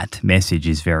that message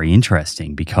is very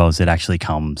interesting because it actually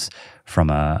comes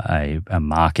from a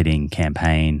marketing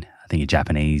campaign, I think a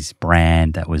Japanese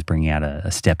brand that was bringing out a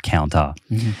step counter.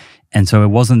 And so it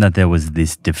wasn't that there was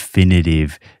this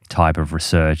definitive type of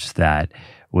research that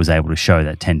was able to show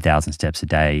that 10,000 steps a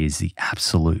day is the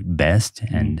absolute best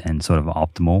and sort of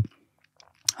optimal.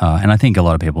 And I think a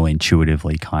lot of people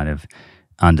intuitively kind of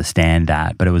understand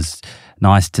that, but it was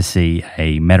nice to see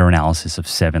a meta-analysis of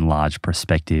 7 large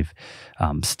prospective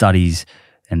studies,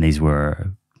 and these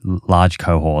were large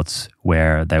cohorts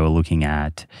where they were looking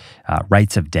at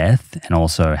rates of death and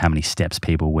also how many steps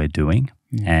people were doing.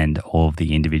 And all of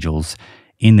the individuals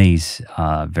in these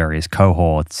various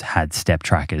cohorts had step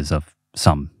trackers of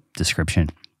some description.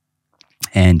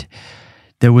 And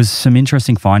there was some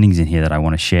interesting findings in here that I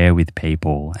want to share with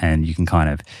people, and you can kind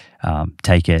of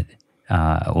take it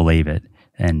or leave it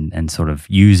and sort of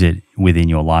use it within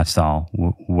your lifestyle,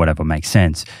 whatever makes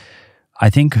sense. I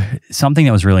think something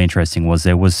that was really interesting was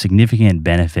there was significant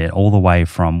benefit all the way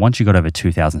from once you got over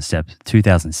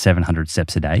 2,700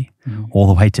 steps a day, all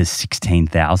the way to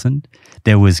 16,000.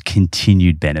 There was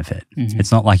continued benefit.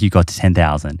 It's not like you got to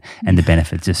 10,000 and the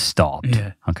benefit just stopped.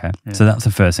 Okay. So that's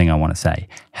the first thing I want to say.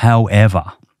 However,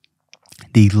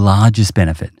 the largest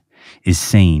benefit is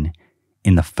seen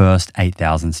in the first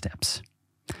 8,000 steps.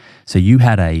 So you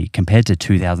had compared to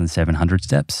 2,700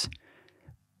 steps,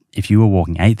 if you were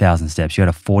walking 8,000 steps, you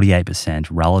had a 48%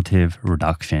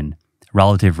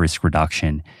 relative risk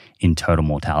reduction in total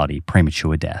mortality,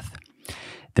 premature death.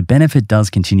 The benefit does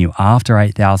continue after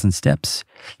 8,000 steps,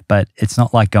 but it's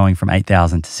not like going from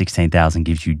 8,000 to 16,000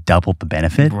 gives you double the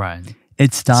benefit. Right.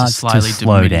 It starts to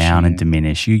slow down and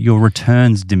diminish. Your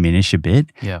returns diminish a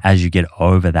bit as you get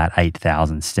over that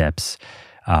 8,000 steps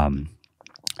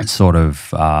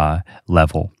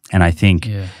level. And I think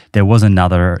there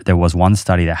was one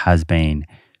study that has been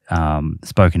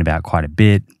spoken about quite a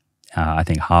bit. I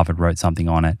think Harvard wrote something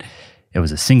on it. It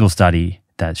was a single study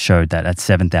that showed that at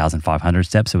 7,500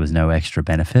 steps, there was no extra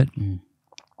benefit.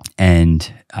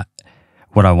 And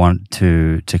what I want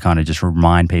to kind of just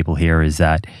remind people here is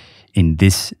that in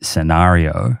this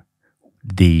scenario,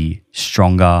 the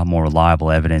stronger, more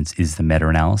reliable evidence is the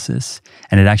meta-analysis.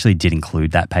 And it actually did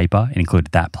include that paper. It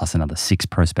included that plus another 6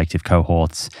 prospective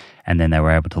cohorts. And then they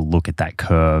were able to look at that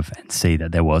curve and see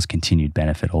that there was continued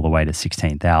benefit all the way to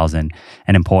 16,000.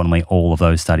 And importantly, all of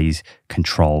those studies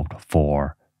controlled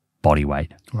for body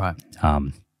weight. Right.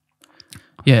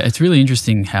 It's really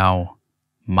interesting how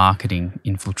marketing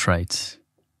infiltrates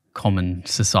common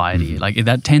society. Like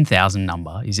that 10,000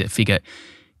 number is a figure.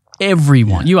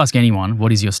 Everyone, you ask anyone,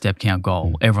 what is your step count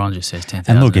goal? Everyone just says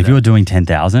 10,000. And look, if you're doing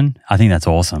 10,000, I think that's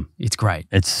awesome. It's great.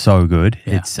 It's so good.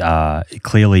 Yeah. It's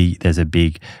clearly there's a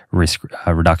big risk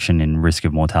reduction in risk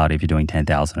of mortality if you're doing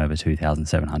 10,000 over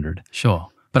 2,700. Sure.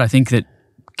 But I think that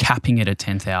capping it at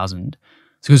 10,000,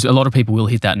 because a lot of people will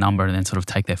hit that number and then sort of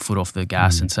take their foot off the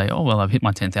gas and say, oh, well, I've hit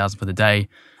my 10,000 for the day.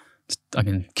 I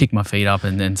can kick my feet up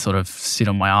and then sort of sit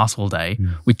on my ass all day,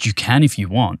 which you can if you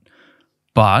want.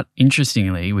 But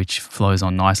interestingly, which flows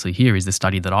on nicely here, is the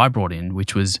study that I brought in,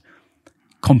 which was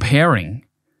comparing.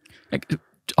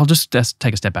 I'll just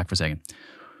take a step back for a second.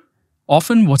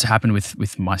 Often what's happened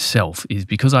with myself is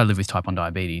because I live with type 1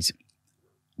 diabetes,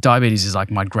 diabetes is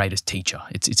like my greatest teacher.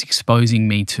 It's exposing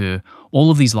me to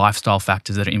all of these lifestyle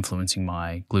factors that are influencing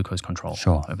my glucose control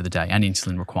over the day and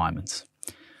insulin requirements.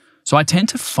 So I tend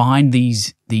to find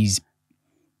these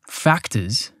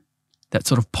factors that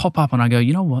sort of pop up and I go,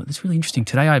 you know what, it's really interesting.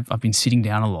 Today I've been sitting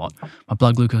down a lot. My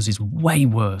blood glucose is way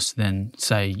worse than,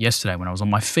 say, yesterday when I was on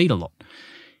my feet a lot,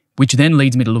 which then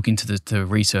leads me to look into the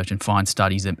research and find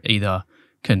studies that either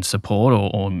can support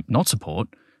or not support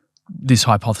this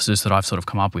hypothesis that I've sort of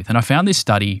come up with. And I found this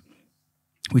study,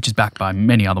 which is backed by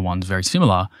many other ones very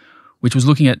similar, which was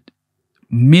looking at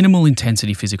minimal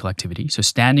intensity physical activity, so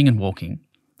standing and walking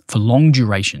for long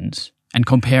durations, and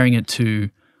comparing it to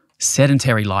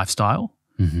sedentary lifestyle,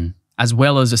 as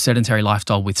well as a sedentary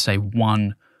lifestyle with, say,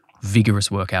 one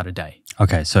vigorous workout a day.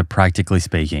 Okay, so practically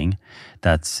speaking,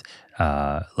 that's,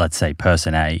 let's say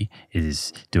person A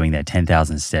is doing their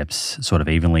 10,000 steps sort of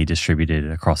evenly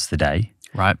distributed across the day,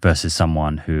 right? Versus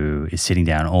someone who is sitting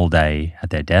down all day at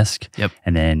their desk,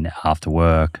 and then after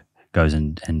work goes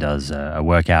and does a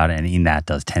workout, and in that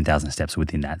does 10,000 steps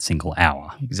within that single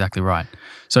hour. Exactly right.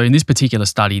 So in this particular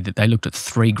study, that they looked at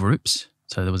 3 groups.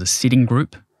 So there was a sitting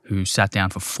group who sat down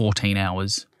for 14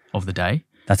 hours of the day.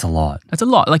 That's a lot. That's a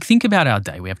lot. Like, think about our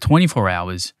day. We have 24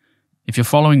 hours. If you're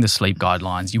following the sleep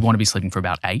guidelines, you want to be sleeping for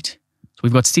about 8. So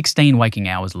we've got 16 waking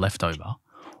hours left over.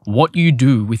 What you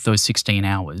do with those 16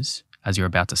 hours, as you're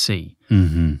about to see,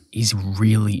 is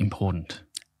really important.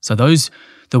 So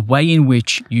the way in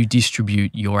which you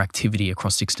distribute your activity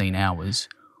across 16 hours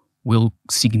will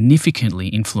significantly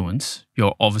influence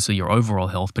your overall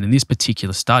health, but in this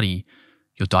particular study,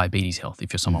 your diabetes health,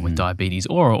 if you're someone with diabetes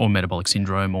or metabolic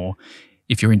syndrome, or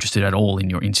if you're interested at all in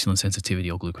your insulin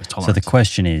sensitivity or glucose tolerance. So the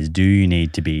question is, do you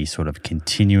need to be sort of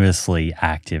continuously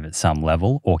active at some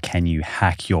level, or can you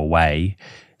hack your way,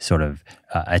 sort of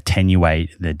attenuate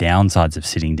the downsides of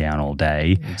sitting down all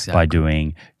day by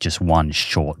doing just one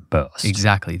short burst?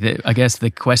 Exactly. I guess the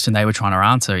question they were trying to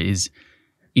answer is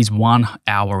 1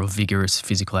 hour of vigorous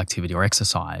physical activity or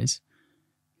exercise,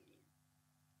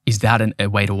 is that a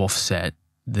way to offset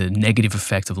the negative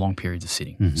effect of long periods of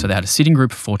sitting? So they had a sitting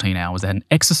group for 14 hours. They had an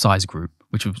exercise group,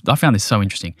 I found this so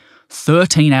interesting,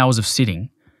 13 hours of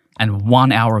sitting and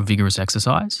 1 hour of vigorous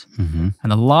exercise. And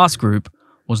the last group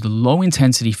was the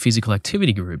low-intensity physical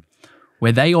activity group,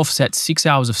 where they offset 6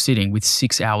 hours of sitting with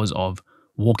 6 hours of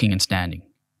walking and standing.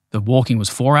 The walking was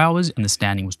 4 hours and the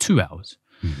standing was 2 hours.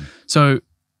 So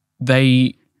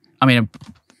the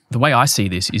way I see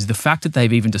this is the fact that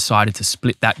they've even decided to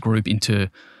split that group into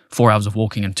 4 hours of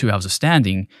walking and 2 hours of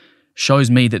standing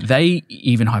shows me that they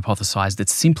even hypothesized that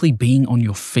simply being on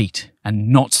your feet and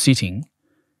not sitting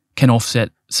can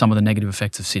offset some of the negative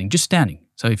effects of sitting, just standing.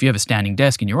 So if you have a standing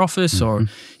desk in your office or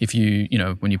if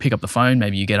when you pick up the phone,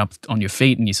 maybe you get up on your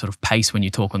feet and you sort of pace when you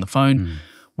talk on the phone.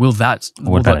 What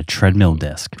about a treadmill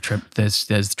desk?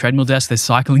 There's treadmill desks, there's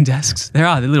cycling desks. There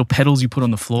are the little pedals you put on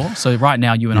the floor. So right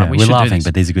now you and I, we should laughing, do this.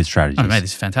 But these are good strategies. Oh, mate,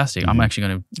 this is fantastic. I'm actually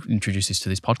going to introduce this to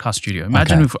this podcast studio.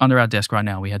 Imagine if under our desk right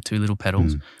now we had 2 little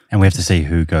pedals. And we have to see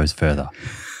who goes further.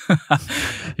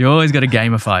 You always got to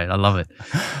gamify it. I love it.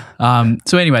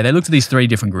 So anyway, they looked at these 3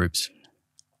 different groups.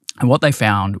 And what they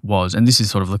found was, and this is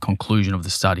sort of the conclusion of the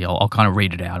study, I'll kind of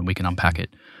read it out and we can unpack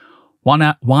it.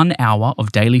 1 hour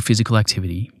of daily physical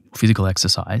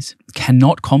exercise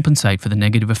cannot compensate for the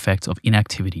negative effects of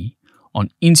inactivity on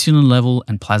insulin level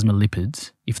and plasma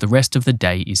lipids if the rest of the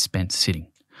day is spent sitting.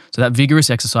 So that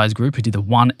vigorous exercise group who did the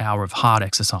 1 hour of hard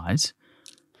exercise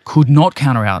could not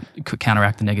counteract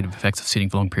the negative effects of sitting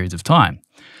for long periods of time.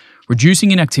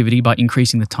 Reducing inactivity by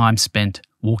increasing the time spent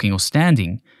walking or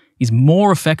standing is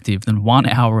more effective than 1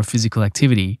 hour of physical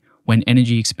activity when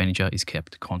energy expenditure is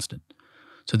kept constant.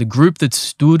 So the group that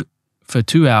stood for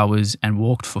 2 hours and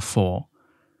walked for 4,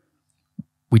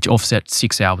 which offset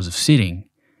 6 hours of sitting,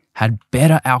 had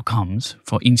better outcomes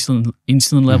for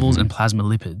insulin levels and plasma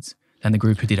lipids than the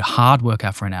group who did a hard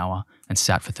workout for an hour and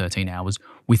sat for 13 hours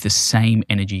with the same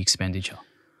energy expenditure.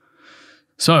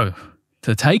 So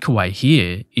the takeaway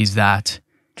here is that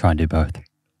try and do both.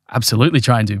 Absolutely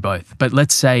try and do both. But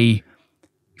let's say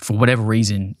for whatever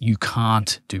reason you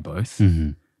can't do both.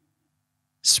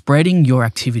 Spreading your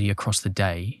activity across the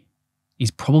day is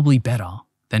probably better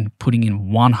than putting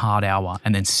in 1 hard hour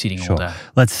and then sitting all day.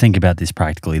 Let's think about this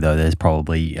practically though. There's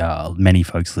probably many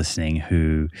folks listening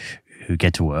who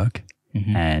get to work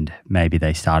and maybe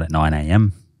they start at 9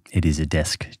 a.m. It is a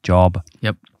desk job.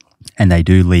 Yep. And they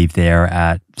do leave there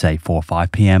at say 4 or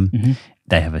 5 p.m.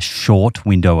 They have a short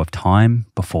window of time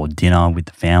before dinner with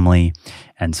the family.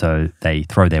 And so they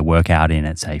throw their workout in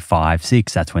at say 5,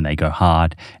 6. That's when they go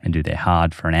hard and do their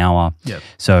hard for an hour. Yep.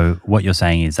 So what you're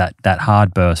saying is that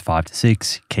hard burst 5 to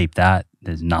 6, keep that.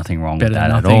 There's nothing wrong with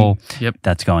that at all. Yep.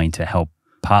 That's going to help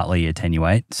partly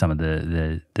attenuate some of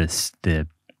the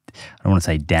I don't want to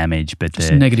say damage, but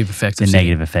the negative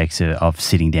effects of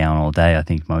sitting down all day. I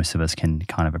think most of us can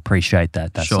kind of appreciate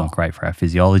that. That's not great for our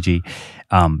physiology.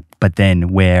 But then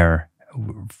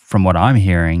from what I'm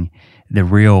hearing, the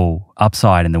real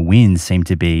upside and the wins seem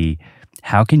to be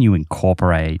how can you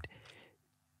incorporate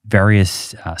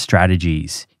various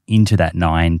strategies into that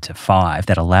 9 to 5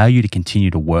 that allow you to continue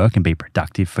to work and be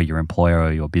productive for your employer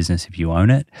or your business if you own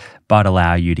it, but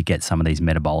allow you to get some of these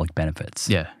metabolic benefits.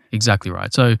 Yeah, exactly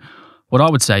right. So what I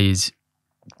would say is,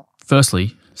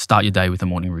 firstly, start your day with a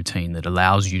morning routine that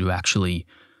allows you to actually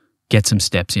get some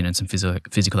steps in and some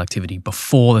physical activity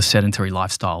before the sedentary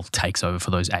lifestyle takes over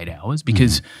for those 8 hours,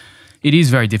 because it is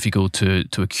very difficult to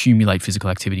accumulate physical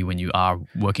activity when you are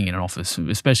working in an office,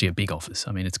 especially a big office.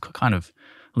 I mean, it's kind of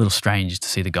a little strange to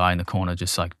see the guy in the corner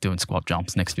just like doing squat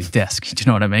jumps next to his desk. Do you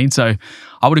know what I mean? So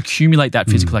I would accumulate that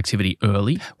physical activity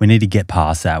early. We need to get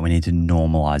past that. We need to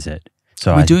normalize it.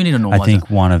 So we do need to normalize it. I think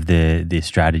one of the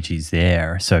strategies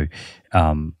there, so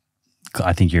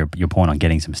I think your point on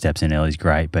getting some steps in early is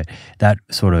great, but that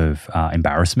sort of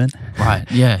embarrassment. Right,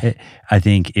 yeah. I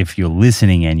think if you're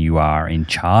listening and you are in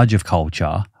charge of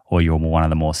culture or you're one of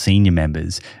the more senior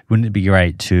members, wouldn't it be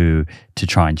great to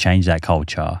try and change that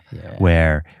culture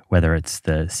where whether it's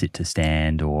the sit to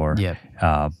stand or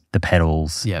the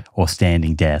pedals or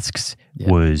standing desks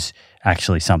was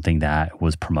actually something that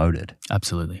was promoted?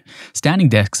 Absolutely. Standing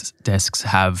desks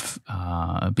have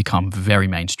become very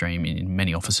mainstream in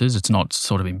many offices. It's not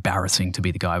sort of embarrassing to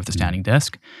be the guy with the standing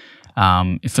desk.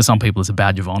 For some people, it's a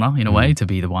badge of honor in a way to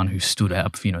be the one who stood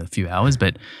up for a few hours.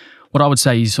 But what I would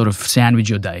say is sort of sandwich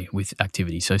your day with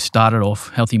activity. So start it off,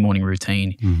 healthy morning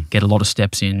routine, get a lot of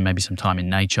steps in, maybe some time in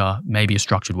nature, maybe a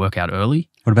structured workout early.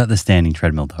 What about the standing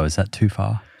treadmill though? Is that too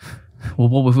far? Well,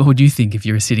 what would you think if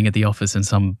you were sitting at the office and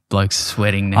some bloke's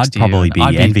sweating next to you? I'd probably be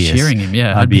envious. I'd be cheering him,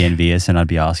 yeah. I'd be envious and I'd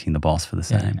be asking the boss for the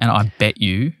same. Yeah. And I bet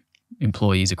you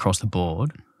employees across the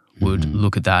board would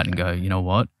look at that and go, you know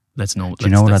what? Do you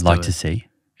know what I'd like to see?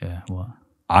 Yeah, what?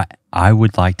 I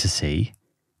would like to see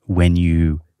when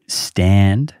you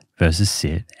stand versus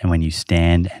sit and when you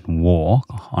stand and walk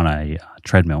on a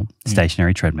treadmill,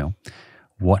 stationary treadmill,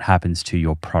 what happens to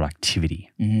your productivity?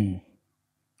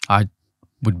 I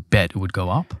would bet it would go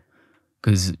up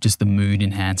because just the mood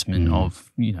enhancement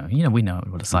of, we know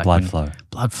what it's like.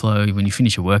 Blood flow. When you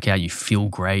finish a workout, you feel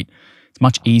great. It's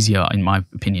much easier, in my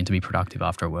opinion, to be productive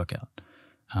after a workout,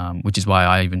 which is why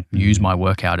I even use my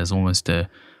workout as almost a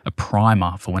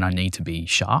primer for when I need to be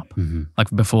sharp. Like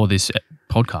before this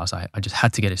podcast, I just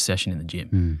had to get a session in the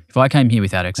gym. If I came here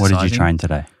without exercising. What did you train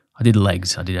today? I did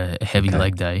legs. I did a heavy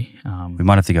leg day. We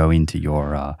might have to go into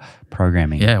your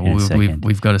programming. Yeah,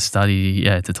 we've got a study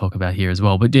to talk about here as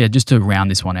well. But yeah, just to round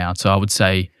this one out. So I would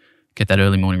say get that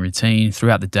early morning routine.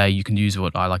 Throughout the day, you can use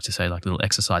what I like to say like little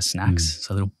exercise snacks.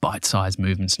 So little bite-sized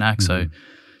movement snacks. So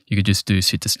you could just do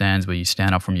sit to stands where you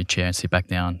stand up from your chair and sit back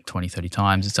down 20, 30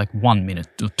 times. It's like 1 minute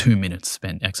or 2 minutes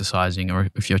spent exercising. Or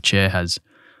if your chair has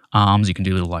arms, you can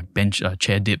do little like bench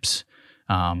chair dips.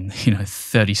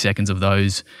 30 seconds of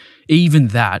those. Even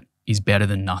that is better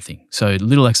than nothing. So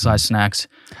little exercise snacks.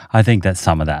 I think that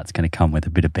some of that's going to come with a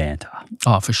bit of banter.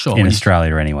 Oh, for sure. In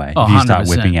Australia anyway. Oh, if you start 100%.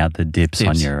 whipping out the dips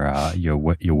on your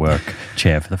work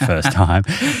chair for the first time,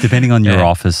 depending on your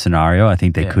office scenario, I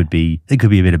think there could be a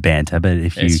bit of banter. But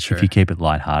if you keep it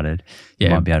lighthearted, you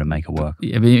might be able to make it work.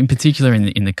 Yeah, but in particular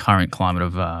in the current climate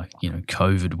of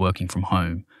COVID, working from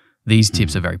home, these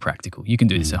tips are very practical. You can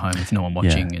do this at home with no one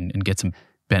watching and get some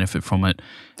benefit from it.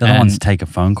 The other one's take a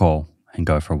phone call and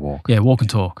go for a walk. Yeah, walk and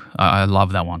talk. I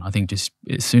love that one. I think just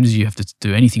as soon as you have to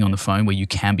do anything on the phone where you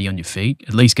can be on your feet,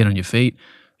 at least get on your feet,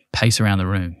 pace around the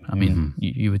room. I mean,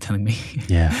 you were telling me.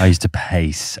 Yeah, I used to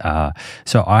pace.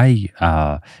 So I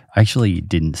actually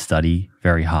didn't study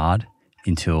very hard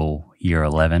until year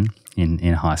 11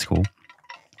 in high school.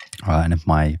 And if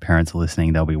my parents are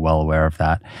listening, they'll be well aware of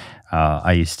that.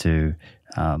 I used to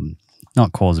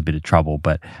not cause a bit of trouble,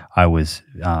 but I was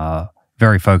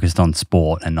very focused on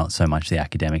sport and not so much the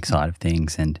academic side of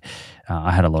things. And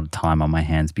I had a lot of time on my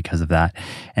hands because of that.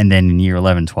 And then in year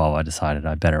 11, 12, I decided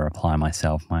I better apply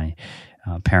myself. My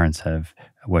parents have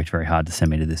worked very hard to send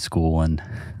me to this school, and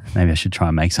maybe I should try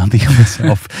and make something of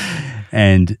myself.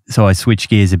 And so I switched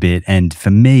gears a bit. And for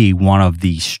me, one of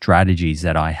the strategies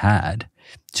that I had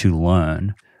to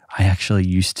learn, I actually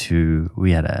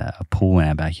we had a pool in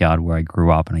our backyard where I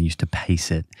grew up, and I used to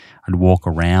pace it. I'd walk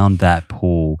around that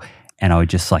pool and I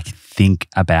would just like think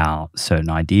about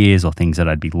certain ideas or things that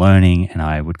I'd be learning, and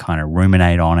I would kind of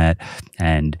ruminate on it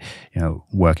and,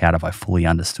 work out if I fully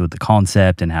understood the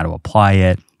concept and how to apply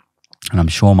it. And I'm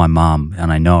sure my mum,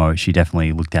 and I know she definitely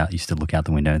used to look out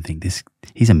the window and think,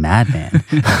 he's a madman.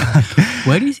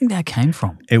 Where do you think that came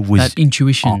from? It was that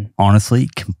intuition. Honestly,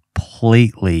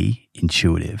 completely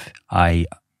intuitive. I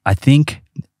think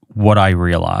what I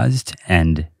realized,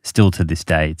 and still to this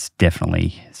day, it's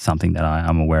definitely something that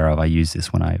I'm aware of. I used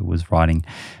this when I was writing,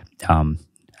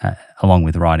 along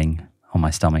with writing on my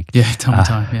stomach. Yeah, tummy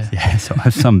time. Yeah. Yeah. So I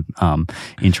have some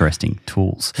interesting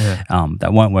tools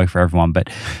that won't work for everyone, but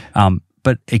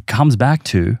it comes back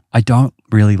to I don't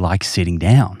really like sitting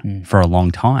down for a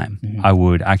long time. I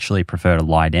would actually prefer to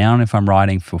lie down if I'm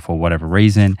writing for whatever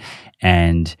reason.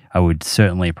 And I would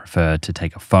certainly prefer to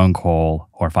take a phone call,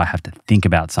 or if I have to think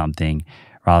about something,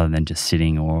 rather than just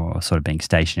sitting or sort of being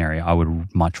stationary, I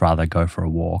would much rather go for a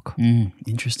walk.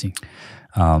 Interesting.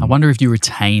 I wonder if you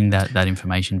retain that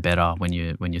information better when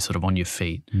you're sort of on your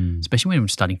feet, especially when you're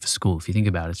studying for school. If you think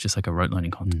about it, it's just like a rote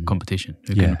learning competition.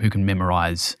 Who can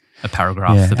memorize a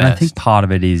paragraph the best? And I think part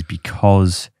of it is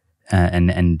because,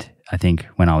 and I think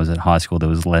when I was at high school, there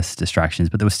was less distractions,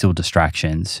 but there were still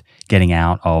distractions. Getting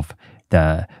out of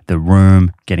the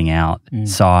room, getting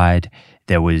outside,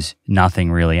 there was nothing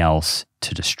really else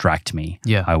to distract me.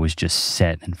 Yeah. I was just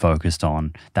set and focused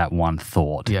on that one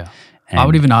thought. Yeah. And I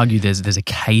would even argue there's a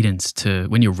cadence to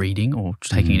when you're reading or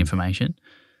taking in information.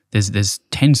 There's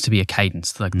tends to be a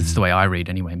cadence. Like that's the way I read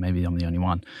anyway. Maybe I'm the only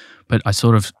one, but I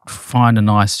sort of find a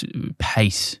nice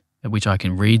pace at which I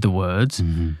can read the words,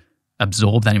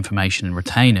 absorb that information, and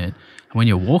retain it. And when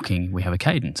you're walking, we have a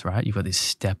cadence, right? You've got this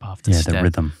step after step. The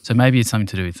rhythm. So maybe it's something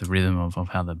to do with the rhythm of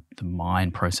how the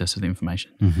mind processes the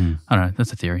information. I don't know.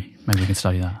 That's a theory. Maybe we can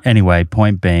study that. Anyway,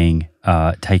 point being,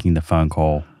 taking the phone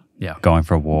call. Yeah. Going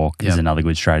for a walk is another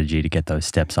good strategy to get those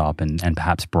steps up and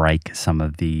perhaps break some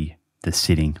of the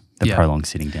sitting, prolonged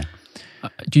sitting down.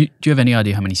 Do you have any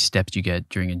idea how many steps you get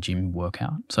during a gym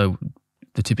workout? So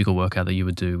the typical workout that you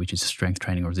would do, which is strength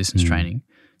training or resistance training,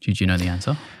 do you know the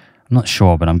answer? I'm not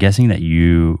sure, but I'm guessing that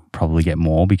you probably get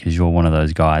more because you're one of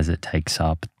those guys that takes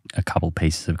up a couple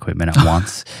pieces of equipment at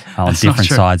once on That's different not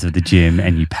true. sides of the gym,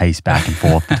 and you pace back and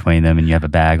forth between them, and you have a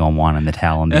bag on one and the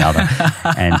towel on the other.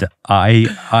 And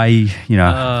I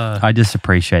just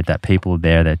appreciate that people are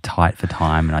there, they're tight for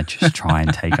time, and I just try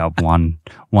and take up one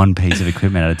piece of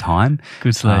equipment at a time.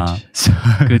 Good sledge.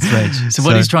 Good sledge. So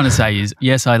what he's trying to say is,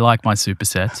 yes, I like my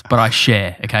supersets, but I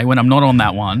share, okay? When I'm not on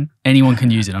that one, anyone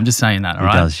can use it. I'm just saying that, all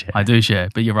right? He does share. I do share,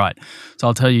 but you're right. So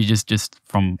I'll tell you just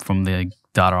from the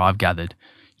data I've gathered,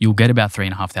 you'll get about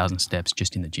 3,500 steps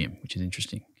just in the gym, which is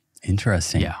interesting.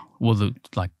 Interesting. Yeah. Well, the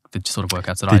sort of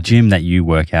workouts that I The do. gym that you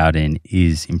work out in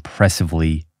is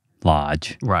impressively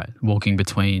large. Right. Walking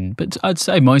between, but I'd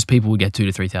say most people would get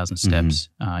 2,000 to 3,000 steps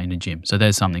in a gym. So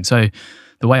there's something. So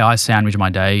the way I sandwich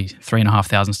my day,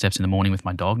 3,500 steps in the morning with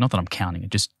my dog, not that I'm counting it,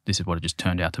 just this is what it just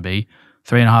turned out to be.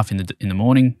 3.5 in the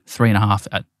morning,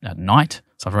 3.5 at night.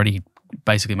 So I've already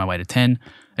basically my way to 10.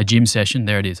 A gym session,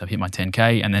 there it is. I've hit my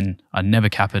 10K, and then I never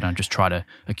cap it. I just try to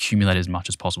accumulate as much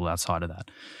as possible outside of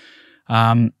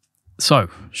that. So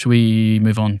should we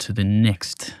move on to the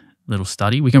next little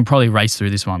study? We can probably race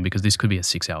through this one because this could be a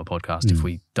 6-hour podcast if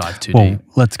we dive too deep.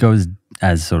 Let's go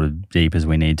as sort of deep as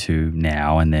we need to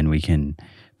now, and then we can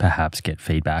perhaps get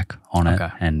feedback on it,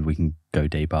 and we can go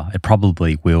deeper. It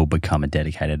probably will become a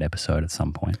dedicated episode at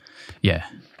some point. Yeah,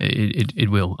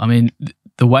 it will. I mean,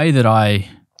 the way that I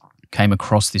came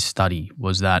across this study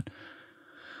was that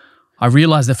I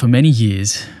realized that for many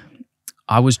years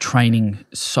I was training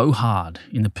so hard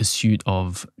in the pursuit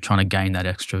of trying to gain that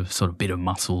extra sort of bit of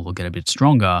muscle or get a bit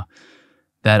stronger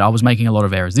that I was making a lot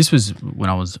of errors. This was when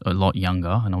I was a lot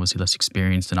younger and obviously less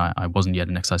experienced, and I wasn't yet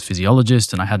an exercise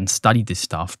physiologist and I hadn't studied this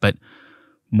stuff, but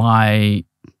my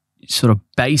sort of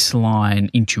baseline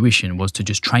intuition was to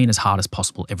just train as hard as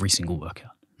possible every single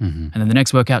workout. And then the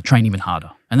next workout, train even harder.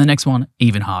 And the next one,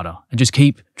 even harder. And just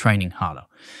keep training harder,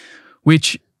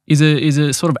 which is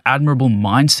a sort of admirable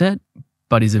mindset,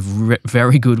 but is a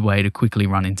very good way to quickly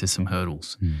run into some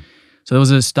hurdles. So there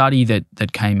was a study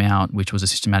that came out, which was a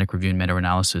systematic review and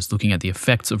meta-analysis looking at the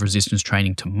effects of resistance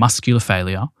training to muscular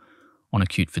failure on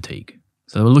acute fatigue.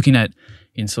 So they were looking at,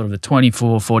 in sort of the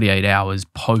 24, 48 hours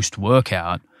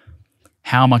post-workout,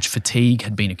 how much fatigue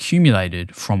had been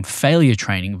accumulated from failure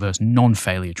training versus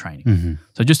non-failure training.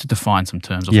 So just to define some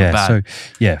terms off the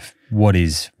bat. What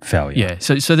is failure? Yeah,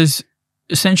 so there's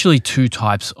essentially two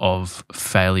types of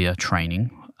failure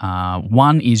training.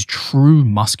 One is true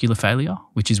muscular failure,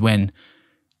 which is when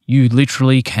you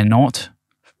literally cannot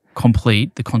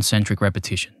complete the concentric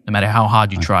repetition, no matter how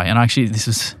hard you try. And actually,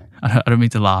 I don't mean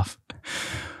to laugh,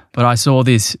 but I saw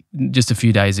this just a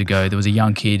few days ago. There was a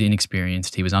young kid,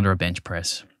 inexperienced. He was under a bench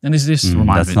press. And this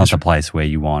reminds me. That's not the place where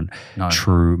you want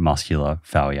true muscular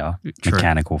failure,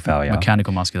 mechanical failure.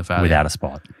 Mechanical muscular failure. Without a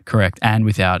spot. Correct. And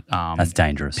without that's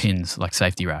dangerous. Pins, like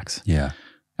safety racks. Yeah.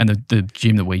 And the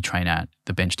gym that we train at,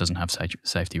 the bench doesn't have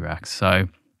safety racks. So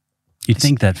you'd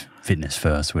think that Fitness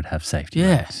First would have safety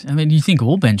racks. I mean, you think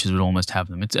all benches would almost have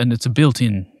them. It's a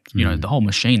built-in, the whole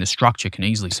machine, the structure can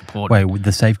easily support it. Wait, with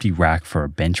the safety rack for a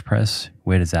bench press,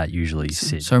 where does that usually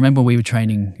sit? So remember we were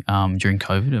training during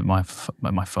COVID at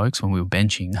my folks when we were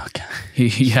benching. Okay.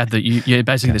 You had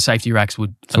basically the safety racks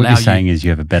would so allow you. What you're saying is you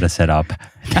have a better setup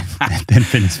than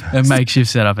Fitness First. A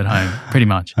makeshift setup at home, pretty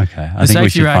much. Okay. I think we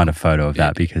should find a photo of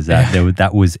that because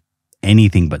that was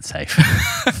anything but safe.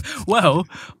 Well,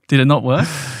 did it not work?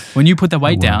 When you put the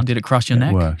weight down, did it crush your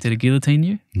neck? Worked. Did it guillotine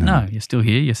you? No, you're still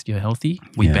here. You're healthy.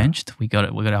 We benched. We got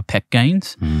our pec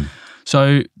gains.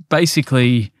 So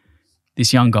basically,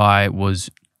 this young guy was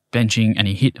benching and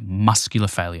he hit muscular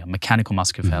failure, mechanical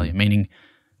muscular failure, meaning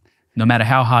no matter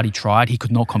how hard he tried, he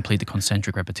could not complete the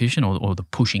concentric repetition or the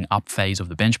pushing up phase of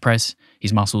the bench press.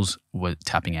 His muscles were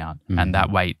tapping out, and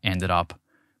that weight ended up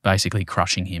basically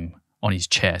crushing him on his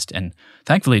chest, and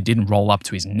thankfully it didn't roll up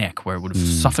to his neck where it would have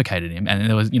suffocated him. And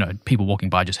there was, people walking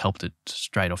by just helped it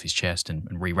straight off his chest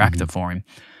and re-racked it for him.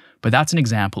 But that's an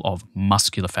example of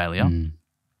muscular failure.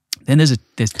 Then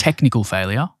there's technical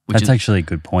failure. That's actually a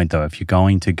good point though. If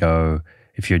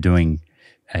you're doing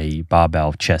a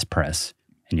barbell chest press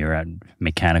and you're at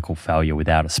mechanical failure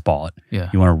without a spot,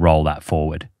 you want to roll that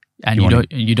forward. And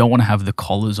you don't want to have the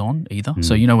collars on either.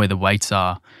 So where the weights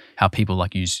are, how people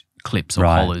like use clips or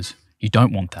collars. You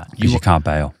don't want that. Because you can't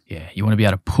bail. Yeah. You want to be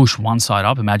able to push one side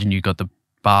up. Imagine you've got the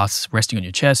bar resting on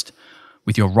your chest.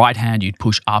 With your right hand, you'd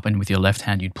push up, and with your left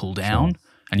hand, you'd pull down,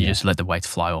 and you just let the weights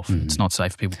fly off. It's not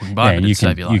safe for people walking by, but it'd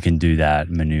save your life. You can do that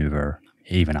maneuver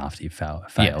even after you've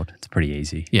failed. It's pretty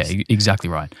easy. Yeah, exactly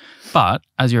right. But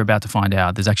as you're about to find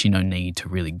out, there's actually no need to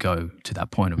really go to that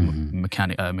point of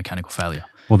mechanical failure.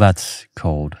 Well, that's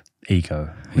called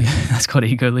ego. That's called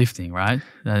ego lifting, right?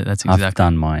 That's exactly. I've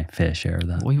done my fair share of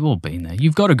that. We've all been there.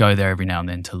 You've got to go there every now and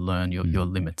then to learn your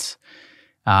limits.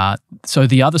 So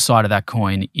the other side of that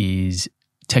coin is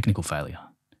technical failure.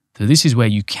 So this is where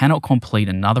you cannot complete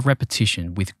another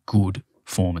repetition with good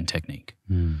form and technique.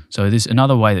 So this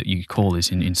another way that you call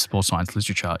this in sports science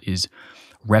literature is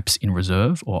reps in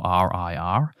reserve, or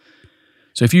RIR.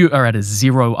 So if you are at a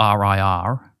 0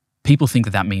 RIR, people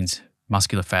think that means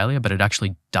muscular failure, but it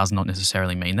actually does not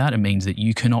necessarily mean that. It means that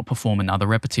you cannot perform another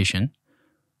repetition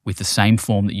with the same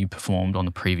form that you performed on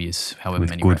the previous however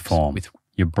many reps. Form. With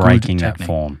You're breaking good that technique.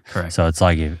 form. Correct. So it's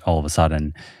like if all of a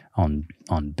sudden on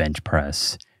bench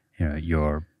press,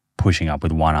 you're pushing up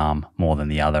with one arm more than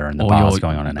the other, and the bar's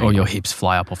going on an ankle. Or your hips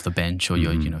fly up off the bench, or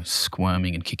you're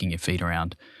squirming and kicking your feet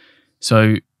around.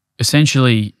 So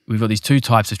essentially, we've got these two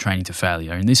types of training to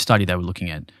failure. In this study, they were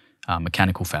looking at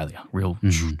mechanical failure, real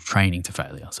training to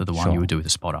failure. So the one you would do with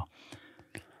a spotter.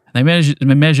 They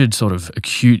measured sort of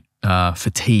acute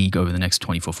fatigue over the next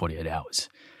 24, 48 hours.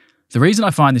 The reason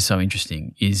I find this so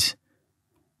interesting is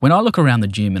when I look around the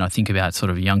gym and I think about sort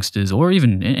of youngsters or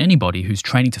even anybody who's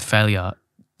training to failure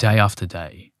day after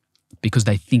day because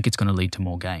they think it's going to lead to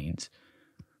more gains,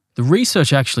 the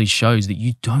research actually shows that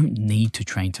you don't need to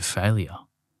train to failure.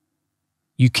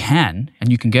 You can,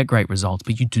 and you can get great results,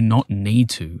 but you do not need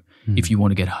to if you want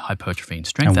to get hypertrophy and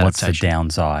strength And what's adaptation. the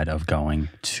downside of going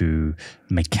to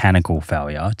mechanical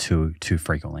failure too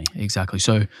frequently? Exactly.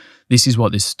 So this is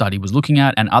what this study was looking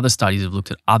at, and other studies have looked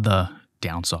at other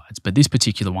downsides. But this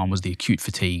particular one was the acute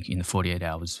fatigue in the 48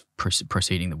 hours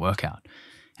preceding the workout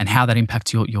and how that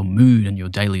impacts your mood and your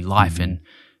daily life and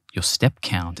your step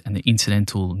count and the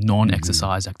incidental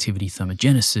non-exercise activity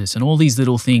thermogenesis and all these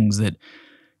little things that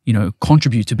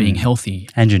contribute to being healthy.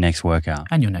 And your next workout.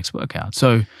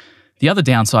 So the other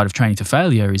downside of training to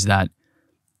failure is that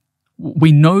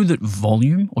we know that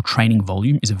volume or training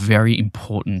volume is a very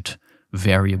important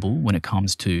variable when it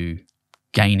comes to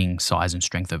gaining size and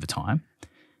strength over time.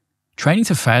 Training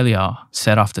to failure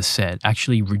set after set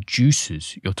actually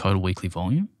reduces your total weekly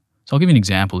volume. So I'll give you an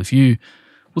example.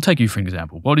 We'll take you for an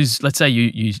example. Let's say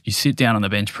you sit down on the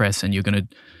bench press and you're going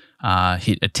to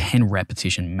hit a 10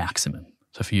 repetition maximum.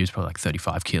 So for you, it's probably like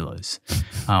 35 kilos.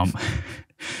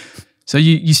 So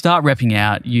you start repping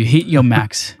out, you hit your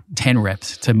max 10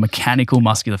 reps to mechanical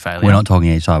muscular failure. We're not talking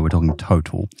each side, we're talking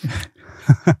total.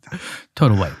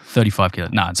 Total weight, 35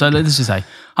 kilos. No, so let's just say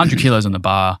 100 kilos on the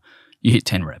bar, you hit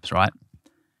 10 reps, right?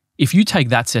 If you take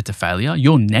that set to failure,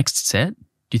 your next set,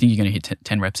 do you think you're going to hit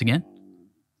 10 reps again?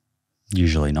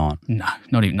 Usually not. No,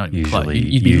 not even close. Usually,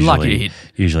 You'd be lucky to hit.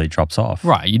 Usually it drops off.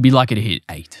 Right, you'd be lucky to hit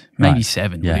 8, maybe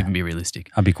 7 would even be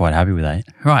realistic. I'd be quite happy with 8.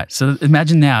 Right, so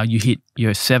imagine now you hit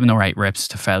your 7 or 8 reps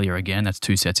to failure again. That's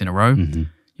 2 sets in a row.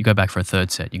 You go back for a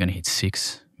third set, you're going to hit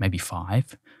 6, maybe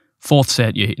 5. Fourth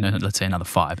set, you hit, let's say another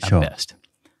 5 at best.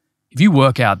 If you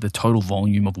work out the total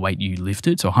volume of weight you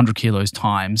lifted, so 100 kilos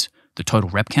times the total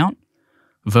rep count,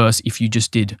 versus if you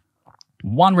just did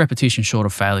 1 repetition short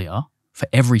of failure for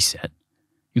every set,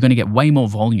 you're going to get way more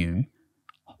volume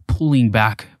pulling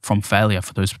back from failure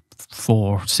for those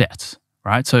 4 sets,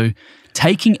 right? So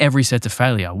taking every set to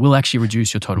failure will actually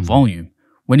reduce your total volume.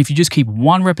 When if you just keep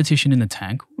 1 repetition in the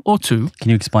tank or 2. Can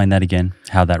you explain that again,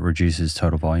 how that reduces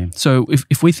total volume? So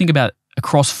if we think about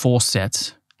across 4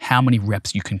 sets, how many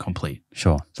reps you can complete.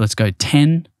 Sure. So let's go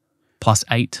 10 plus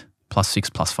 8 plus 6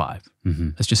 plus 5.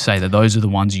 Let's just say that those are the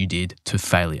ones you did to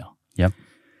failure. Yep.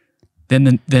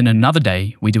 Then another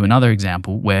day, we do another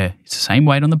example where it's the same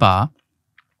weight on the bar.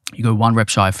 You go 1 rep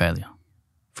shy of failure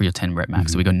for your 10 rep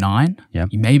max. So we go 9. Yep.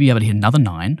 You may be able to hit another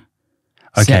 9.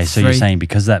 Okay, so you're saying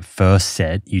because that first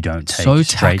set you don't take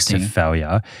straight to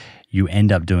failure, you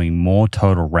end up doing more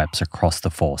total reps across the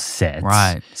 4 sets.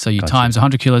 Right. So you times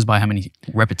 100 kilos by how many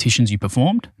repetitions you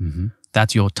performed.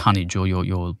 That's your tonnage or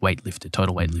your weight lifted,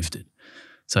 total weight lifted.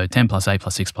 So 10 plus 8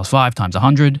 plus 6 plus 5 times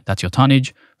 100, that's your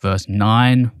tonnage, versus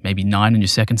 9, maybe 9 in your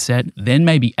second set, then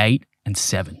maybe 8 and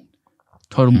 7.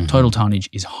 Total tonnage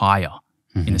is higher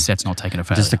in the sets not taken to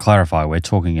failure. Just to clarify, we're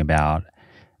talking about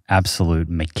absolute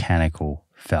mechanical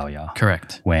failure.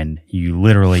 Correct. When you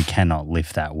literally cannot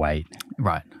lift that weight.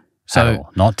 Right. So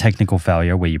not technical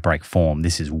failure where you break form.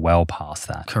 This is well past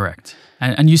that. Correct.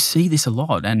 And you see this a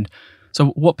lot. And so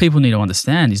what people need to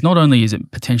understand is not only is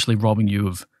it potentially robbing you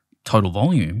of total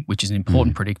volume, which is an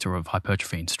important predictor of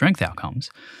hypertrophy and strength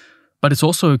outcomes, but it's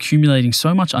also accumulating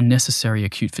so much unnecessary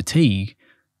acute fatigue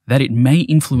that it may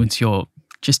influence your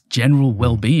just general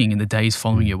well-being in the days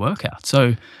following your workout.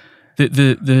 So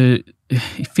the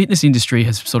fitness industry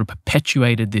has sort of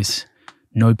perpetuated this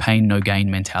no pain, no gain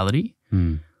mentality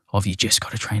of you just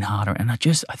got to train harder. And I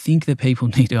think that people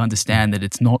need to understand that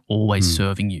it's not always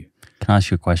serving you. Can I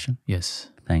ask you a question? Yes.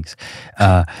 Thanks.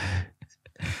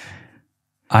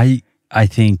 I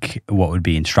think what would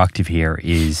be instructive here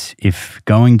is if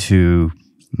going to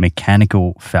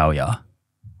mechanical failure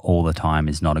all the time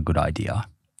is not a good idea.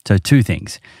 So two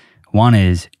things. One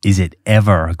is it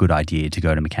ever a good idea to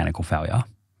go to mechanical failure?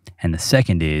 And the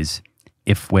second is,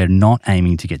 if we're not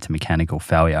aiming to get to mechanical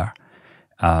failure,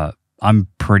 I'm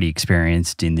pretty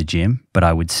experienced in the gym, but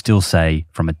I would still say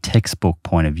from a textbook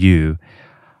point of view,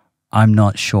 I'm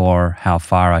not sure how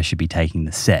far I should be taking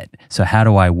the set. So how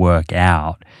do I work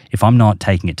out if I'm not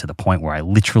taking it to the point where I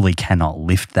literally cannot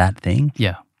lift that thing?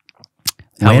 Yeah.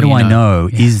 Where do I know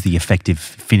is the effective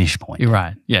finish point? You're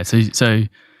right. Yeah. So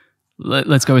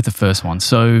let's go with the first one.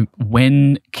 So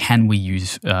when can we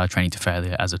use training to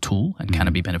failure as a tool, and can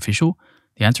it be beneficial?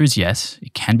 The answer is yes,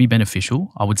 it can be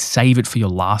beneficial. I would save it for your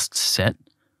last set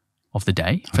of the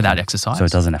day for that exercise. So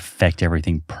it doesn't affect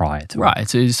everything prior to it. Right.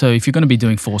 So if you're going to be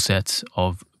doing 4 sets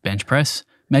of bench press,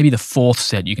 maybe the 4th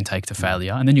set you can take to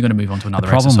failure, and then you're going to move on to another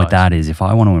exercise. The problem with that is if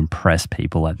I want to impress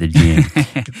people at the gym,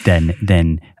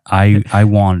 then I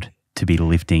want to be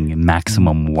lifting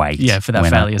maximum weight for that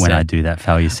failure set. When I do that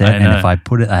failure set. And if I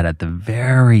put it at the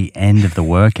very end of the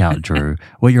workout, Drew,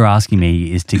 what you're asking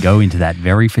me is to go into that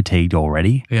very fatigued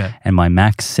already. Yeah. And my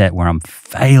max set where I'm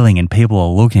failing and people are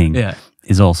looking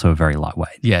is also very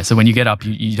lightweight. Yeah. So when you get up,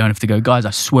 you don't have to go, guys,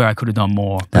 I swear I could have done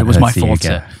more. But it was my 4th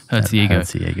set. Hurts the ego.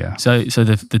 Hurts the ego. So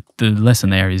the lesson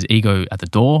there is ego at the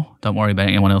door. Don't worry about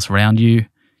anyone else around you.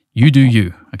 You do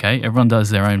you, okay? Everyone does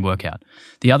their own workout.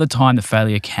 The other time the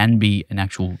failure can be an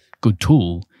actual good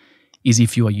tool is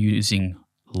if you are using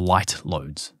light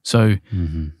loads. So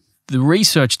the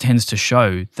research tends to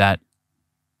show that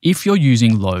if you're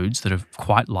using loads that are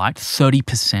quite light,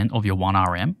 30% of your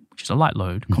 1RM, which is a light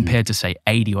load, compared to say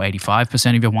 80 or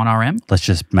 85% of your 1RM. Let's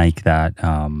just make that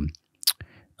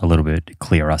a little bit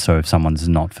clearer. So if someone's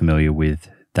not familiar with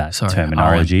that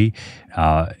terminology,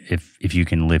 if you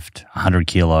can lift 100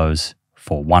 kilos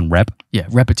for 1 rep. Yeah,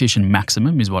 repetition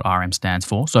maximum is what RM stands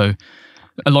for. So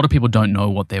a lot of people don't know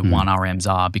what their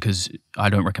 1RMs are, because I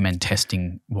don't recommend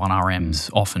testing 1RMs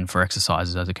often for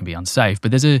exercises, as it can be unsafe.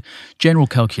 But there's a general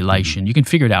calculation. You can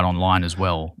figure it out online as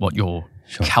well, what your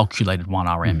calculated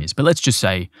 1RM is. But let's just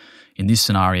say in this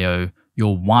scenario,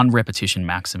 your 1 repetition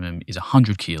maximum is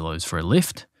 100 kilos for a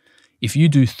lift. If you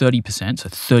do 30%, so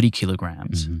 30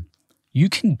 kilograms, you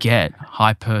can get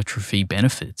hypertrophy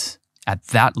benefits at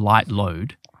that light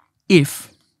load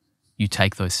if you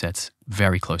take those sets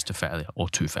very close to failure or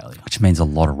to failure. Which means a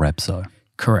lot of reps though.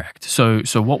 Correct. So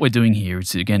what we're doing here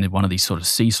is, again, one of these sort of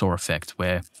seesaw effects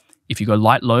where if you go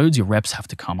light loads, your reps have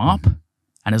to come up.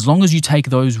 And as long as you take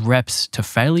those reps to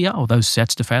failure, or those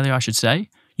sets to failure, I should say,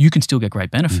 you can still get great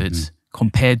benefits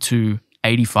compared to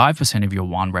 85% of your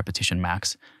 1 repetition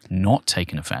max not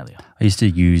taking a failure. I used to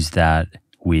use that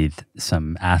with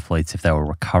some athletes if they were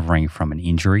recovering from an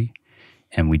injury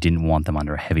and we didn't want them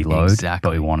under a heavy load,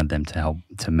 but we wanted them to help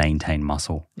to maintain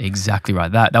muscle. Exactly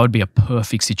right. That would be a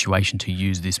perfect situation to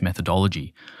use this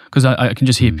methodology, because I can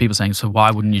just hear people saying, so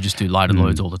why wouldn't you just do lighter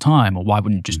loads all the time, or why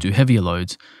wouldn't you just do heavier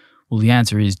loads? Well, the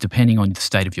answer is depending on the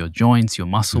state of your joints, your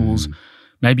muscles.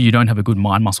 Maybe you don't have a good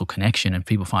mind-muscle connection and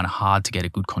people find it hard to get a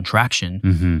good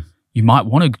contraction. You might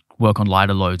want to work on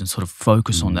lighter loads and sort of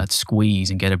focus on that squeeze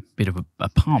and get a bit of a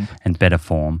pump. And better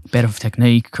form. Better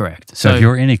technique, correct. So if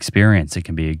you're inexperienced, it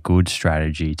can be a good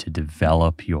strategy to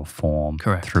develop your form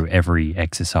through every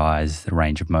exercise, the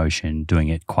range of motion, doing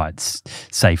it quite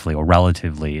safely, or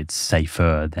relatively it's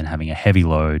safer than having a heavy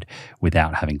load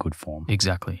without having good form.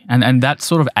 Exactly. And that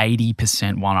sort of 80%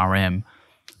 1RM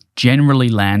generally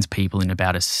lands people in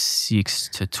about a 6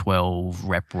 to 12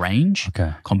 rep range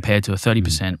compared to a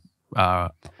 30%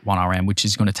 1RM, which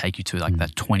is going to take you to like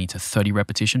that 20 to 30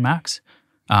 repetition max.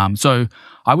 So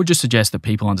I would just suggest that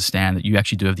people understand that you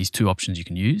actually do have these 2 options you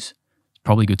can use. It's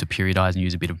probably good to periodize and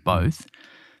use a bit of both.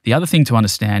 The other thing to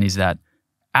understand is that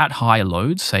at higher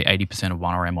loads, say 80% of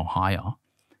 1RM or higher,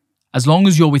 as long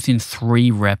as you're within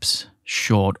 3 reps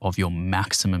short of your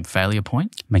maximum failure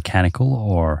point. Mechanical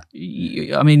or?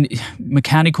 I mean,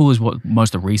 mechanical is what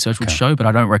most of the research would show, but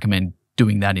I don't recommend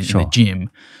doing that in the gym.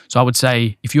 So I would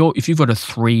say if you've got a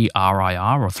 3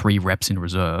 RIR or 3 reps in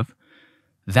reserve,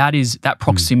 that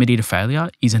proximity to failure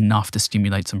is enough to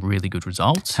stimulate some really good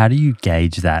results. How do you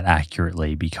gauge that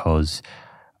accurately? Because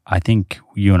I think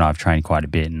you and I have trained quite a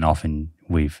bit, and often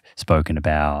we've spoken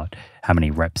about how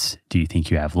many reps do you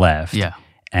think you have left? Yeah.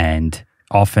 And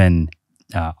often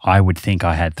I would think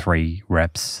I had 3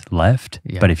 reps left,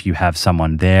 Yeah. but if you have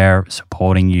someone there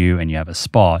supporting you and you have a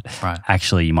spot, Right.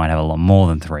 actually you might have a lot more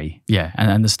than 3. Yeah,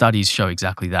 and the studies show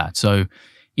exactly that. So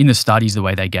in the studies, the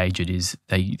way they gauge it is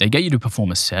they get you to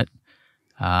perform a set.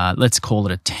 Let's call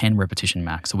it a 10 repetition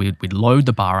max. So we'd load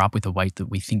the bar up with a weight that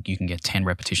we think you can get 10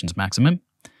 repetitions maximum.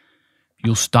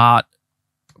 You'll start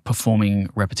performing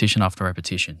repetition after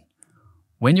repetition.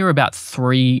 When you're about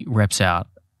 3 reps out,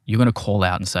 you're going to call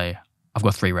out and say, I've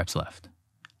got 3 reps left.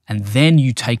 And then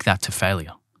you take that to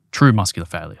failure, true muscular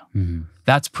failure. Mm-hmm.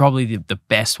 That's probably the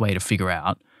best way to figure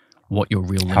out what your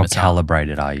real limits are. How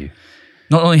calibrated are you?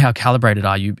 Not only how calibrated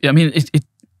are you, I mean,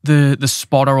 the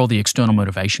spotter or the external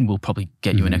motivation will probably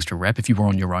get you an extra rep. If you were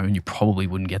on your own, you probably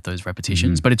wouldn't get those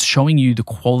repetitions. But it's showing you the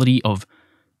quality of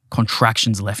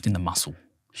contractions left in the muscle.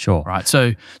 Sure. Right?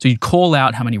 So you call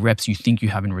out how many reps you think you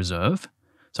have in reserve.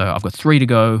 So I've got 3 to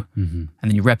go, and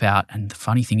then you rep out. And the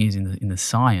funny thing is, in the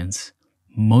science,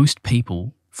 most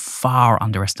people far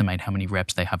underestimate how many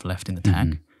reps they have left in the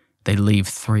tank. They leave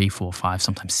 3, 4, 5,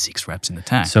 sometimes 6 reps in the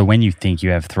tank. So when you think you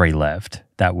have 3 left,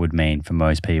 that would mean for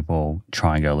most people,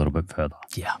 try and go a little bit further.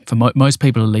 Yeah, for most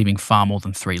people are leaving far more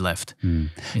than 3 left.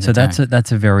 So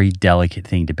that's a very delicate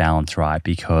thing to balance, right?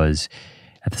 Because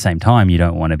at the same time, you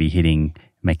don't want to be hitting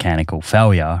mechanical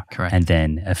failure and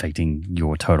then affecting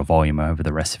your total volume over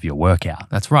the rest of your workout.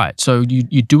 That's right. So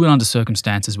you do it under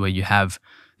circumstances where you have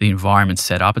the environment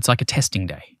set up. It's like a testing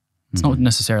day. It's not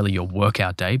necessarily your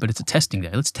workout day, but it's a testing day.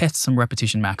 Let's test some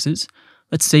repetition maxes.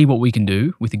 Let's see what we can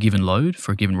do with a given load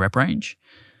for a given rep range.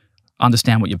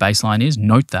 Understand what your baseline is.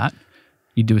 Note that.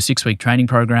 You do a 6-week training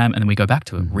program and then we go back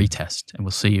to it, retest, and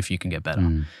we'll see if you can get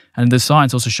better. And the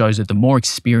science also shows that the more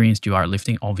experienced you are at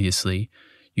lifting, obviously,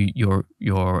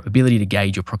 your ability to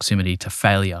gauge your proximity to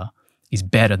failure is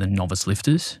better than novice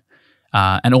lifters.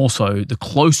 And also, the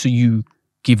closer you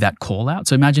give that call out.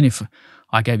 So imagine if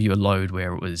I gave you a load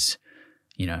where it was,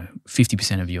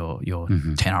 50% of your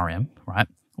 10 RM, right?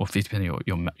 Or 50%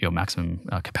 of your maximum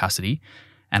capacity.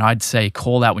 And I'd say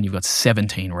call out when you've got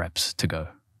 17 reps to go.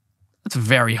 That's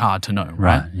very hard to know,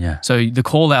 right? Yeah. So the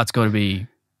call out's got to be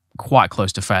quite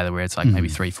close to failure where it's like maybe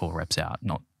 3, 4 reps out,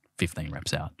 not 15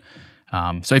 reps out.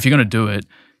 So if you're going to do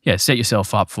it, set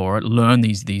yourself up for it, learn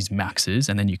these maxes,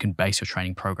 and then you can base your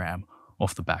training program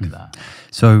off the back of that.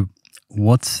 So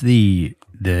what's the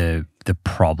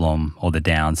problem or the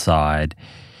downside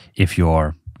if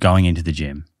you're going into the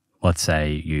gym? Let's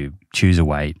say you choose a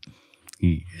weight,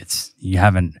 you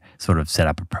haven't sort of set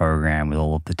up a program with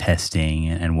all of the testing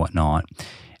and whatnot,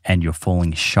 and you're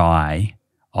falling shy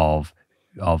of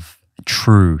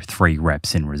true 3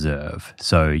 reps in reserve.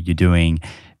 So you're doing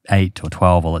 8 or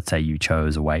 12, or let's say you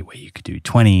chose a weight where you could do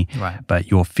 20, but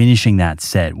you're finishing that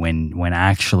set when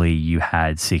actually you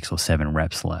had 6 or 7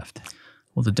 reps left.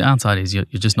 Well, the downside is you're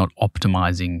just not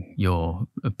optimizing your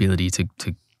ability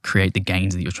to create the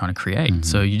gains that you're trying to create.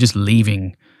 So you're just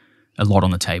leaving a lot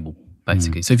on the table,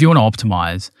 basically. So if you want to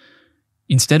optimize,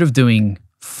 instead of doing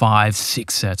 5,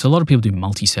 6 sets, a lot of people do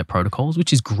multi-set protocols,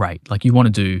 which is great. Like you want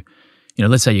to do,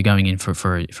 let's say you're going in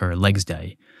for a legs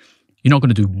day. You're not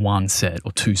going to do 1 set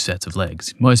or 2 sets of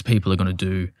legs. Most people are going to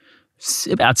do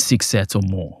about 6 sets or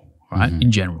more, right,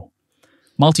 in general.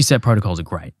 Multi-set protocols are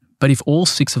great. But if all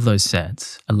 6 of those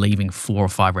sets are leaving 4 or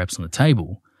 5 reps on the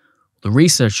table, the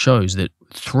research shows that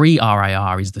 3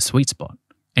 RIR is the sweet spot.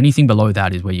 Anything below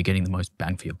that is where you're getting the most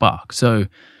bang for your buck. So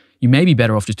you may be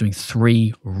better off just doing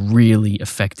 3 really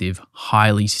effective,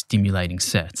 highly stimulating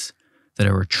sets that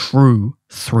are a true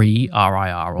 3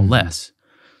 RIR or less.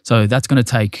 So that's going to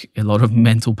take a lot of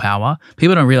mental power.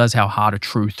 People don't realize how hard a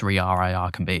true 3 RIR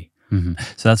can be.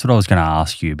 So that's what I was going to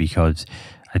ask you, because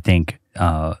I think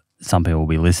some people will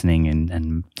be listening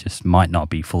and just might not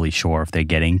be fully sure if they're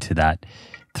getting to that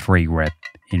 3 rep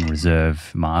in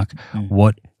reserve mark.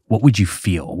 What would you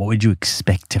feel? What would you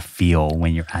expect to feel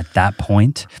when you're at that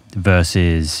point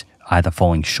versus either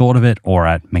falling short of it or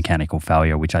at mechanical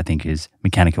failure, which I think is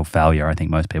mechanical failure. I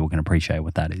think most people can appreciate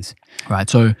what that is. Right.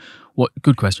 So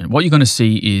good question. What you're going to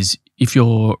see is if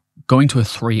you're going to a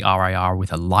 3 RIR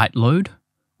with a light load,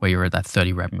 where you're at that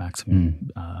 30 rep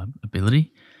maximum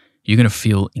ability, you're going to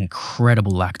feel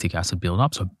incredible lactic acid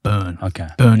buildup. So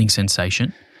burning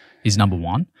sensation is number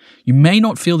 1. You may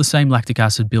not feel the same lactic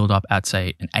acid buildup at,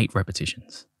 say, an 8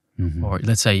 repetitions. Or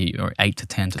let's say you're 8 to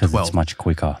 10 to 12. Because it's much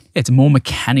quicker. It's more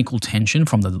mechanical tension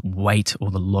from the weight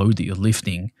or the load that you're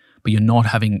lifting, but you're not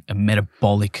having a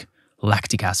metabolic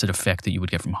lactic acid effect that you would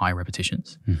get from high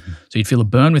repetitions. So you'd feel a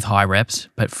burn with high reps,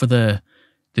 but for the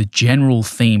general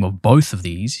theme of both of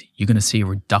these, you're going to see a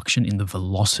reduction in the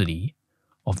velocity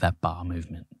of that bar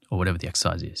movement or whatever the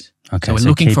exercise is. Okay, we're so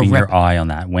looking for keeping your eye on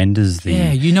that. When does the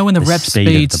when the rep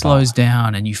speed of the slows bar.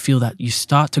 down and you feel that you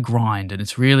start to grind and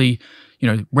it's really,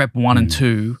 rep 1 and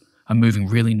 2 are moving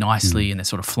really nicely and they're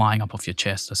sort of flying up off your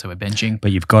chest. That's how we're benching.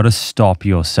 But you've got to stop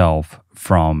yourself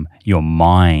from your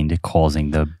mind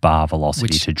causing the bar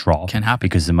velocity to drop. Can happen.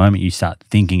 Because the moment you start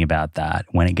thinking about that,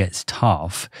 when it gets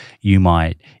tough, you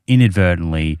might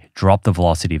inadvertently drop the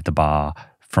velocity of the bar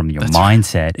from your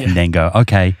mindset and then go,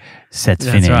 okay, set's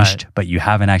finished, right. but you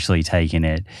haven't actually taken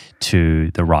it to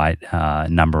the right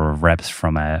number of reps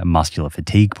from a muscular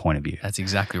fatigue point of view. That's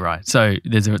exactly right. So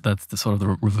that's the sort of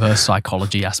the reverse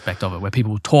psychology aspect of it, where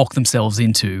people talk themselves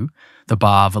into the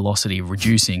bar velocity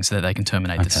reducing so that they can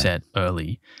terminate the set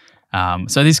early.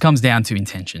 So this comes down to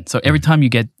intention. So every time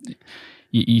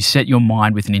you set your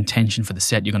mind with an intention for the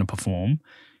set you're going to perform,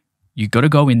 you got to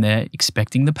go in there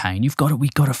expecting the pain. We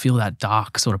got to feel that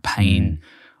dark sort of pain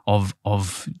of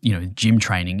gym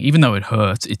training. Even though it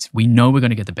hurts, we know we're going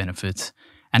to get the benefits,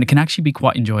 and it can actually be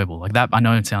quite enjoyable. Like that, I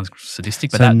know it sounds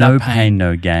sadistic, but so that pain,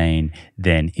 no gain.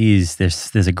 Then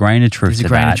there's a grain of truth to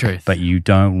that, but you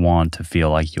don't want to feel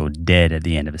like you're dead at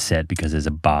the end of a set because there's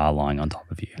a bar lying on top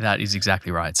of you. That is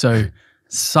exactly right. So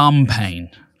some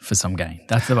pain for some gain.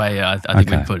 That's the way I think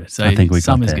we'd put it. So I think we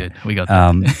some got is there. good. We got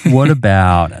that. What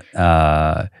about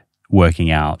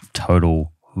working out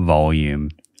total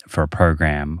volume for a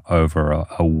program over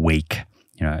a week?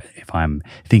 If I'm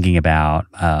thinking about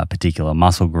a particular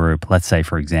muscle group, let's say,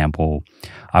 for example,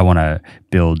 I want to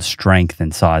build strength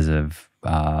and size of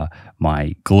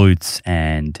my glutes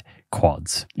and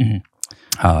quads.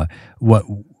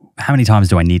 How many times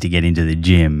do I need to get into the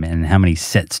gym, and how many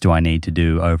sets do I need to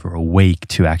do over a week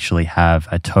to actually have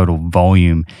a total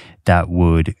volume that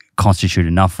would constitute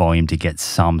enough volume to get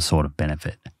some sort of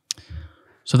benefit?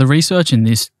 So the research in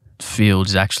this field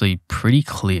is actually pretty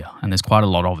clear, and there's quite a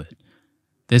lot of it.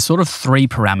 There's sort of 3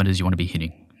 parameters you want to be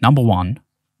hitting. Number 1,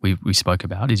 we spoke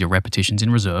about, is your repetitions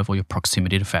in reserve or your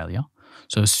proximity to failure.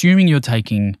 So assuming you're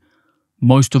taking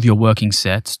most of your working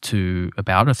sets to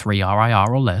about a 3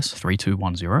 RIR or less, 3, 2,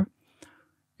 1, 0,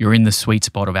 you're in the sweet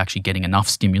spot of actually getting enough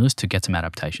stimulus to get some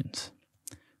adaptations.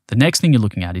 The next thing you're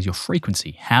looking at is your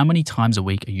frequency. How many times a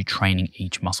week are you training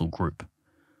each muscle group?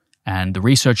 And the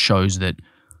research shows that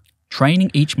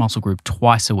training each muscle group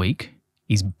twice a week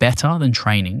is better than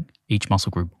training each muscle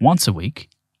group once a week,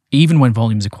 even when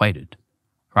volume is equated,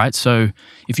 right? So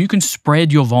if you can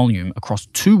spread your volume across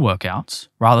 2 workouts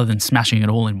rather than smashing it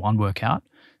all in one workout,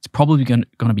 it's probably going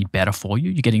to be better for you.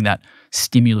 You're getting that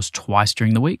stimulus twice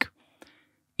during the week.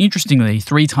 Interestingly,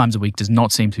 3 times a week does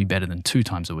not seem to be better than 2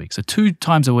 times a week. So 2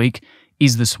 times a week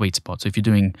is the sweet spot. So if you're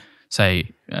doing,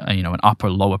 say, an upper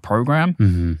lower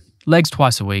program, legs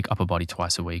twice a week, upper body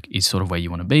twice a week is sort of where you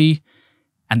want to be.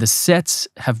 And the sets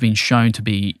have been shown to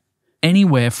be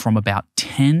anywhere from about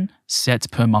 10 sets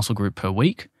per muscle group per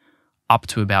week up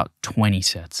to about 20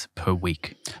 sets per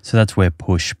week. So that's where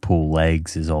push-pull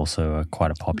legs is also quite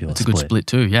a popular split. It's a good split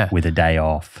too, yeah. With a day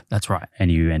off. That's right.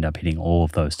 And you end up hitting all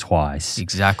of those twice.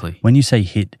 Exactly. When you say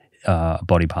hit a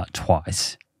body part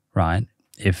twice, right,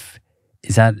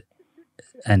 is that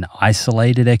an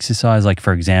isolated exercise? Like,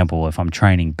 for example, if I'm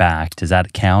training back, does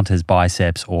that count as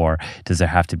biceps, or does there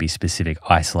have to be specific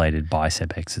isolated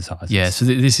bicep exercises? Yeah, so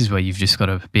this is where you've just got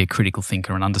to be a critical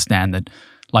thinker and understand that,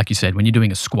 like you said, when you're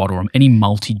doing a squat or any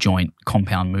multi-joint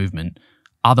compound movement,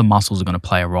 other muscles are going to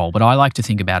play a role. But I like to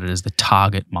think about it as the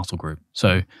target muscle group.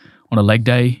 So on a leg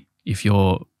day, if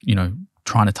you're,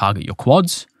 trying to target your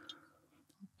quads,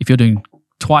 if you're doing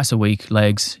twice a week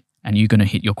legs, and you're going to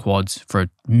hit your quads for a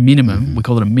minimum, we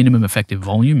call it a minimum effective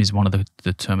volume is one of the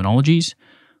terminologies.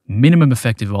 Minimum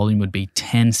effective volume would be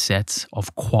 10 sets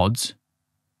of quads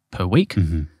per week.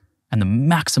 And the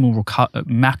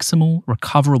maximal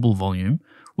recoverable volume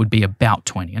would be about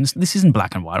 20. And this isn't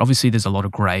black and white. Obviously, there's a lot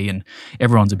of gray and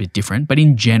everyone's a bit different. But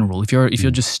in general, if you're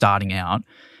just starting out,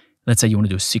 let's say you want to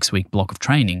do a 6-week block of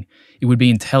training, it would be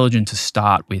intelligent to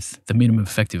start with the minimum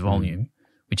effective volume,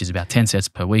 which is about 10 sets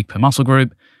per week per muscle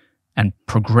group, and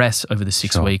progress over the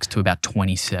 6 weeks to about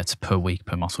 20 sets per week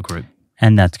per muscle group.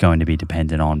 And that's going to be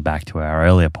dependent on, back to our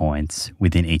earlier points,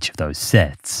 within each of those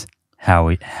sets,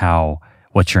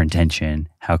 what's your intention?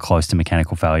 How close to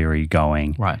mechanical failure are you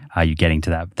going? Right. Are you getting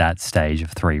to that stage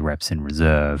of 3 reps in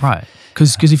reserve? Right.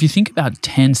 Because if you think about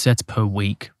 10 sets per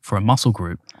week for a muscle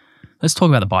group, let's talk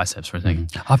about the biceps for a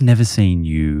second. I've never seen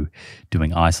you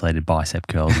doing isolated bicep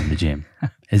curls in the gym.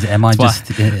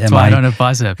 That's why I don't have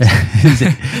biceps.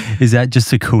 Is that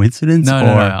just a coincidence? No.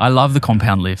 I love the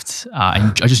compound lifts.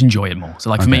 I just enjoy it more. So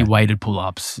like for me, weighted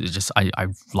pull-ups, is just I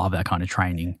love that kind of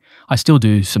training. I still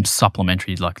do some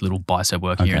supplementary like little bicep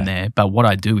work here and there. But what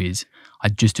I do is I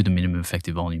just do the minimum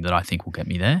effective volume that I think will get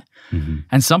me there. Mm-hmm.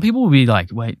 And some people will be like,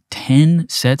 wait, 10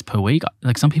 sets per week?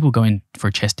 Like some people go in for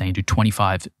a chest day and do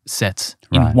 25 sets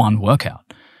in one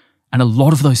workout. And a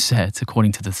lot of those sets,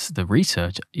 according to the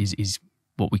research, is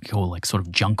what we call like sort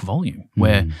of junk volume,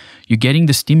 where you're getting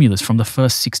the stimulus from the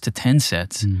first 6 to 10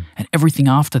 sets and everything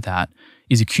after that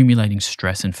is accumulating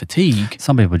stress and fatigue.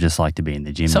 Some people just like to be in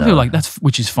the gym. Some people like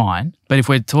which is fine. But if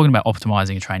we're talking about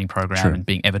optimizing a training program and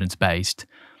being evidence-based,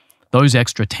 those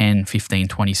extra 10, 15,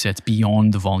 20 sets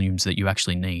beyond the volumes that you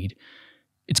actually need,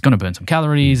 it's going to burn some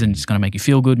calories and it's going to make you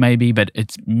feel good maybe, but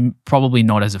it's probably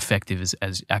not as effective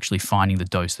as actually finding the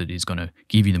dose that is going to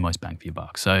give you the most bang for your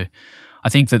buck. So I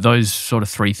think that those sort of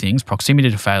three things, proximity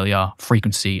to failure,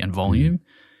 frequency, and volume,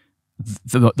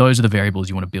 those are the variables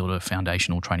you want to build a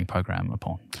foundational training program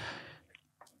upon.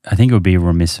 I think it would be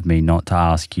remiss of me not to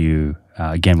ask you,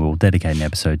 again, we'll dedicate an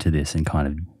episode to this and kind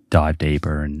of dive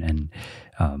deeper and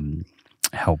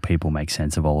help people make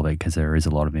sense of all of it because there is a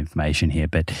lot of information here.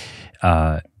 But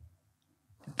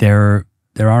there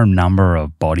are a number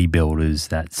of bodybuilders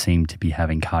that seem to be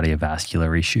having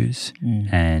cardiovascular issues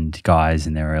and guys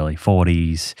in their early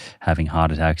 40s having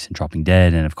heart attacks and dropping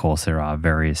dead. And of course, there are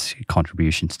various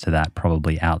contributions to that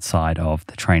probably outside of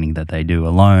the training that they do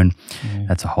alone.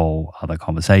 That's a whole other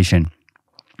conversation.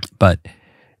 But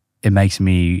it makes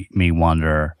me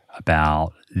wonder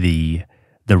about the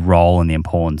role and the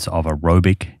importance of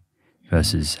aerobic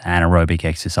versus anaerobic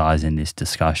exercise in this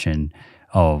discussion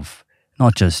of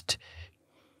not just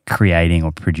creating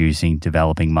or producing,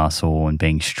 developing muscle and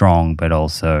being strong, but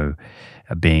also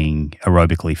being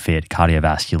aerobically fit,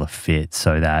 cardiovascular fit,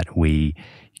 so that we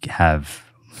have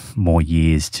more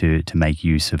years to make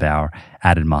use of our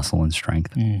added muscle and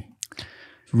strength.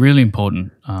 It's really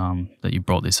important that you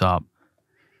brought this up.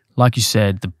 Like you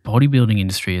said, the bodybuilding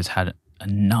industry has had a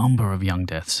number of young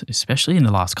deaths, especially in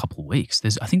the last couple of weeks.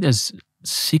 I think there's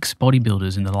 6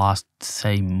 bodybuilders in the last,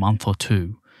 say, month or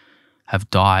two have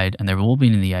died, and they've all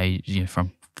been in the age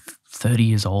from 30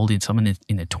 years old, some in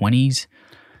their 20s,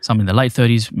 some in the late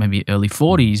 30s, maybe early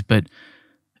 40s, but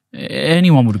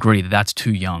anyone would agree that that's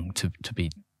too young to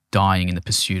be dying in the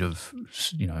pursuit of,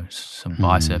 some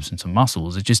biceps and some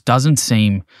muscles. It just doesn't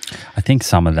seem... I think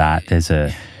some of that, there's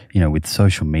a... with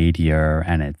social media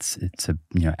and it's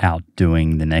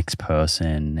outdoing the next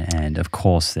person, and of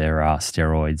course there are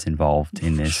steroids involved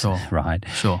in this, right?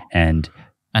 Sure. And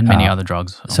many other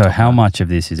drugs. So how much of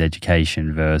this is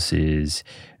education versus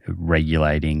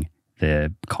regulating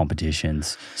the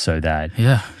competitions so that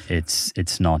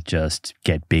it's not just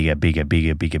get bigger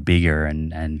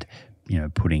and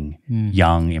putting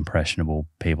young, impressionable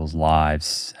people's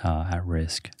lives at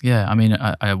risk. Yeah, I mean,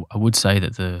 I would say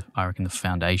that I reckon the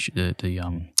foundation,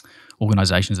 the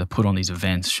organizations that put on these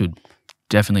events should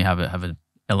definitely have an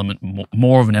element,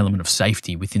 more of an element of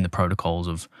safety within the protocols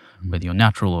of whether you're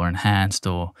natural or enhanced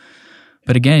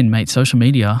but again, mate, social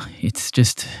media, it's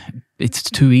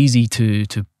too easy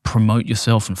to promote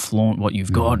yourself and flaunt what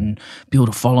you've got and build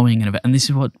a following. And this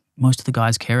is what most of the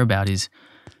guys care about, is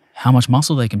how much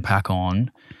muscle they can pack on,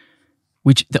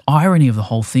 which the irony of the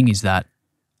whole thing is that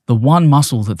the one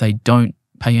muscle that they don't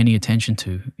pay any attention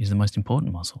to is the most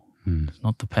important muscle. It's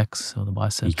not the pecs or the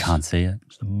biceps. You can't see it.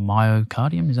 It's the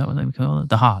myocardium, is that what they would call it?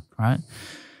 The heart, right?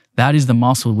 That is the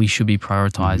muscle we should be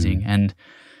prioritizing. And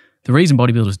the reason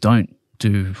bodybuilders don't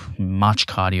do much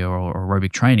cardio or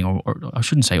aerobic training, or I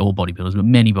shouldn't say all bodybuilders, but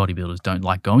many bodybuilders don't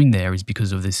like going there, is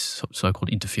because of this so-called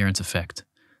interference effect.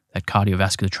 That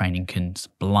cardiovascular training can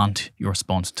blunt your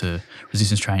response to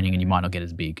resistance training and you might not get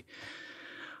as big.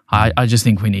 I just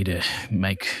think we need to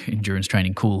make endurance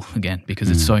training cool again, because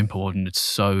it's so important. It's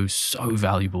so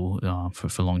valuable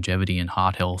for longevity and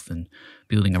heart health and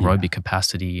building aerobic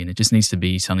capacity, and it just needs to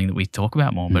be something that we talk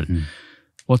about more. But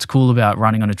what's cool about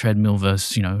running on a treadmill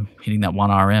versus, hitting that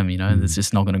 1 RM, that's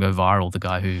just not going to go viral, the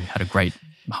guy who had a great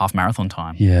half marathon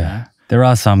time. Yeah. There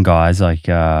are some guys, like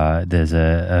there's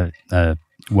a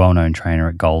well-known trainer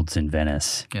at Gold's in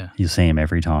Venice. Yeah. You'll see him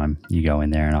every time you go in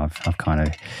there, and I've kind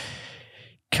of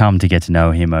come to get to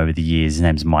know him over the years. His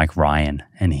name's Mike Ryan,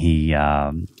 and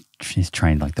he's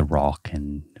trained like The Rock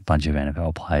and a bunch of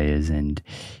NFL players, and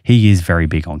he is very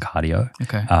big on cardio.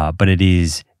 Okay. But it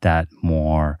is that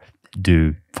more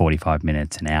do 45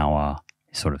 minutes, an hour,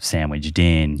 sort of sandwiched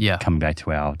in. Yeah. Coming back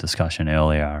to our discussion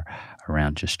earlier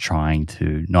around just trying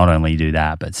to not only do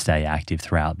that but stay active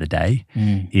throughout the day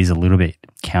is a little bit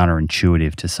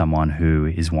counterintuitive to someone who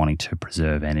is wanting to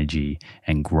preserve energy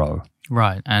and grow.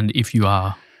 Right. And if you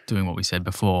are doing what we said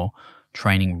before,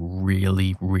 training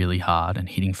really, really hard and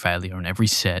hitting failure on every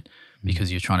set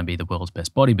because you're trying to be the world's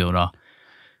best bodybuilder,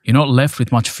 you're not left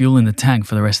with much fuel in the tank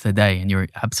for the rest of the day, and you're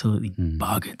absolutely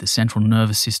buggered. The central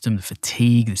nervous system, the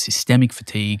fatigue, the systemic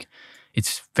fatigue.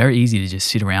 It's very easy to just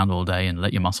sit around all day and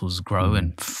let your muscles grow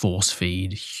and force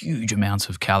feed huge amounts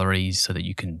of calories so that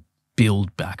you can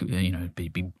build back,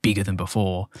 be bigger than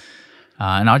before.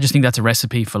 And I just think that's a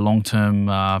recipe for long-term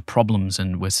problems,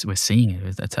 and we're seeing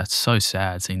it. That's so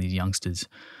sad, seeing these youngsters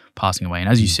passing away. And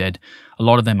as you said, a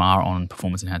lot of them are on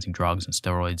performance-enhancing drugs and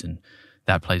steroids, and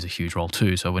that plays a huge role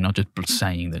too. So we're not just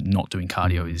saying that not doing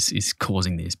cardio is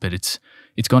causing this, but it's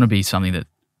going to be something that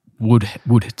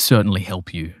would certainly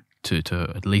help you to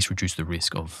at least reduce the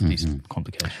risk of these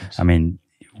complications. I mean,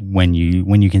 when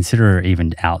you consider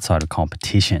even outside of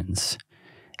competitions,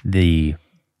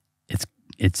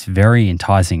 it's very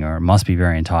enticing, or it must be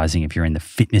very enticing if you're in the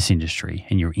fitness industry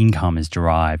and your income is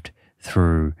derived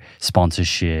through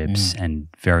sponsorships and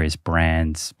various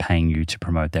brands paying you to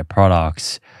promote their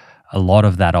products. A lot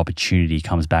of that opportunity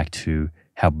comes back to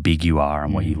how big you are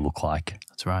and what you look like.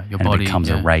 That's right. Your body, it becomes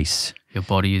a race. Your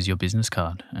body is your business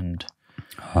card, and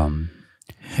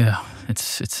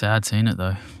it's sad seeing it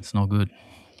though. It's not good.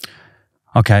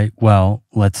 Okay, well,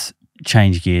 let's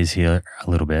change gears here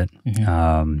a little bit.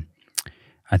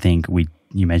 I think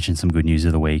you mentioned some good news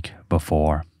of the week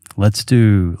before. Let's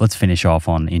finish off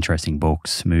on interesting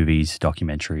books, movies,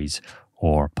 documentaries,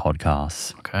 or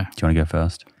podcasts. Okay. Do you want to go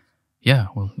first? Yeah,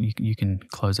 well, you can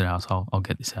close it out. So I'll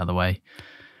get this out of the way.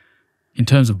 In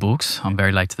terms of books, I'm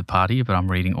very late to the party, but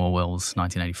I'm reading Orwell's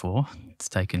 1984. It's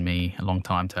taken me a long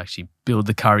time to actually build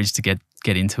the courage to get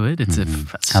into it.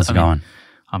 How's it going?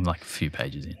 I'm like a few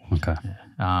pages in. Okay.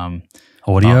 Yeah.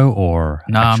 Audio or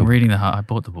no? Actual? I'm reading I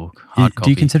bought the book. Hard copy.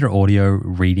 Do you consider audio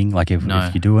reading? Like if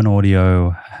you do an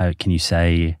audio, can you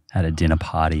say at a dinner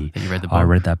party, that you read the book? I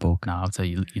read that book. No, I'll tell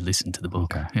you listen to the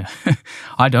book. Okay. Yeah.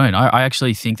 I don't. I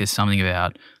actually think there's something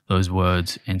about those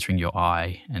words entering your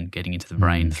eye and getting into the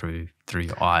brain through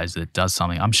your eyes that does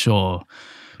something. I'm sure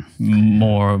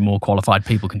more qualified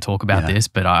people can talk about this,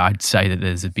 but I'd say that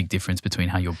there's a big difference between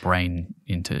how your brain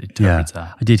interprets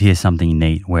that. I did hear something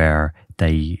neat where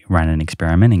they ran an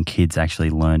experiment and kids actually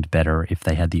learned better if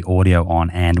they had the audio on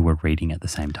and were reading at the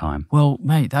same time. Well,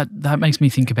 mate, that makes me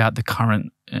think about the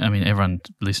current, I mean, everyone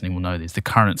listening will know this, the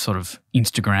current sort of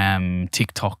Instagram,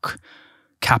 TikTok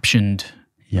captioned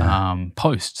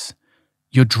posts.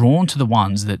 You're drawn to the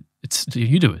ones that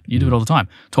you do it. You do it all the time.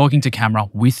 Talking to camera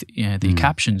with the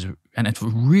captions, and it's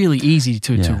really easy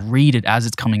to read it as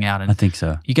it's coming out. And I think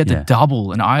so. You get the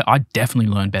double, and I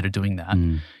definitely learned better doing that.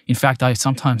 In fact, I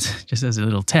sometimes, just as a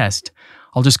little test,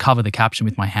 I'll just cover the caption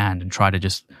with my hand and try to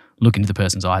just look into the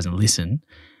person's eyes and listen,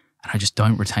 and I just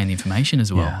don't retain the information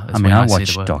as well. Yeah. I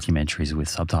watch documentaries with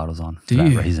subtitles on for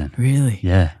that reason. Really?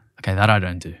 Yeah. Okay, that I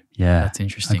don't do. Yeah. That's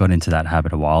interesting. I got into that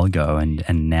habit a while ago,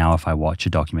 and now if I watch a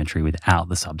documentary without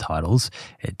the subtitles,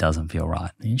 it doesn't feel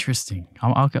right. Interesting.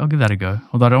 I'll give that a go.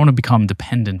 Although I don't want to become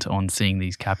dependent on seeing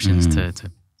these captions to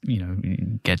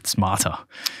get smarter.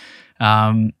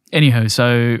 Anyhow,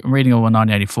 so I'm reading all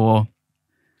 1984.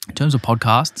 In terms of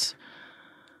podcasts,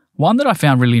 one that I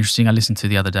found really interesting I listened to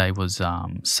the other day was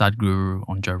Sadhguru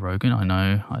on Joe Rogan. I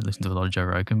know I listen to a lot of Joe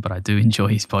Rogan, but I do enjoy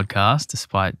his podcast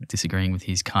despite disagreeing with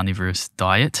his carnivorous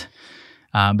diet.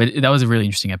 But that was a really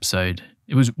interesting episode.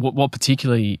 It was what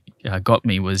particularly got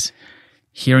me was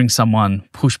hearing someone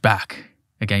push back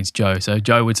against Joe. So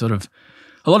Joe would sort of,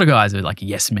 a lot of guys are like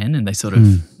yes men, and they sort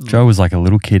of... Joe was like a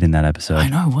little kid in that episode. I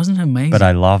know, wasn't it amazing? But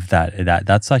I love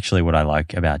that's actually what I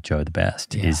like about Joe the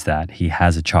best, is that he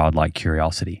has a childlike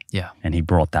curiosity. Yeah. And he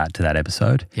brought that to that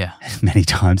episode. Yeah. Many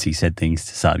times he said things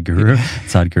to Sadhguru.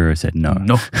 Sadhguru said no.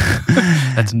 No.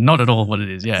 That's not at all what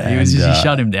it is. Yeah. He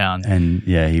shut him down. And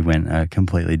he went a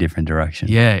completely different direction.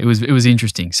 Yeah, it was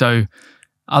interesting. So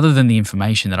other than the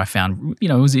information that I found,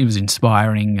 it was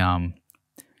inspiring.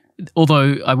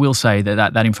 Although I will say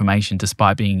that information,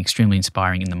 despite being extremely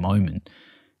inspiring in the moment,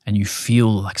 and you feel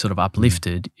like sort of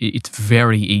uplifted, it's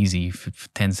very easy for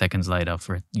 10 seconds later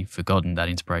you've forgotten that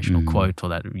inspirational quote or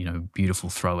that beautiful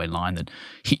throwaway line that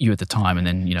hit you at the time, and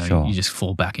then you just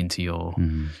fall back into your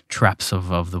traps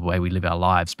of the way we live our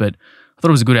lives. But I thought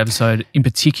it was a good episode, in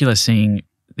particular seeing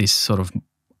this sort of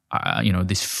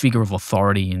this figure of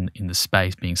authority in the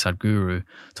space, being Sadhguru,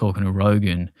 talking to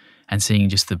Rogan, and seeing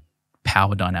just the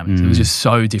power dynamics. It was just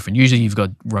so different. Usually you've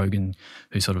got Rogan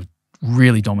who sort of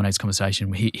really dominates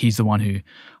conversation. He's the one who,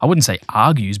 I wouldn't say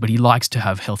argues, but he likes to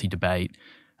have healthy debate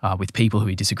with people who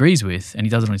he disagrees with, and he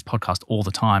does it on his podcast all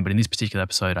the time. But in this particular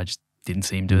episode, I just didn't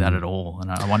see him do that at all. And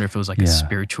I wonder if it was like a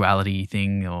spirituality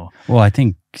thing or... Well, I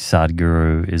think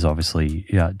Sadhguru is obviously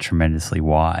tremendously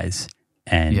wise,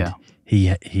 and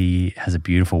he has a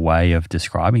beautiful way of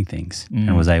describing things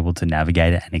and was able to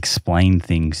navigate it and explain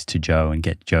things to Joe and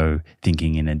get Joe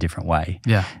thinking in a different way.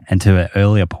 Yeah. And to an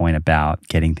earlier point about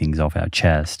getting things off our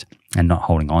chest and not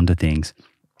holding on to things,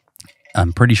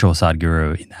 I'm pretty sure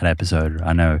Sadhguru in that episode,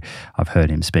 I know I've heard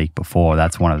him speak before,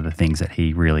 that's one of the things that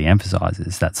he really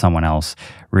emphasizes, that someone else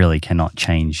really cannot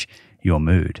change your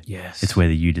mood. Yes. It's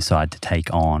whether you decide to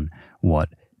take on what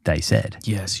they said.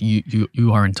 Yes,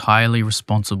 you are entirely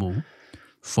responsible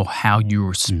for how you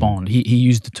respond. He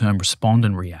used the term respond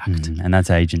and react. And that's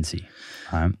agency.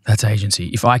 Right? That's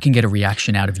agency. If I can get a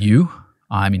reaction out of you,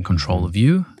 I'm in control of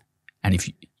you. And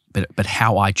but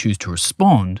how I choose to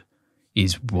respond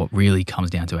is what really comes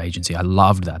down to agency. I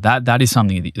loved that. That is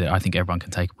something that I think everyone can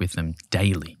take with them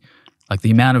daily. Like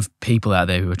the amount of people out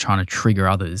there who are trying to trigger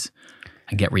others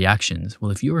and get reactions. Well,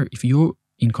 if you're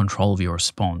in control of your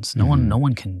response, no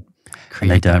one can create.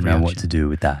 And they don't that know reaction. what to do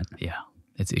with that. Yeah,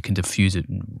 it can diffuse it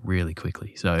really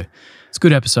quickly. So it's a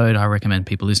good episode. I recommend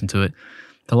people listen to it.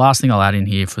 The last thing I'll add in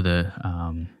here for the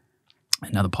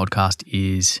another podcast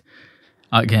is.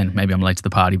 Again, maybe I'm late to the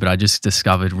party, but I just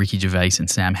discovered Ricky Gervais and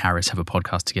Sam Harris have a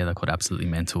podcast together called Absolutely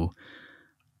Mental.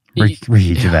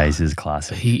 Ricky Gervais is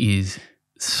classic. He is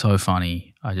so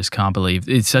funny. I just can't believe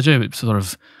it's such a sort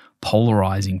of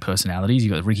polarizing personalities.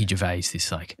 You got Ricky Gervais,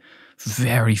 this like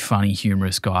very funny,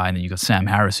 humorous guy, and then you got Sam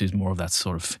Harris, who's more of that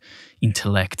sort of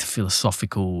intellect,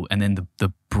 philosophical, and then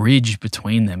the bridge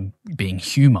between them being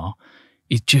humor.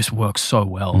 It just works so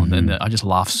well, and then I just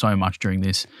laughed so much during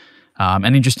this.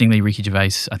 And interestingly, Ricky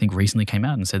Gervais, I think, recently came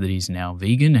out and said that he's now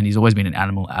vegan, and he's always been an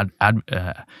animal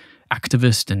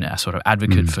activist and a sort of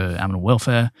advocate for animal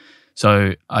welfare.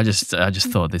 So I just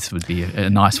thought this would be a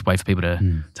nice way for people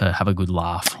to have a good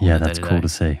laugh. Yeah, that's cool to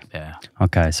see. Yeah.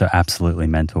 Okay, so Absolutely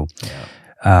Mental.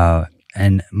 Yeah.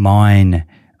 And mine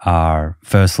are,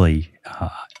 firstly,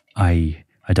 I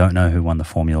don't know who won the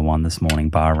Formula One this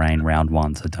morning, Bahrain round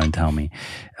 1, so don't tell me.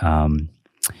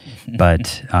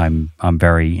 But I'm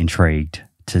very intrigued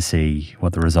to see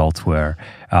what the results were.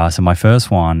 So my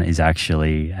first one is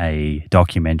actually a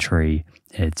documentary.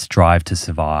 It's Drive to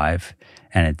Survive,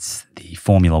 and it's the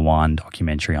Formula One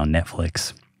documentary on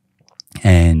Netflix.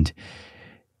 And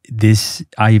this,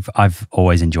 I've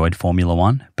always enjoyed Formula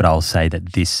One, but I'll say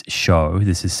that this show,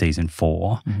 this is season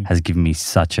 4, has given me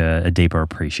such a deeper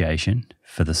appreciation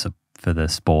for the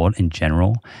sport in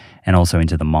general, and also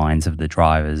into the minds of the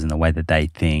drivers and the way that they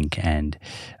think. And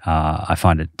I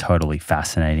find it totally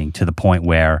fascinating, to the point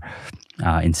where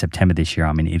in September this year,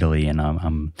 I'm in Italy, and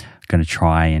I'm going to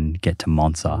try and get to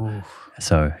Monza. Oof.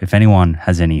 So if anyone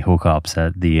has any hookups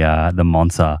at the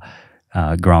Monza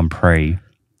Grand Prix,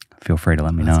 feel free to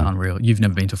let me know. That's unreal. You've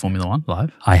never been to Formula One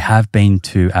live? I have been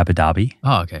to Abu Dhabi.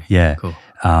 Oh, okay. Yeah. Cool.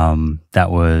 That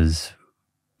was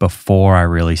before I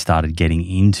really started getting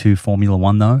into Formula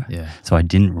One, though. Yeah. So I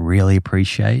didn't really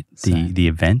appreciate the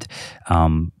event.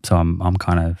 So I'm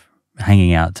kind of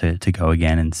hanging out to go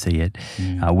again and see it,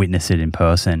 witness it in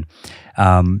person.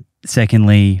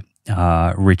 Secondly,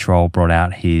 Rich Roll brought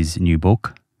out his new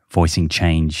book, Voicing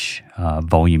Change,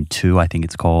 Volume 2, I think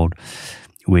it's called,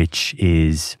 which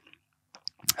is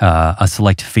a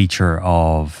select feature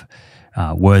of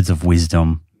words of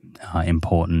wisdom,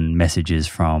 important messages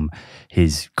from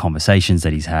his conversations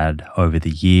that he's had over the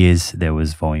years. There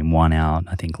was Volume 1 out,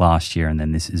 I think, last year, and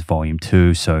then this is Volume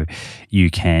 2. So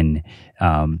you can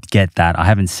get that. I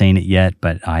haven't seen it yet,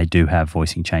 but I do have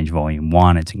Voicing Change Volume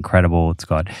 1. It's incredible. It's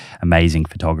got amazing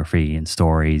photography and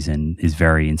stories and is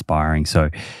very inspiring. So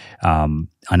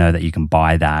I know that you can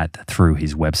buy that through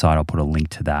his website. I'll put a link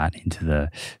to that into the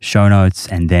show notes.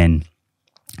 And then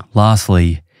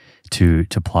lastly, to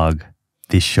plug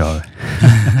this show,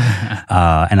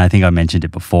 and I think I mentioned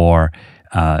it before,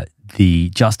 the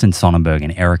Justin Sonnenberg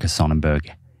and Erica Sonnenberg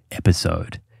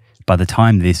episode. By the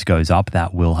time this goes up,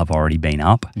 that will have already been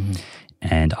up.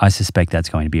 And I suspect that's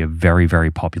going to be a very,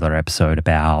 very popular episode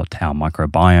about our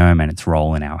microbiome and its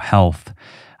role in our health,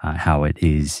 how it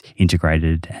is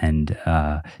integrated and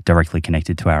directly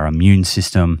connected to our immune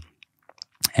system,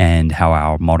 and how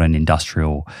our modern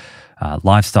industrial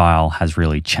lifestyle has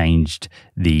really changed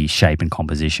the shape and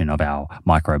composition of our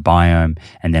microbiome,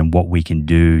 and then what we can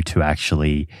do to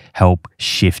actually help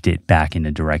shift it back in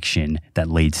a direction that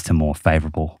leads to more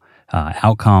favorable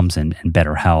outcomes and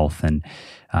better health. And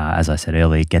as I said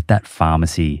earlier, get that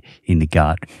pharmacy in the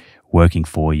gut working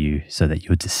for you so that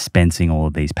you're dispensing all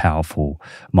of these powerful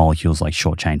molecules like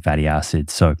short chain fatty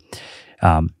acids. So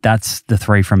that's the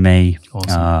 3 from me.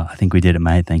 Awesome. I think we did it,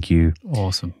 mate. Thank you.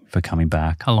 Awesome. For coming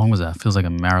back. How long was that? Feels like a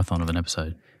marathon of an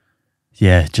episode.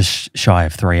 Yeah, just shy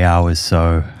of 3 hours.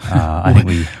 So I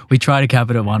think we tried to cap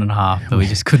it at 1.5, but we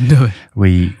just couldn't do it.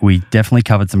 We definitely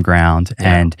covered some ground.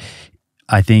 Yeah. And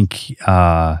I think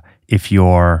if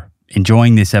you're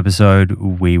enjoying this episode,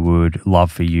 we would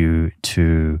love for you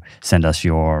to send us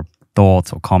your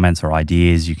thoughts or comments or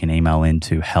ideas. You can email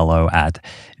into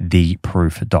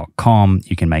hello@theproof.com.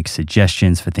 You can make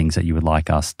suggestions for things that you would like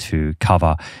us to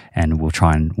cover, and we'll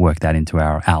try and work that into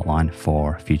our outline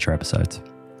for future episodes.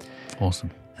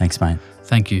 Awesome. Thanks, mate.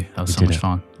 Thank you. That was so much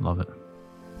fun. Love it.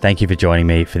 Thank you for joining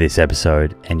me for this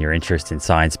episode and your interest in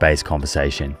science-based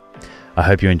conversation. I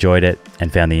hope you enjoyed it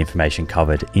and found the information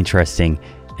covered interesting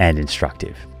and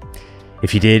instructive.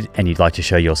 If you did and you'd like to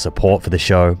show your support for the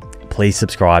show, please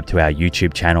subscribe to our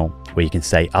YouTube channel where you can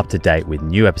stay up to date with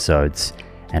new episodes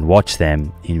and watch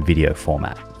them in video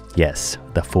format. Yes,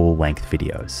 the full-length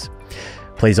videos.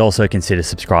 Please also consider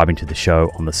subscribing to the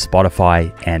show on the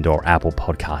Spotify and/or Apple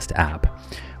Podcast app,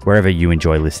 wherever you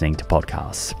enjoy listening to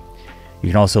podcasts. You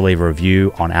can also leave a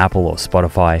review on Apple or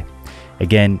Spotify.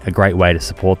 Again, a great way to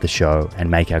support the show and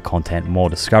make our content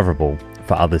more discoverable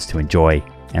for others to enjoy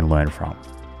and learn from.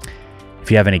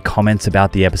 If you have any comments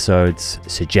about the episodes,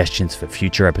 suggestions for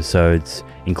future episodes,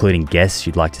 including guests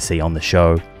you'd like to see on the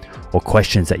show, or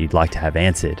questions that you'd like to have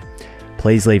answered,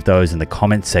 please leave those in the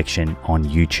comments section on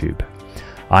YouTube.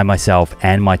 I myself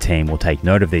and my team will take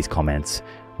note of these comments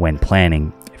when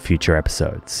planning future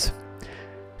episodes.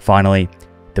 Finally,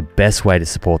 the best way to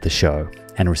support the show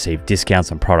and receive discounts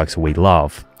on products we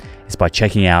love is by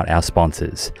checking out our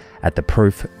sponsors at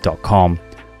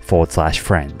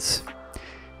theproof.com/friends.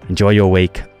 Enjoy your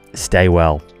week, stay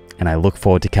well, and I look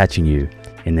forward to catching you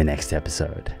in the next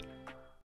episode.